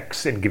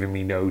specs and giving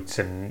me notes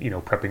and,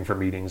 prepping for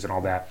meetings and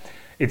all that.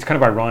 It's kind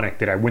of ironic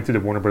that I went through the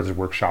Warner Brothers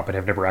workshop and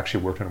have never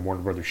actually worked on a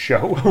Warner Brothers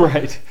show.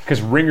 Right.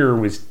 Because Ringer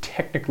was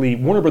technically,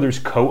 Warner Brothers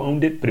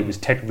co-owned it, but it was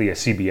technically a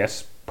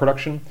CBS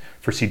production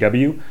for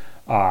CW.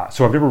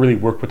 So I've never really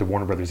worked with the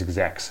Warner Brothers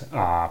execs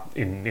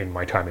in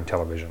my time in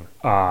television.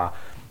 And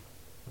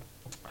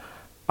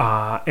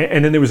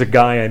then there was a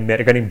guy I met,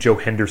 a guy named Joe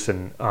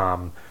Henderson,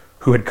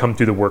 who had come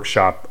through the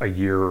workshop a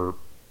year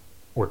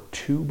or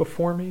 2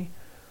 before me.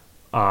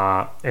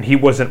 And he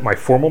wasn't my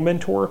formal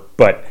mentor,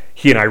 but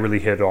he and I really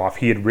hit it off.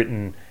 He had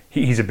written,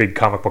 he's a big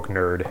comic book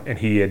nerd, and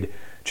he had,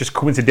 just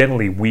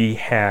coincidentally, we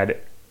had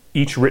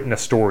each written a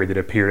story that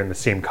appeared in the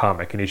same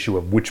comic, an issue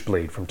of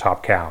Witchblade from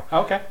Top Cow.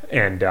 Okay.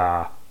 And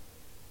I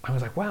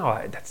was like,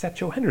 wow, that's that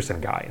Joe Henderson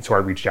guy. And so I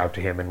reached out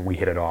to him and we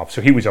hit it off.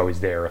 So he was always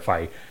there if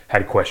I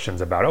had questions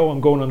about,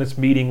 I'm going on this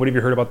meeting, what have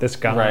you heard about this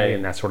guy? Right.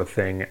 And that sort of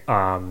thing.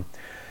 And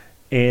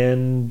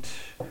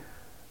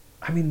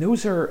I mean,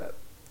 there's a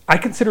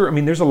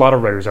lot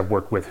of writers I've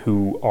worked with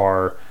who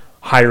are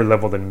higher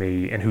level than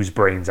me and whose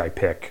brains I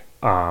pick.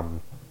 I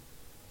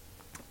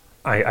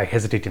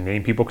hesitate to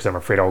name people because I'm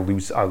afraid I'll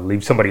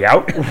leave somebody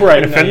out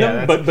Right, and offend no, yeah,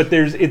 them. that's- But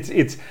there's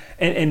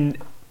and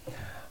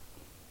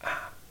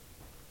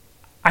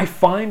I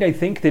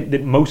think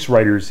that most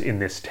writers in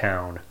this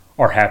town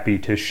are happy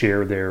to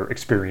share their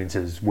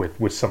experiences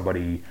with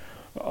somebody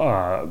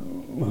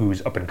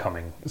who's up and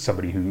coming,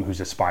 somebody who's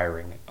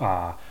aspiring.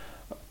 As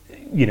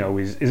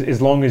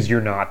long as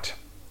you're not,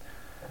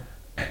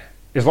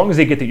 as long as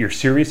they get that you're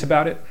serious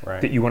about it,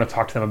 Right. that you want to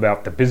talk to them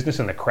about the business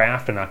and the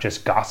craft and not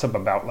just gossip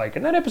about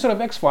in that episode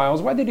of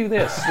X-Files, why'd they do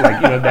this?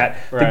 That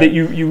Right.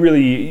 you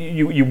really,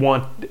 you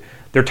want,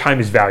 their time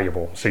is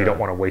valuable, so you Sure. don't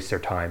want to waste their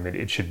time.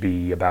 It should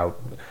be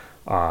about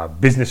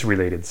business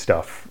related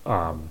stuff,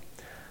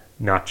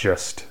 not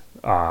just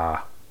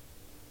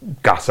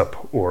gossip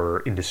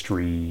or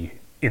industry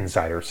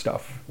insider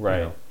stuff. Right.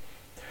 You know?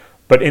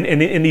 But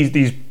in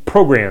these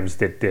programs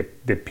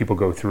that people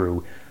go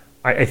through,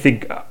 I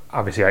think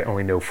obviously I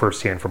only know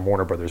firsthand from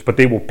Warner Brothers, but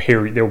they'll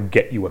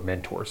get you a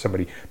mentor,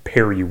 somebody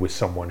pair you with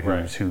someone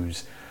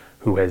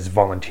who has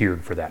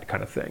volunteered for that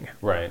kind of thing.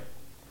 Right.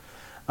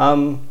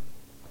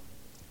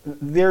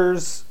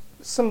 There's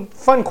some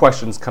fun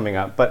questions coming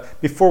up, but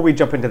before we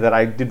jump into that,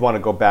 I did want to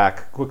go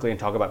back quickly and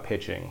talk about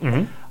pitching.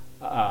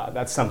 Mm-hmm.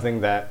 That's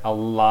something that a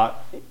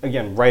lot,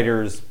 again,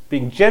 writers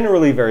being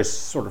generally very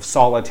sort of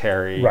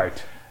solitary.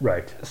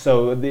 Right.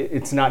 So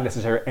it's not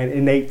necessarily an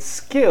innate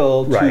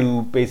skill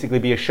to basically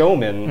be a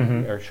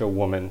showman or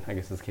showwoman, I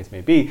guess this case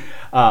may be,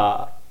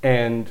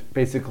 and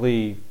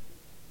basically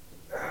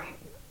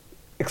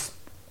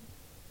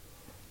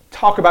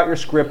talk about your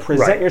script,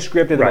 present your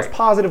script in the most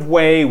positive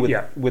way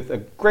with a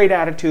great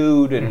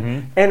attitude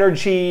and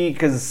energy,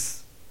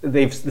 because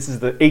this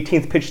is the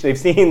 18th pitch they've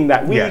seen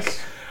that week.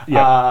 Yes.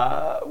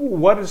 Yeah.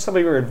 What is some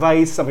of your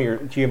advice? Do you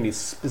have any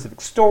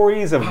specific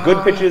stories of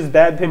good pitches,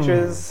 bad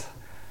pitches?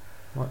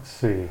 Let's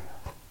see.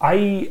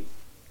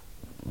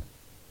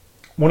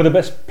 One of the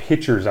best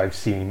pitchers I've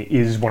seen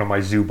is one of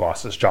my zoo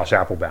bosses, Josh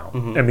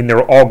Applebaum. I mean,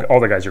 they're all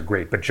the guys are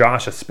great, but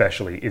Josh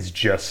especially is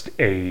just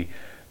a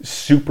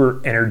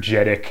super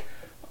energetic,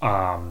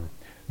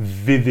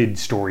 vivid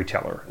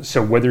storyteller.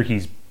 So whether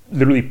he's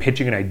literally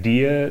pitching an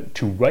idea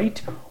to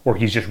write or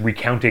he's just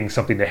recounting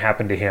something that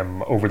happened to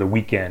him over the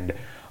weekend,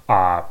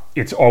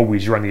 it's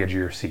always you're on the edge of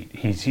your seat.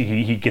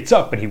 He gets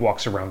up and he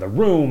walks around the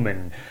room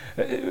and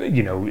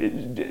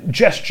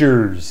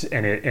gestures,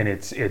 and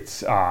it's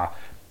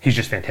he's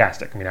just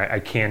fantastic. I mean, I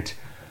can't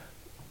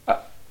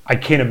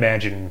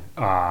imagine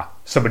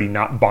somebody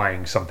not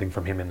buying something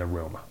from him in the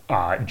room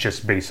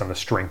just based on the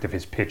strength of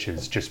his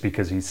pitches, just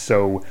because he's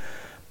so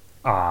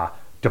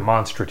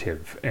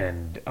demonstrative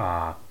and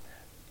and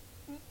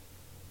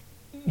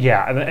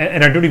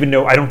I don't even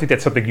know. I don't think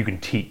that's something you can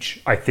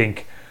teach. I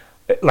think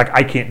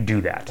I can't do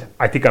that.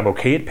 I think I'm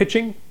okay at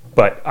pitching,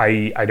 but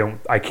I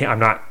can't. I'm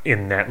not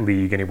in that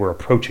league anywhere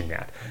approaching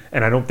that,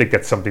 and I don't think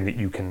that's something that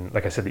you can,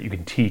 like I said, that you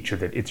can teach, or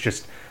that it's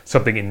just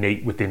something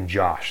innate within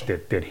Josh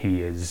that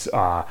he is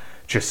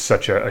just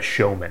such a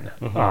showman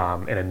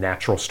and a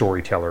natural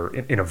storyteller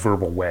in a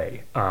verbal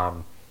way.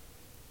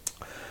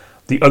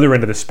 The other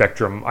end of the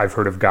spectrum, I've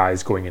heard of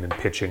guys going in and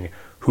pitching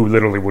who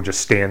literally will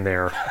just stand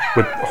there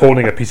with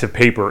holding a piece of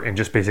paper and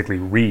just basically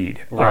read.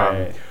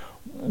 Right.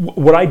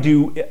 What I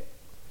do.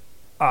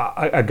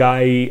 A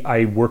guy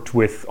I worked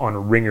with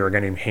on Ringer, a guy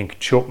named Hank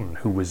Chilton,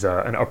 who was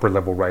an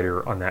upper-level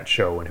writer on that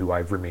show and who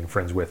I've remained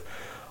friends with,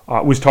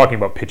 was talking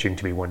about pitching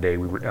to me one day.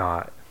 We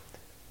were,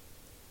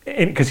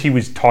 because he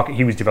was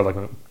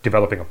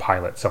developing a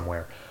pilot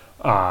somewhere,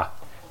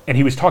 and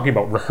he was talking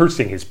about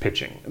rehearsing his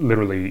pitching.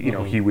 Literally,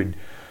 he would,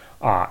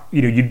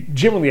 you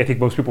generally, I think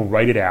most people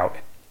write it out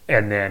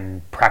and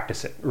then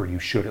practice it, or you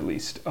should at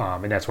least,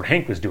 and that's what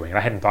Hank was doing. And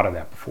I hadn't thought of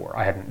that before.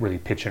 I hadn't really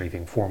pitched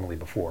anything formally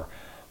before.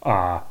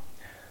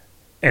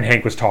 And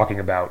Hank was talking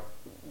about,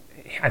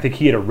 I think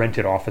he had a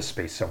rented office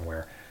space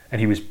somewhere,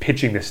 and he was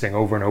pitching this thing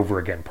over and over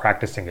again,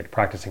 practicing it.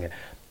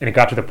 And it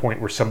got to the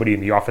point where somebody in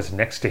the office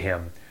next to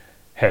him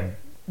had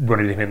run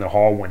into him in the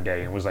hall one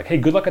day and was like, "Hey,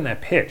 good luck on that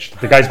pitch."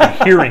 The guy's been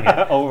hearing it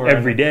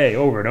every day,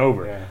 over and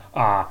over.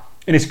 Yeah.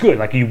 And it's good.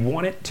 Like, you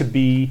want it to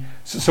be...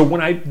 So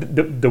when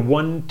the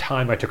one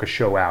time I took a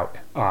show out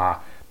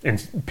and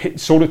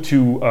sold it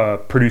to a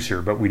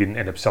producer, but we didn't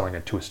end up selling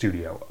it to a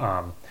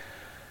studio.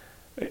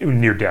 It was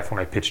near death when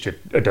I pitched it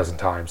a dozen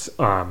times.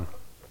 I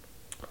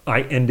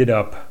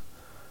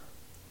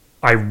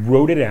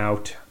wrote it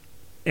out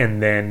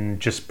and then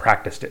just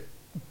practiced it.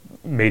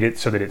 Made it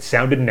so that it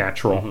sounded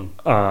natural.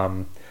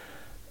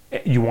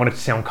 You want it to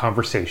sound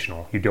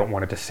conversational. You don't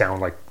want it to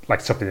sound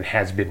like something that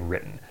has been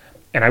written.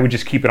 And I would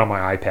just keep it on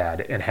my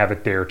iPad and have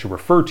it there to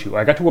refer to.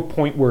 I got to a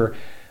point where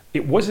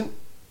it wasn't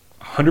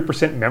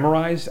 100%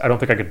 memorized. I don't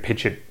think I could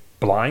pitch it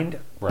blind,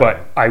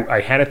 but I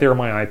had it there on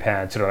my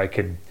iPad so that I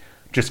could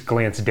just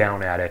glance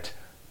down at it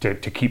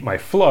to keep my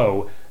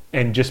flow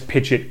and just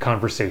pitch it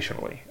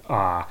conversationally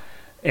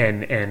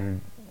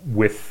and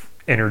with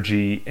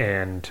energy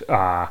and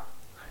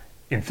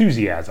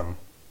enthusiasm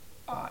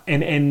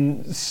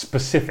and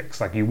specifics.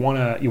 Like, you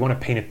want to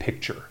paint a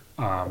picture,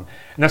 and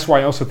that's why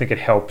I also think it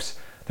helps.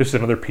 This is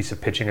another piece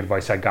of pitching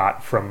advice I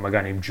got from a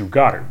guy named Drew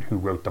Goddard, who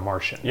wrote The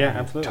Martian. Yeah,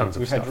 absolutely. Tons of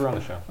We've stuff. had Drew on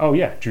the show. Oh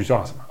yeah, Drew's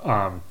awesome.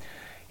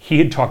 He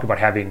had talked about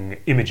having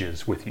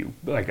images with you.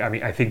 Like, I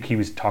mean, I think he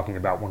was talking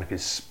about when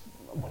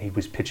he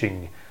was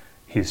pitching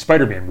his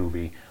Spider-Man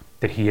movie,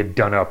 that he had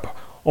done up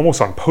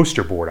almost on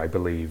poster board, I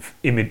believe,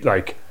 and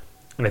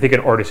I think an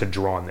artist had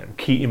drawn them,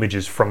 key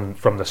images from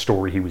the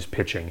story he was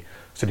pitching,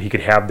 so that he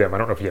could have them. I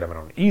don't know if he had them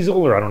on an easel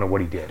or I don't know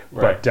what he did.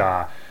 Right.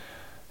 But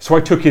so I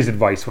took his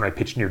advice when I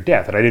pitched Near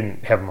Death, and I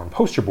didn't have them on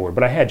poster board,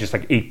 but I had just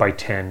like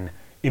 8x10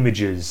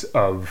 images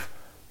of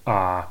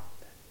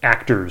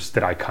actors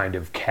that I kind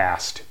of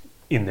cast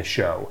in the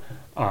show,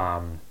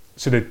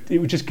 so that it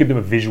would just give them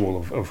a visual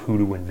of who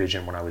to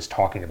envision when I was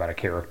talking about a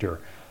character.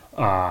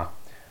 And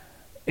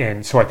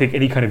And so I think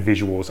any kind of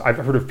visuals, I've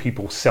heard of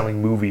people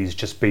selling movies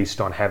just based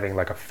on having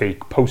like a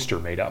fake poster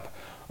made up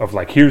of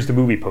like, here's the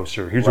movie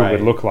poster, here's what it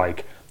would look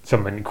like,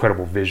 some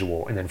incredible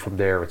visual, and then from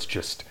there it's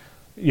just,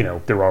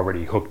 they're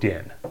already hooked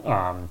in.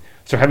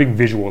 So having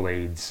visual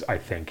aids, I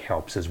think,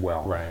 helps as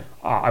well. Right.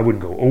 I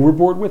wouldn't go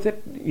overboard with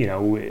it.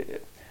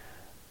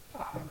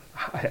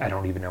 I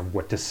don't even know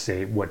what to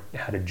say,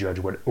 how to judge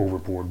what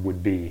overboard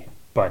would be.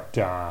 But,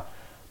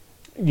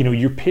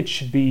 your pitch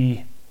should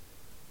be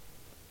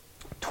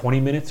 20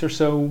 minutes or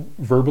so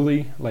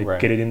verbally,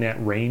 get it in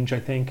that range, I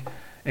think.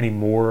 Any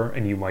more,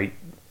 and you might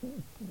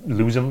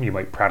lose them. You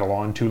might prattle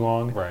on too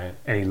long. Right.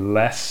 Any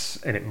less,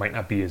 and it might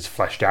not be as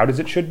fleshed out as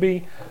it should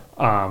be.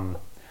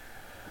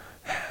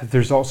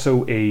 There's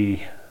also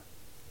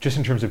just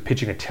in terms of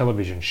pitching a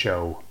television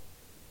show,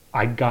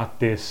 I got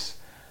this,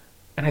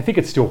 and I think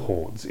it still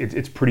holds.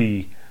 It's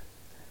pretty.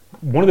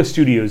 One of the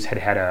studios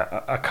had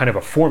a kind of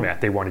a format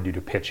they wanted you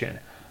to pitch in,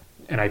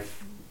 and let's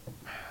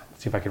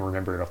see if I can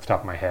remember it off the top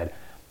of my head.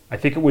 I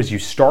think it was you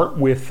start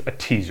with a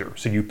teaser,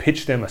 so you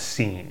pitch them a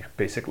scene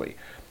basically,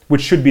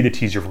 which should be the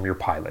teaser from your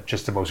pilot,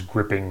 just the most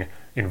gripping,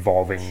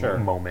 involving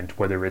moment.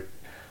 Whether it,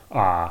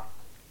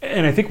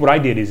 and I think what I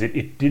did is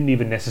it didn't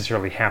even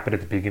necessarily happen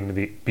at the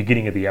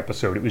beginning of the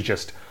episode. It was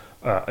just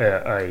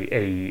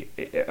a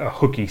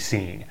hooky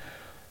scene.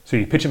 So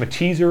you pitch them a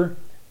teaser,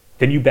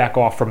 then you back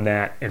off from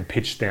that and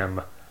pitch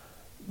them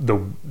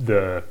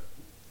the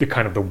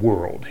kind of the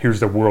world. Here's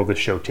the world the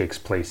show takes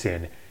place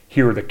in.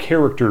 Here are the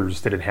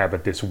characters that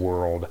inhabit this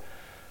world.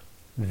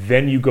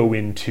 Then you go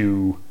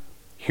into,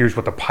 here's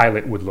what the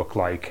pilot would look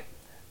like.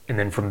 And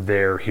then from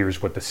there,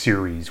 here's what the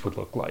series would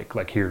look like.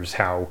 Like, here's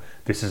how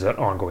this is an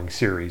ongoing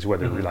series,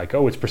 whether we're like,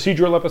 it's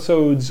procedural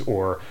episodes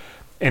or...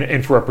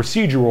 And for a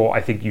procedural,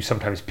 I think you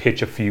sometimes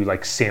pitch a few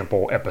like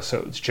sample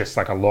episodes, just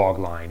like a log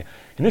line.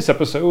 In this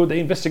episode, they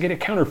investigate a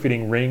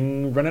counterfeiting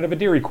ring run out of a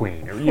Dairy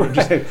Queen, or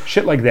just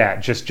shit like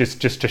that, just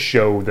to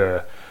show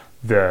the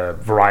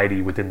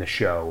variety within the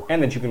show.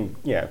 And that you can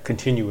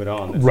continue it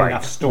on. There's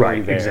enough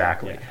story there.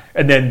 Exactly. Yeah.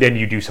 And then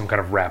you do some kind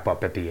of wrap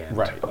up at the end.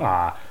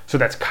 Right. So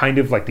that's kind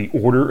of like the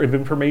order of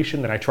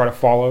information that I try to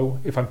follow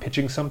if I'm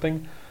pitching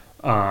something.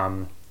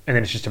 And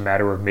then it's just a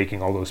matter of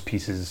making all those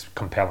pieces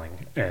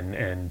compelling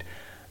and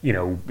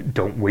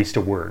don't waste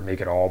a word, make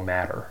it all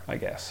matter, I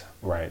guess.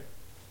 Right.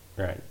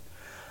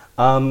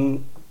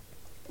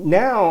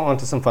 Now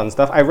onto some fun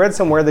stuff. I read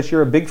somewhere that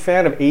you're a big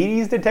fan of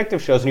 80s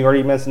detective shows, and you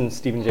already mentioned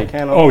Stephen J.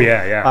 Cannell. Oh,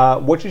 yeah.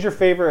 Which is your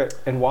favorite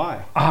and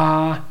why?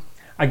 I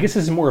guess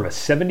this is more of a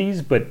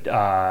 70s, but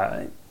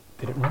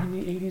did it run in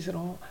the 80s at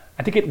all?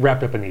 I think it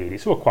wrapped up in the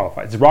 80s, so it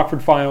qualifies. The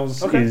Rockford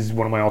Files is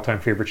one of my all-time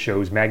favorite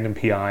shows. Magnum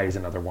P.I. is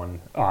another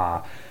one.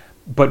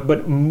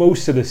 But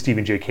most of the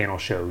Stephen J. Cannell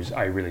shows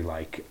I really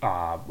like,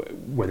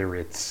 whether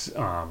it's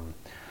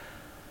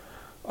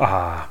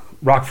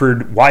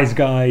Rockford, Wise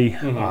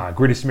Guy,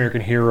 Greatest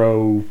American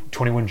Hero,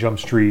 21 Jump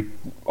Street,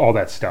 all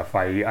that stuff.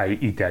 I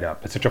eat that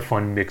up. It's such a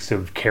fun mix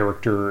of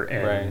character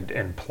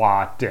and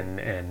plot,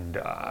 and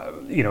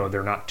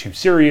they're not too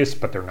serious,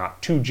 but they're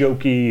not too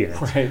jokey.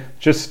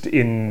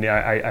 And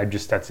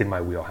it's that's in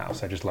my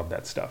wheelhouse. I just love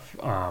that stuff.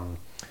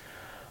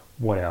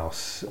 What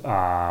else?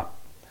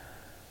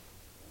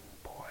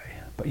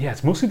 But yeah,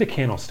 it's mostly the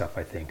Cannell stuff,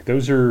 I think.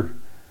 Those are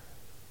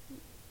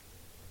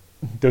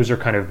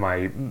kind of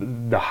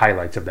the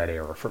highlights of that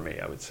era for me,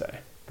 I would say.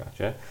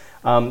 Gotcha.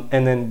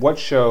 And then any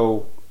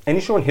show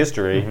in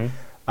history,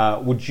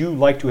 would you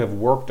like to have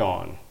worked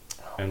on,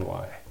 and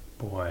why?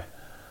 Boy.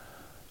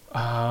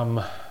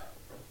 Hard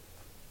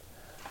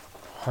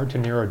to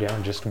narrow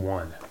down just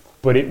one.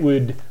 But it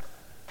would...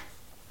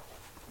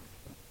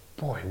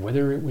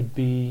 whether it would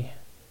be...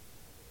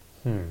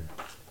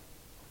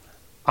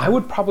 I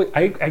would probably,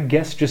 I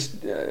guess,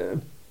 just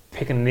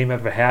picking a name out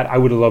of a hat, I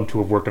would have loved to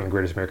have worked on The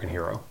Greatest American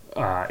Hero.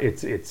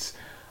 It's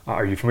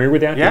are you familiar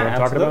with that? Yeah, you know what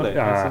I'm absolutely. talking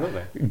about?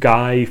 Absolutely.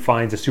 Guy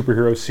finds a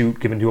superhero suit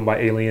given to him by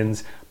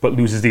aliens, but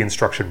loses the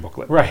instruction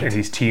booklet. Right. And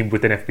he's teamed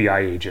with an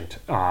FBI agent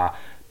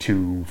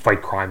to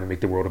fight crime and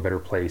make the world a better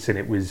place. And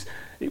it was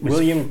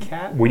William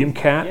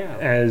Catt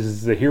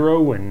as the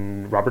hero,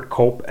 and Robert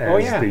Culp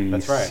as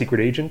the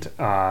secret agent.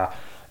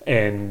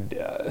 And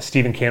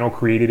Stephen Cannell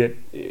created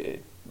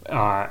it.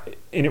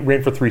 And it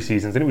ran for 3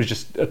 seasons, and it was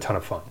just a ton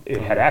of fun.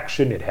 It had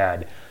action, it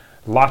had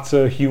lots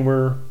of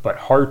humor, but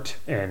heart,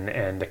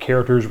 and the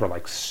characters were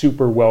like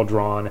super well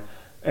drawn.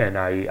 And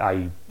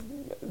I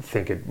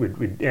think it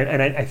would,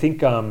 and I think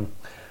the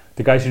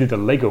guys who did the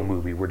Lego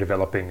Movie were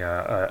developing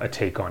a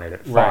take on it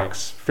at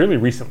Fox fairly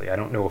recently. I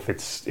don't know if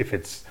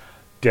it's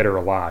dead or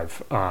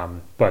alive,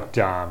 but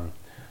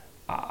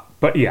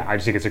yeah, I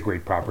just think it's a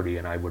great property,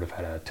 and I would have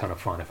had a ton of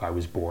fun if I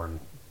was born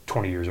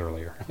 20 years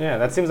earlier. Yeah,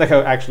 that seems like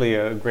actually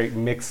a great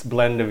mixed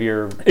blend of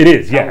your... It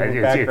is, yeah.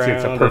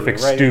 It's a perfect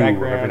stew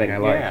of everything I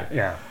like.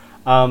 Yeah.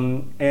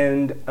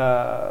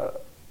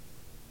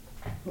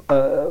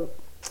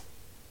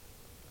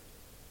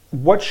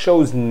 What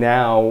shows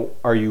now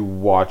are you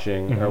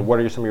watching, or what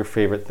are some of your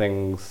favorite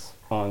things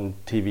on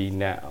TV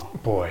now?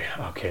 Boy,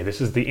 okay,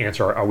 this is the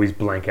answer I always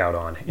blank out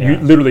on. Yeah.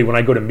 Literally, when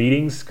I go to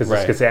meetings, because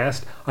this gets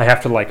asked, I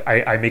have to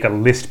I make a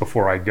list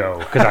before I go,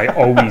 because I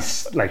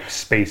always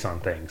space on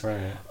things.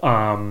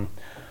 Right.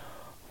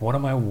 What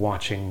am I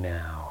watching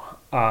now?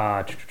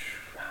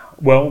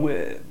 Well,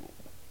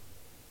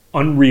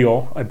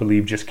 Unreal, I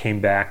believe, just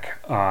came back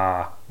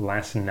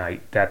last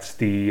night. That's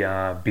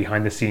the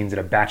behind the scenes at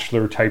a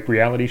Bachelor type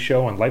reality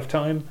show on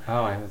Lifetime.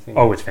 Oh, I haven't seen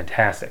that. It's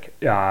fantastic.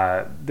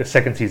 The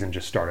second season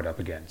just started up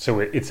again. So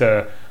it's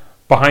a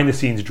behind the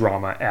scenes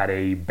drama at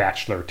a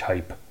Bachelor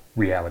type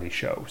reality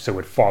show. So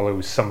it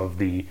follows some of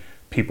the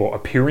people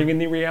appearing in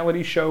the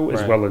reality show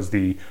as well as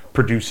the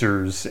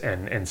producers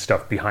and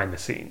stuff behind the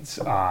scenes.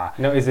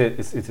 No, is it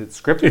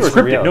scripted? It's or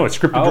scripted. Is it No, it's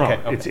scripted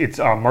drama. Okay. It's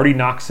Marty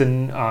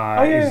Noxon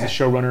is the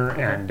showrunner,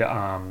 and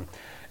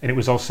it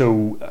was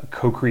also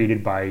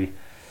co-created by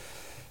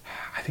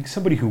I think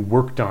somebody who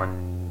worked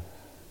on,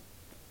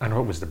 I don't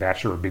know if it was The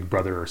Bachelor or Big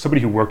Brother, or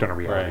somebody who worked on a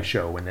reality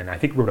show, and then I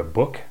think wrote a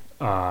book.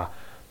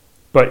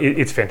 But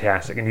it's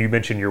fantastic, and you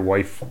mentioned your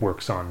wife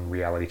works on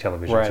reality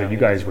television, so you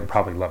guys would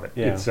probably love it.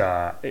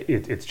 Yeah.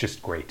 It's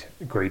just great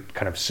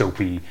kind of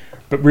soapy,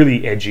 but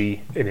really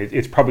edgy, and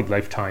it's probably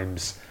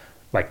Lifetime's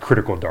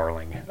critical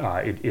darling.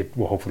 It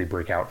will hopefully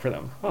break out for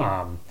them.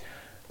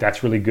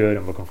 That's really good.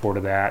 I'm looking forward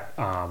to that.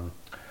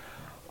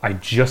 I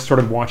just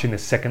started watching the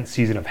second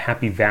season of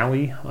Happy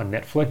Valley on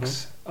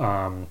Netflix.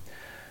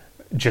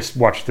 Just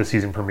watched the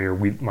season premiere.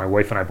 My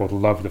wife and I both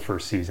loved the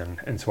first season,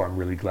 and so I'm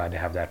really glad to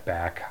have that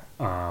back.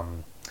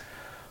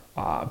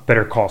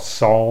 Better Call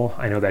Saul,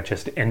 I know that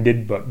just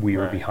ended, but we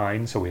were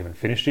behind, so we haven't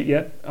finished it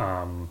yet.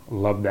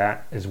 Love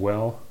that as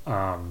well.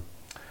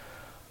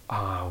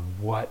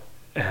 What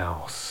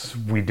else?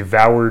 We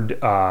devoured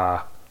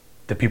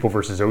The People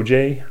vs.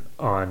 OJ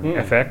on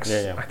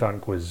FX. I thought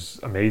it was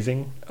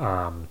amazing.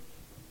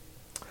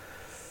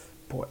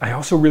 Boy, I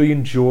also really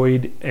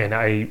enjoyed, and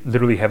I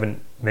literally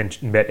haven't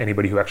met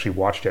anybody who actually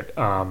watched it.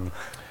 Oh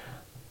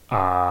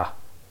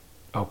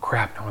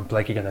crap! Now I'm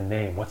blanking on the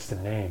name. What's the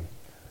name?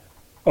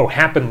 Oh,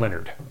 Hap and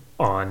Leonard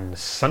on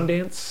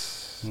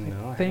Sundance.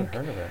 No, I think.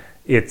 haven't heard of it.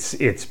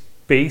 It's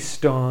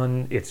based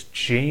on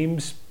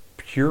James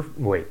Pure.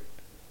 Wait,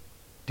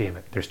 damn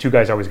it! There's two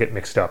guys I always get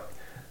mixed up,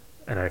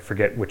 and I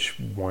forget which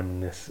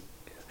one this is.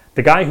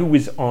 The guy who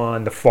was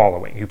on The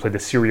Following, who played the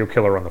serial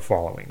killer on The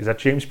Following, is that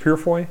James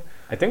Purefoy?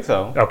 I think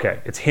so. Okay,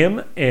 it's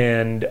him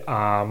and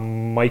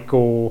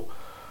Michael,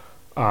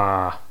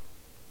 the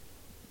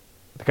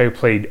guy who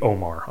played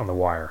Omar on The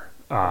Wire.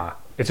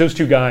 It's those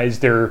two guys.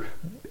 They're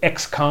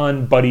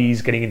ex-con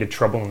buddies getting into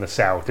trouble in the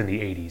South in the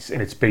 80s, and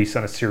it's based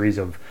on a series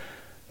of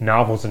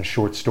novels and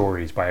short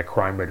stories by a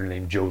crime writer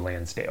named Joe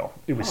Lansdale.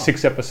 It was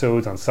 6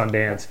 episodes on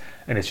Sundance,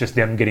 and it's just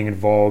them getting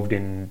involved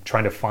in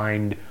trying to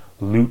find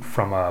loot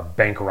from a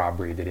bank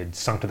robbery that had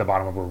sunk to the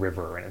bottom of a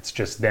river, and it's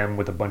just them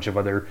with a bunch of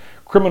other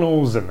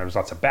criminals, and there's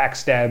lots of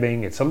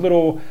backstabbing. It's a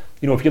little,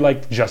 if you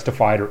like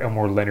Justified or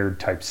Elmore Leonard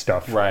type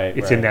stuff,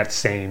 it's in that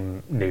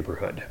same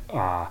neighborhood.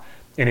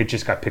 And it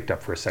just got picked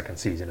up for a second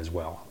season as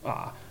well.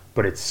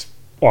 But it's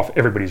off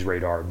everybody's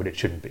radar, but it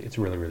shouldn't be. It's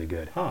really, really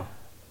good.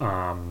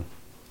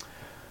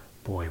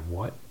 Boy,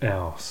 what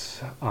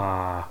else?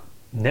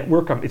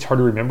 Network, it's hard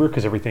to remember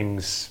because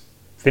everything's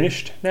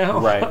finished now.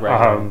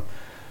 Right.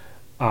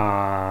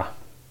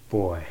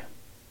 Boy.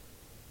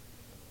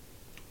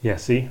 Yeah,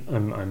 see,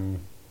 I'm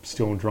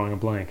still drawing a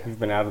blank. You've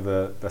been out of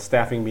the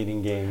staffing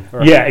meeting game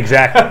for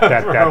exactly.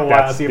 for a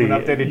while, so you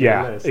haven't updated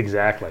your list.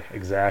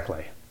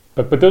 Exactly.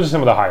 But those are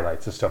some of the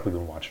highlights, the stuff we've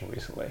been watching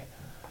recently.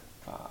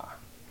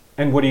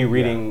 And what are you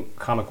reading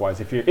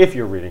comic-wise, if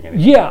you're reading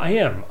anything? Yeah, I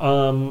am.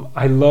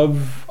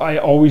 I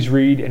always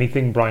read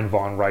anything Brian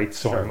Vaughan writes,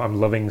 so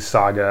I'm loving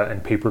Saga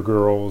and Paper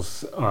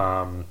Girls.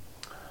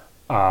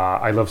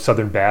 I love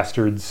Southern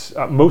Bastards.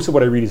 Most of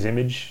what I read is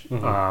Image.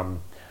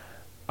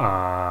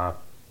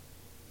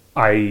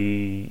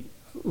 I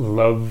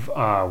love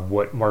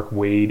what Mark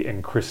Waid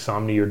and Chris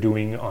Samnee are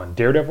doing on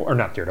Daredevil, or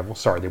not Daredevil,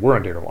 sorry, they were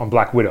on Daredevil, on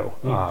Black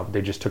Widow.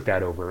 They just took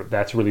that over.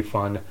 That's really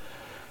fun.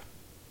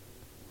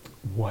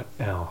 What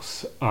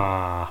else?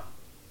 I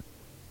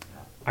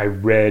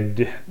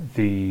read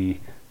the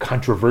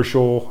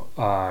controversial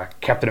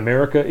Captain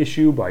America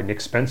issue by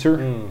Nick Spencer,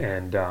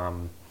 and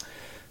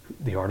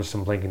the artist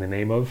I'm blanking the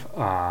name of,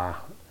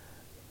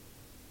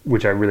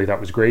 which I really thought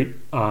was great.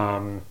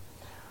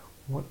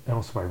 What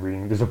else am I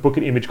reading? There's a book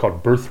at Image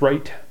called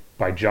Birthright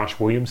by Josh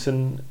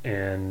Williamson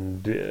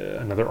and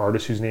another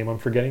artist whose name I'm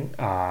forgetting,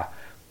 that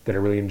I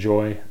really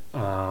enjoy.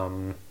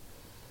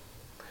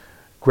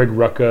 Greg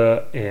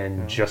Rucka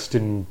and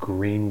Justin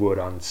Greenwood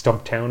on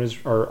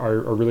Stumptown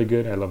are really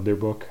good. I love their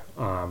book.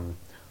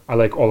 I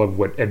like all of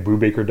what Ed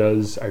Brubaker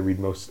does. I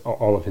read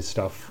all of his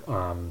stuff.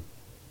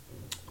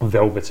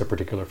 Velvet's a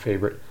particular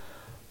favorite.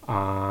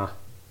 I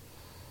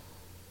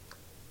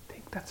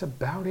think that's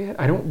about it.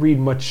 I don't read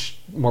much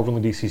Marvel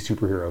and DC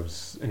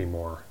superheroes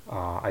anymore.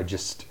 I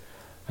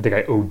think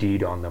I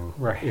OD'd on them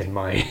in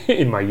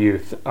my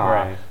youth.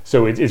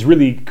 So it's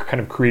really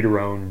kind of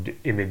creator-owned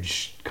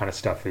Image kind of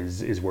stuff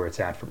is where it's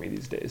at for me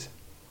these days.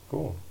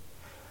 Cool.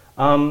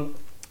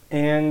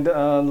 And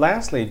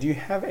lastly, do you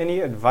have any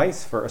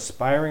advice for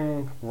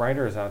aspiring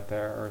writers out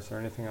there, or is there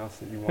anything else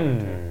that you wanted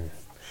to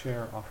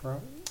share, offer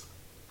up?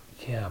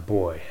 Yeah,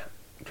 boy.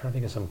 I'm trying to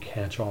think of some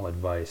catch-all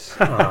advice.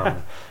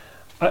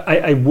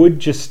 I would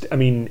just, I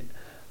mean,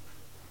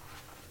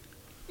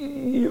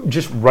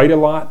 just write a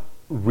lot,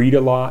 read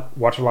a lot,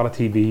 watch a lot of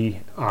TV,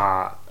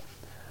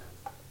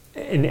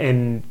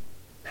 and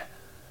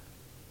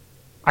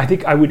I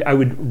think I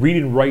would read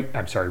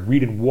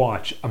and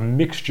watch a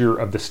mixture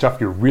of the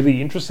stuff you're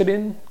really interested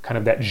in, kind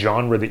of that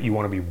genre that you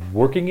want to be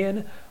working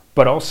in,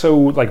 but also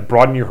like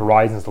broaden your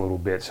horizons a little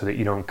bit so that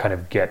you don't kind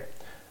of get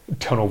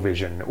tunnel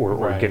vision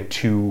or get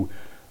too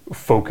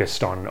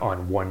focused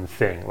on one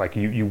thing. Like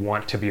you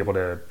want to be able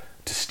to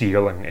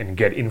steal and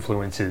get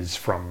influences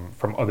from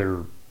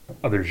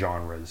other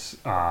genres.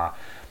 I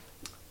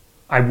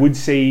would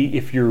say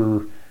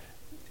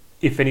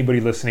if anybody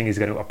listening is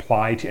going to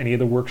apply to any of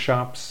the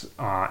workshops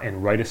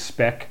and write a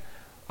spec,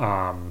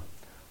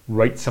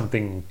 write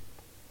something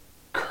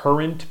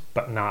current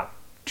but not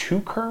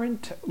too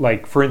current.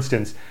 Like, for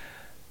instance,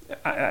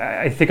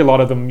 I think a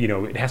lot of them,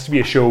 it has to be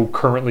a show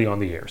currently on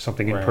the air,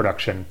 something in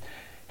production.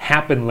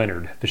 Hap and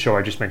Leonard, the show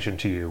I just mentioned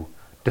to you,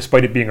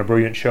 despite it being a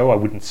brilliant show, I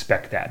wouldn't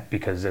spec that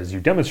because, as you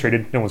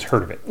demonstrated, no one's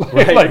heard of it.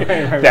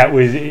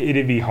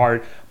 It'd be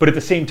hard. But at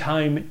the same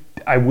time,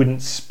 I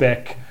wouldn't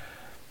spec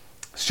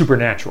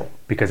Supernatural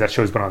because that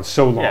show's been on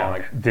so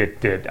long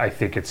that I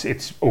think it's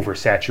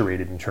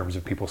oversaturated in terms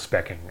of people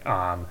specking.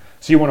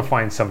 So you want to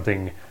find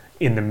something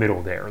in the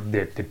middle there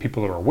that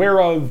people are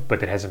aware of, but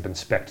that hasn't been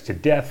specced to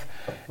death.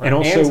 Right. And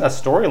also a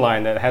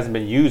storyline that hasn't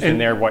been used in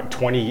their,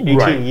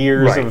 18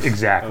 years of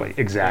exactly.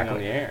 being on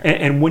the air.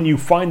 And when you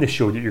find the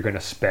show that you're going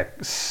to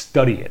spec,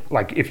 study it.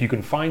 Like, if you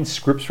can find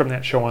scripts from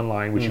that show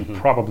online, which you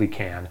probably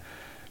can,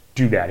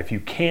 do that. If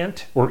you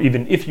can't, or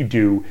even if you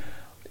do,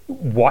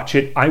 watch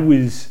it. I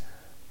was,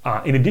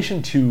 in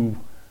addition to,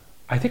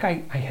 I think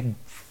I had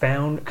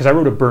found, because I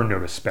wrote a burn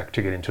notice spec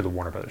to get into the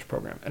Warner Brothers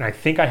program, and I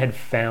think I had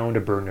found a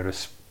burn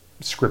notice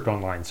script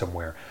online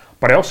somewhere,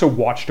 but I also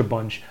watched a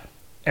bunch,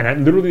 and I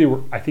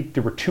think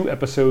there were 2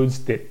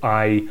 episodes that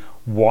I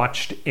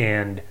watched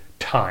and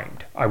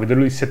timed. I would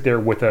literally sit there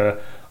with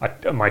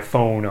my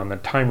phone on the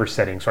timer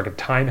setting so I could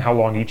time how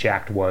long each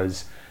act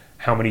was,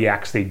 how many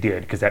acts they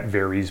did, because that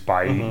varies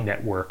by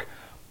network,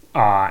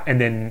 and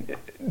then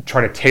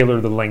try to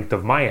tailor the length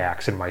of my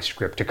acts in my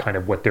script to kind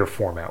of what their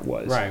format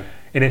was. Right.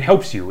 And it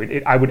helps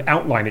you. I would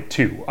outline it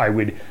too.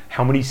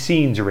 How many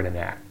scenes are in an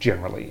act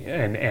generally,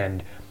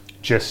 and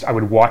I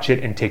would watch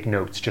it and take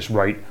notes. Just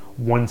write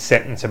one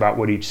sentence about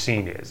what each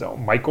scene is. Oh,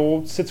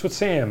 Michael sits with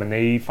Sam and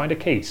they find a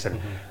case and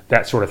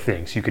that sort of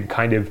thing. So you could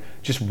kind of,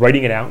 just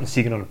writing it out and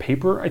seeing it on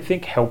paper, I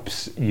think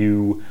helps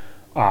you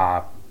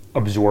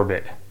absorb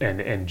it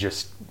and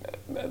just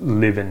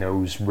live in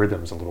those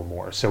rhythms a little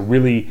more. So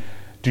really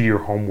do your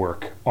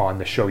homework on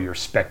the show you're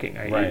speccing.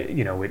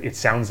 It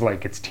sounds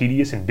like it's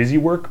tedious and busy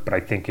work, but I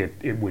think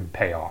it would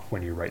pay off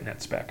when you're writing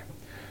that spec.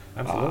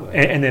 Absolutely.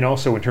 And then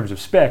also in terms of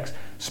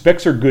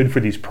specs are good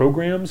for these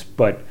programs,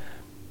 but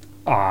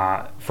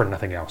for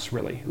nothing else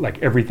really. Like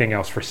everything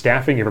else for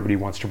staffing, everybody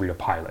wants to read a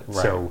pilot.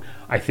 Right. So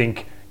I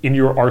think in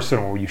your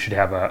arsenal, you should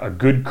have a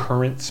good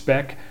current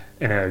spec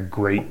and a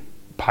great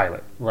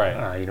pilot.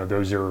 Right.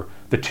 Those are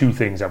the 2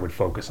 things I would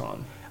focus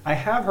on. I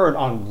have heard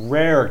on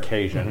rare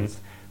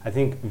occasions, I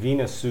think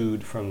Vina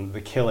Sood from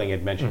The Killing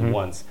had mentioned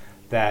once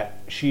that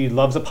she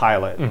loves a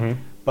pilot,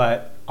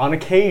 but on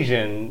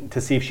occasion, to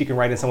see if she can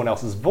write in someone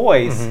else's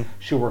voice,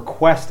 she'll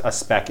request a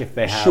spec if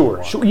they have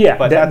one. Sure, yeah.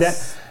 But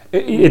that's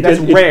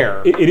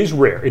rare. It is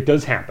rare. It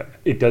does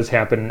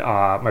happen.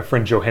 My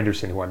friend Joe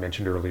Henderson, who I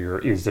mentioned earlier,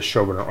 is the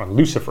showrunner on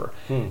Lucifer.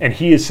 And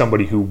he is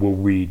somebody who will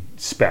read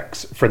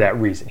specs for that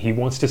reason. He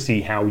wants to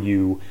see how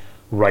you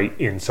write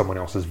in someone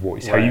else's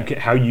voice,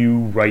 how you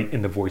write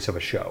in the voice of a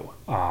show,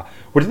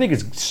 which I think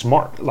is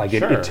smart. Like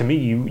to me,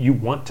 you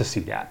want to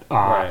see that.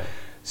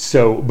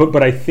 So,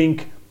 but I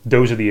think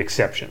those are the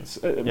exceptions.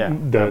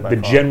 The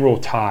general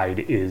tide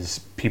is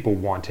people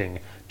wanting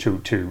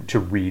to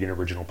read an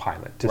original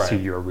pilot, to see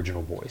your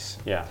original voice.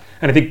 Yeah.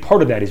 And I think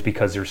part of that is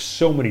because there's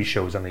so many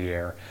shows on the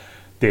air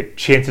that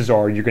chances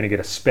are you're going to get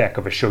a spec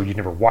of a show you've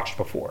never watched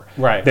before.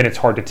 Right. Then it's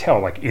hard to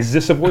tell, like, is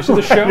this a voice of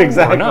the show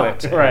exactly. or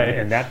not? Right.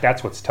 And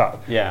that's what's tough.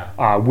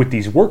 Yeah. With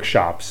these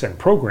workshops and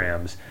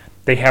programs,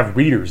 they have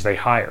readers they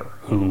hire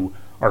who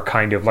are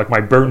kind of, like my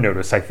burn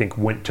notice, I think,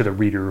 went to the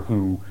reader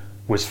who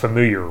was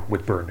familiar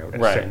with burn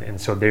notice. Right.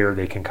 And so there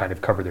they can kind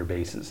of cover their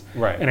bases.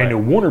 Right. And I know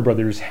Warner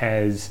Brothers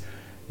has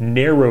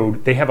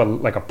narrowed, they have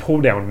a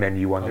pull-down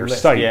menu on their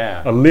site,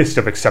 a list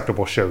of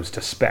acceptable shows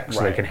to spec,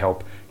 so they can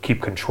help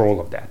keep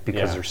control of that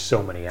because there's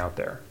so many out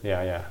there.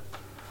 Yeah.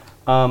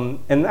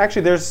 And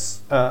actually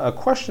there's a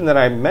question that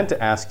I meant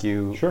to ask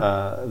you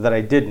that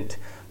I didn't.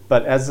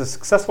 But as a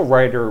successful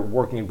writer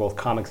working in both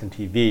comics and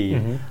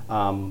TV,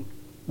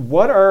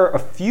 what are a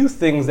few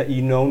things that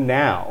you know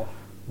now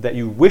that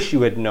you wish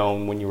you had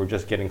known when you were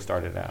just getting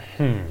started out?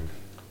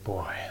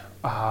 Boy.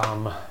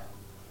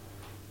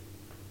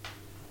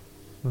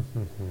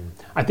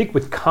 I think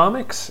with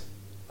comics,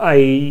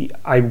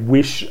 I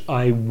wish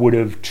I would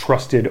have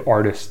trusted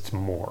artists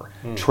more,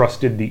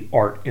 trusted the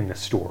art in the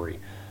story.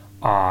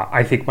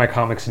 I think my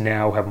comics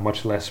now have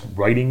much less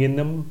writing in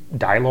them,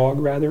 dialogue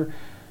rather,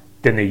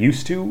 than they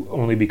used to,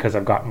 only because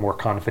I've gotten more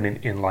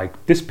confident in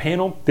like, this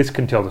panel, this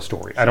can tell the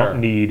story. Sure. I don't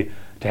need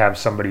to have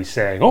somebody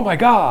saying, "Oh my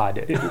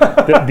God!"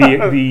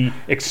 the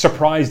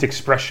surprised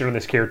expression on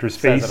this character's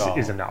face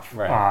is enough.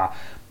 Right.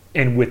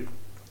 And with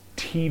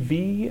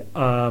TV,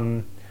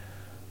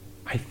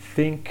 I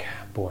think,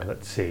 boy,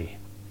 let's see.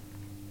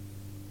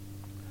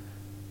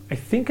 I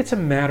think it's a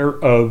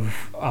matter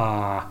of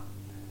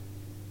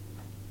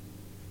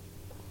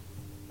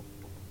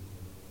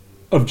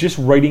just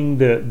writing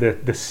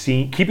the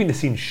scene, keeping the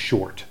scene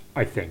short.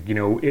 I think, you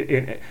know,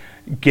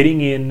 getting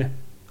in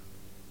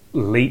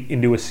late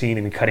into a scene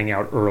and cutting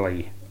out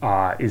early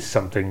is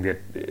something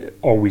that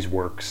always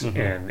works,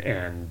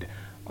 and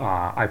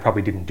I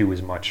probably didn't do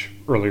as much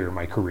earlier in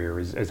my career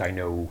as I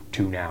know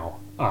to now.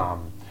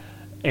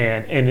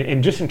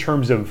 And just in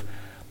terms of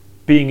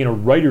being in a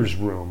writer's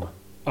room,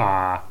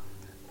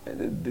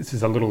 this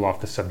is a little off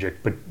the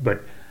subject,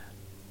 but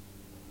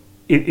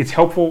it's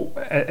helpful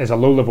as a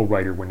low-level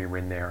writer when you're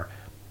in there.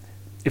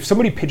 If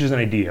somebody pitches an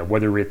idea,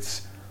 whether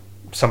it's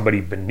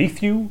somebody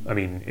beneath you, I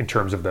mean, in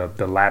terms of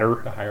the ladder,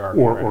 the hierarchy,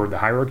 or the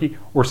hierarchy,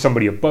 or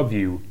somebody above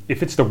you,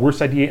 if it's the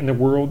worst idea in the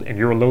world and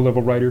you're a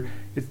low-level writer,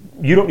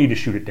 you don't need to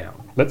shoot it down.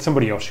 Let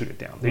somebody else shoot it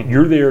down.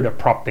 You're there to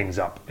prop things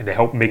up and to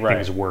help make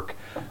things work.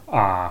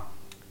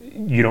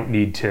 You don't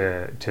need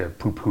to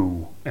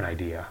poo-poo an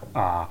idea.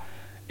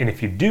 And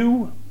if you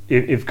do,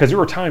 because there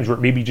are times where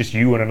it may be just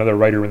you and another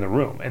writer in the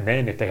room, and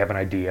then if they have an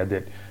idea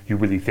that you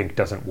really think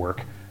doesn't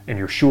work, and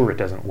you're sure it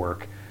doesn't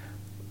work,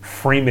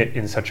 frame it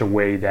in such a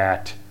way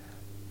that,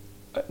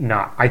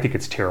 I think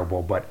it's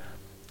terrible, but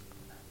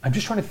I'm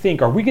just trying to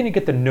think, are we going to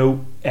get the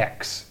note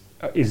X?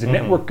 Is the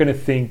network going to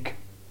think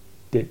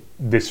that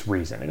this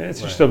reason? And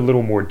it's just a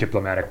little more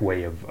diplomatic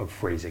way of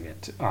phrasing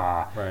it.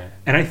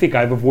 And I think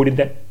I've avoided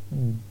that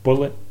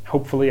bullet,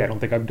 hopefully. I don't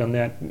think I've done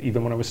that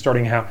even when I was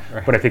starting out,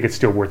 but I think it's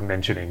still worth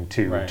mentioning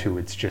too.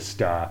 It's just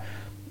to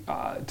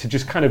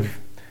just kind of,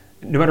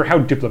 no matter how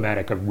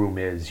diplomatic a room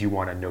is, you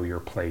want to know your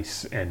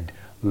place and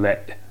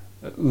let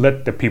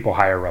the people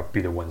higher up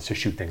be the ones to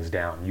shoot things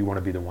down. You want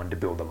to be the one to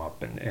build them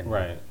up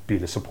and be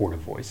the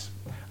supportive voice.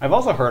 I've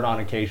also heard on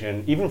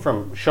occasion, even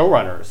from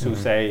showrunners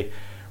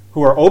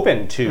who are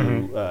open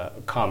to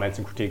comments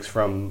and critiques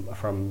from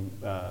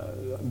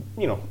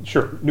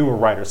newer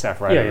writers, staff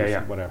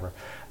writers, whatever.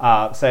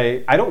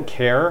 Say, I don't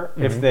care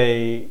if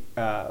they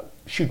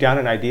shoot down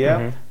an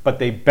idea, but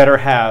they better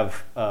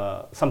have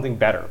something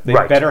better. They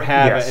better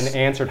have an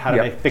answer to how do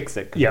they fix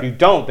it. Because if you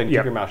don't, then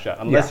keep your mouth shut.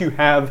 Unless you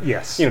have,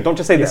 don't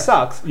just say this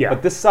sucks,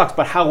 but this sucks,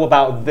 but how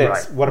about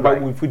this? What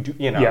about if we do,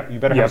 you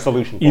better have a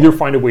solution for Either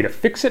find a way to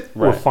fix it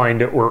or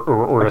find it,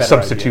 or a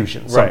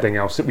substitution, something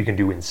else that we can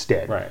do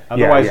instead.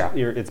 Otherwise,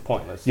 it's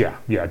pointless.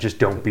 Just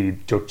don't be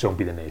the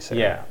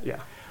naysayer.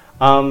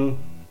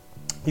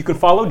 You can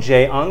follow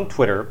Jay on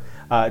Twitter.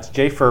 It's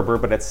Jay Faerber,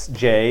 but it's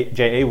Jay,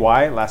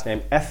 last name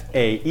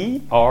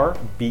Faerber,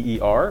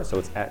 so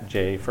it's at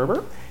Jay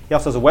Faerber. He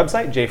also has a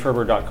website,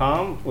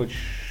 jfaerber.com, which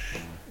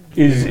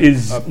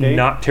is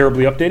not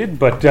terribly updated,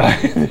 but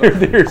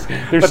there's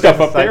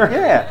stuff up there.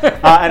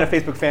 And a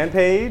Facebook fan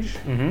page,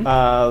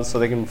 so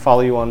they can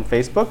follow you on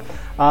Facebook.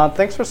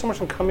 Thanks for so much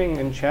for coming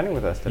and chatting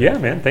with us today. Yeah,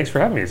 man, thanks for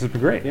having me. This has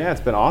been great. Yeah,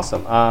 it's been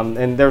awesome.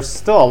 And there's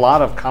still a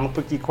lot of comic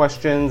booky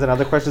questions and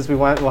other questions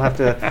we'll have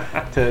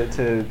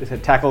to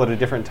tackle at a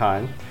different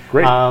time.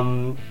 Great.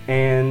 So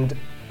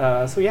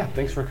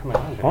thanks for coming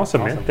on.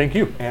 Awesome, man. Thank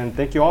you. And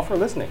thank you all for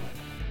listening.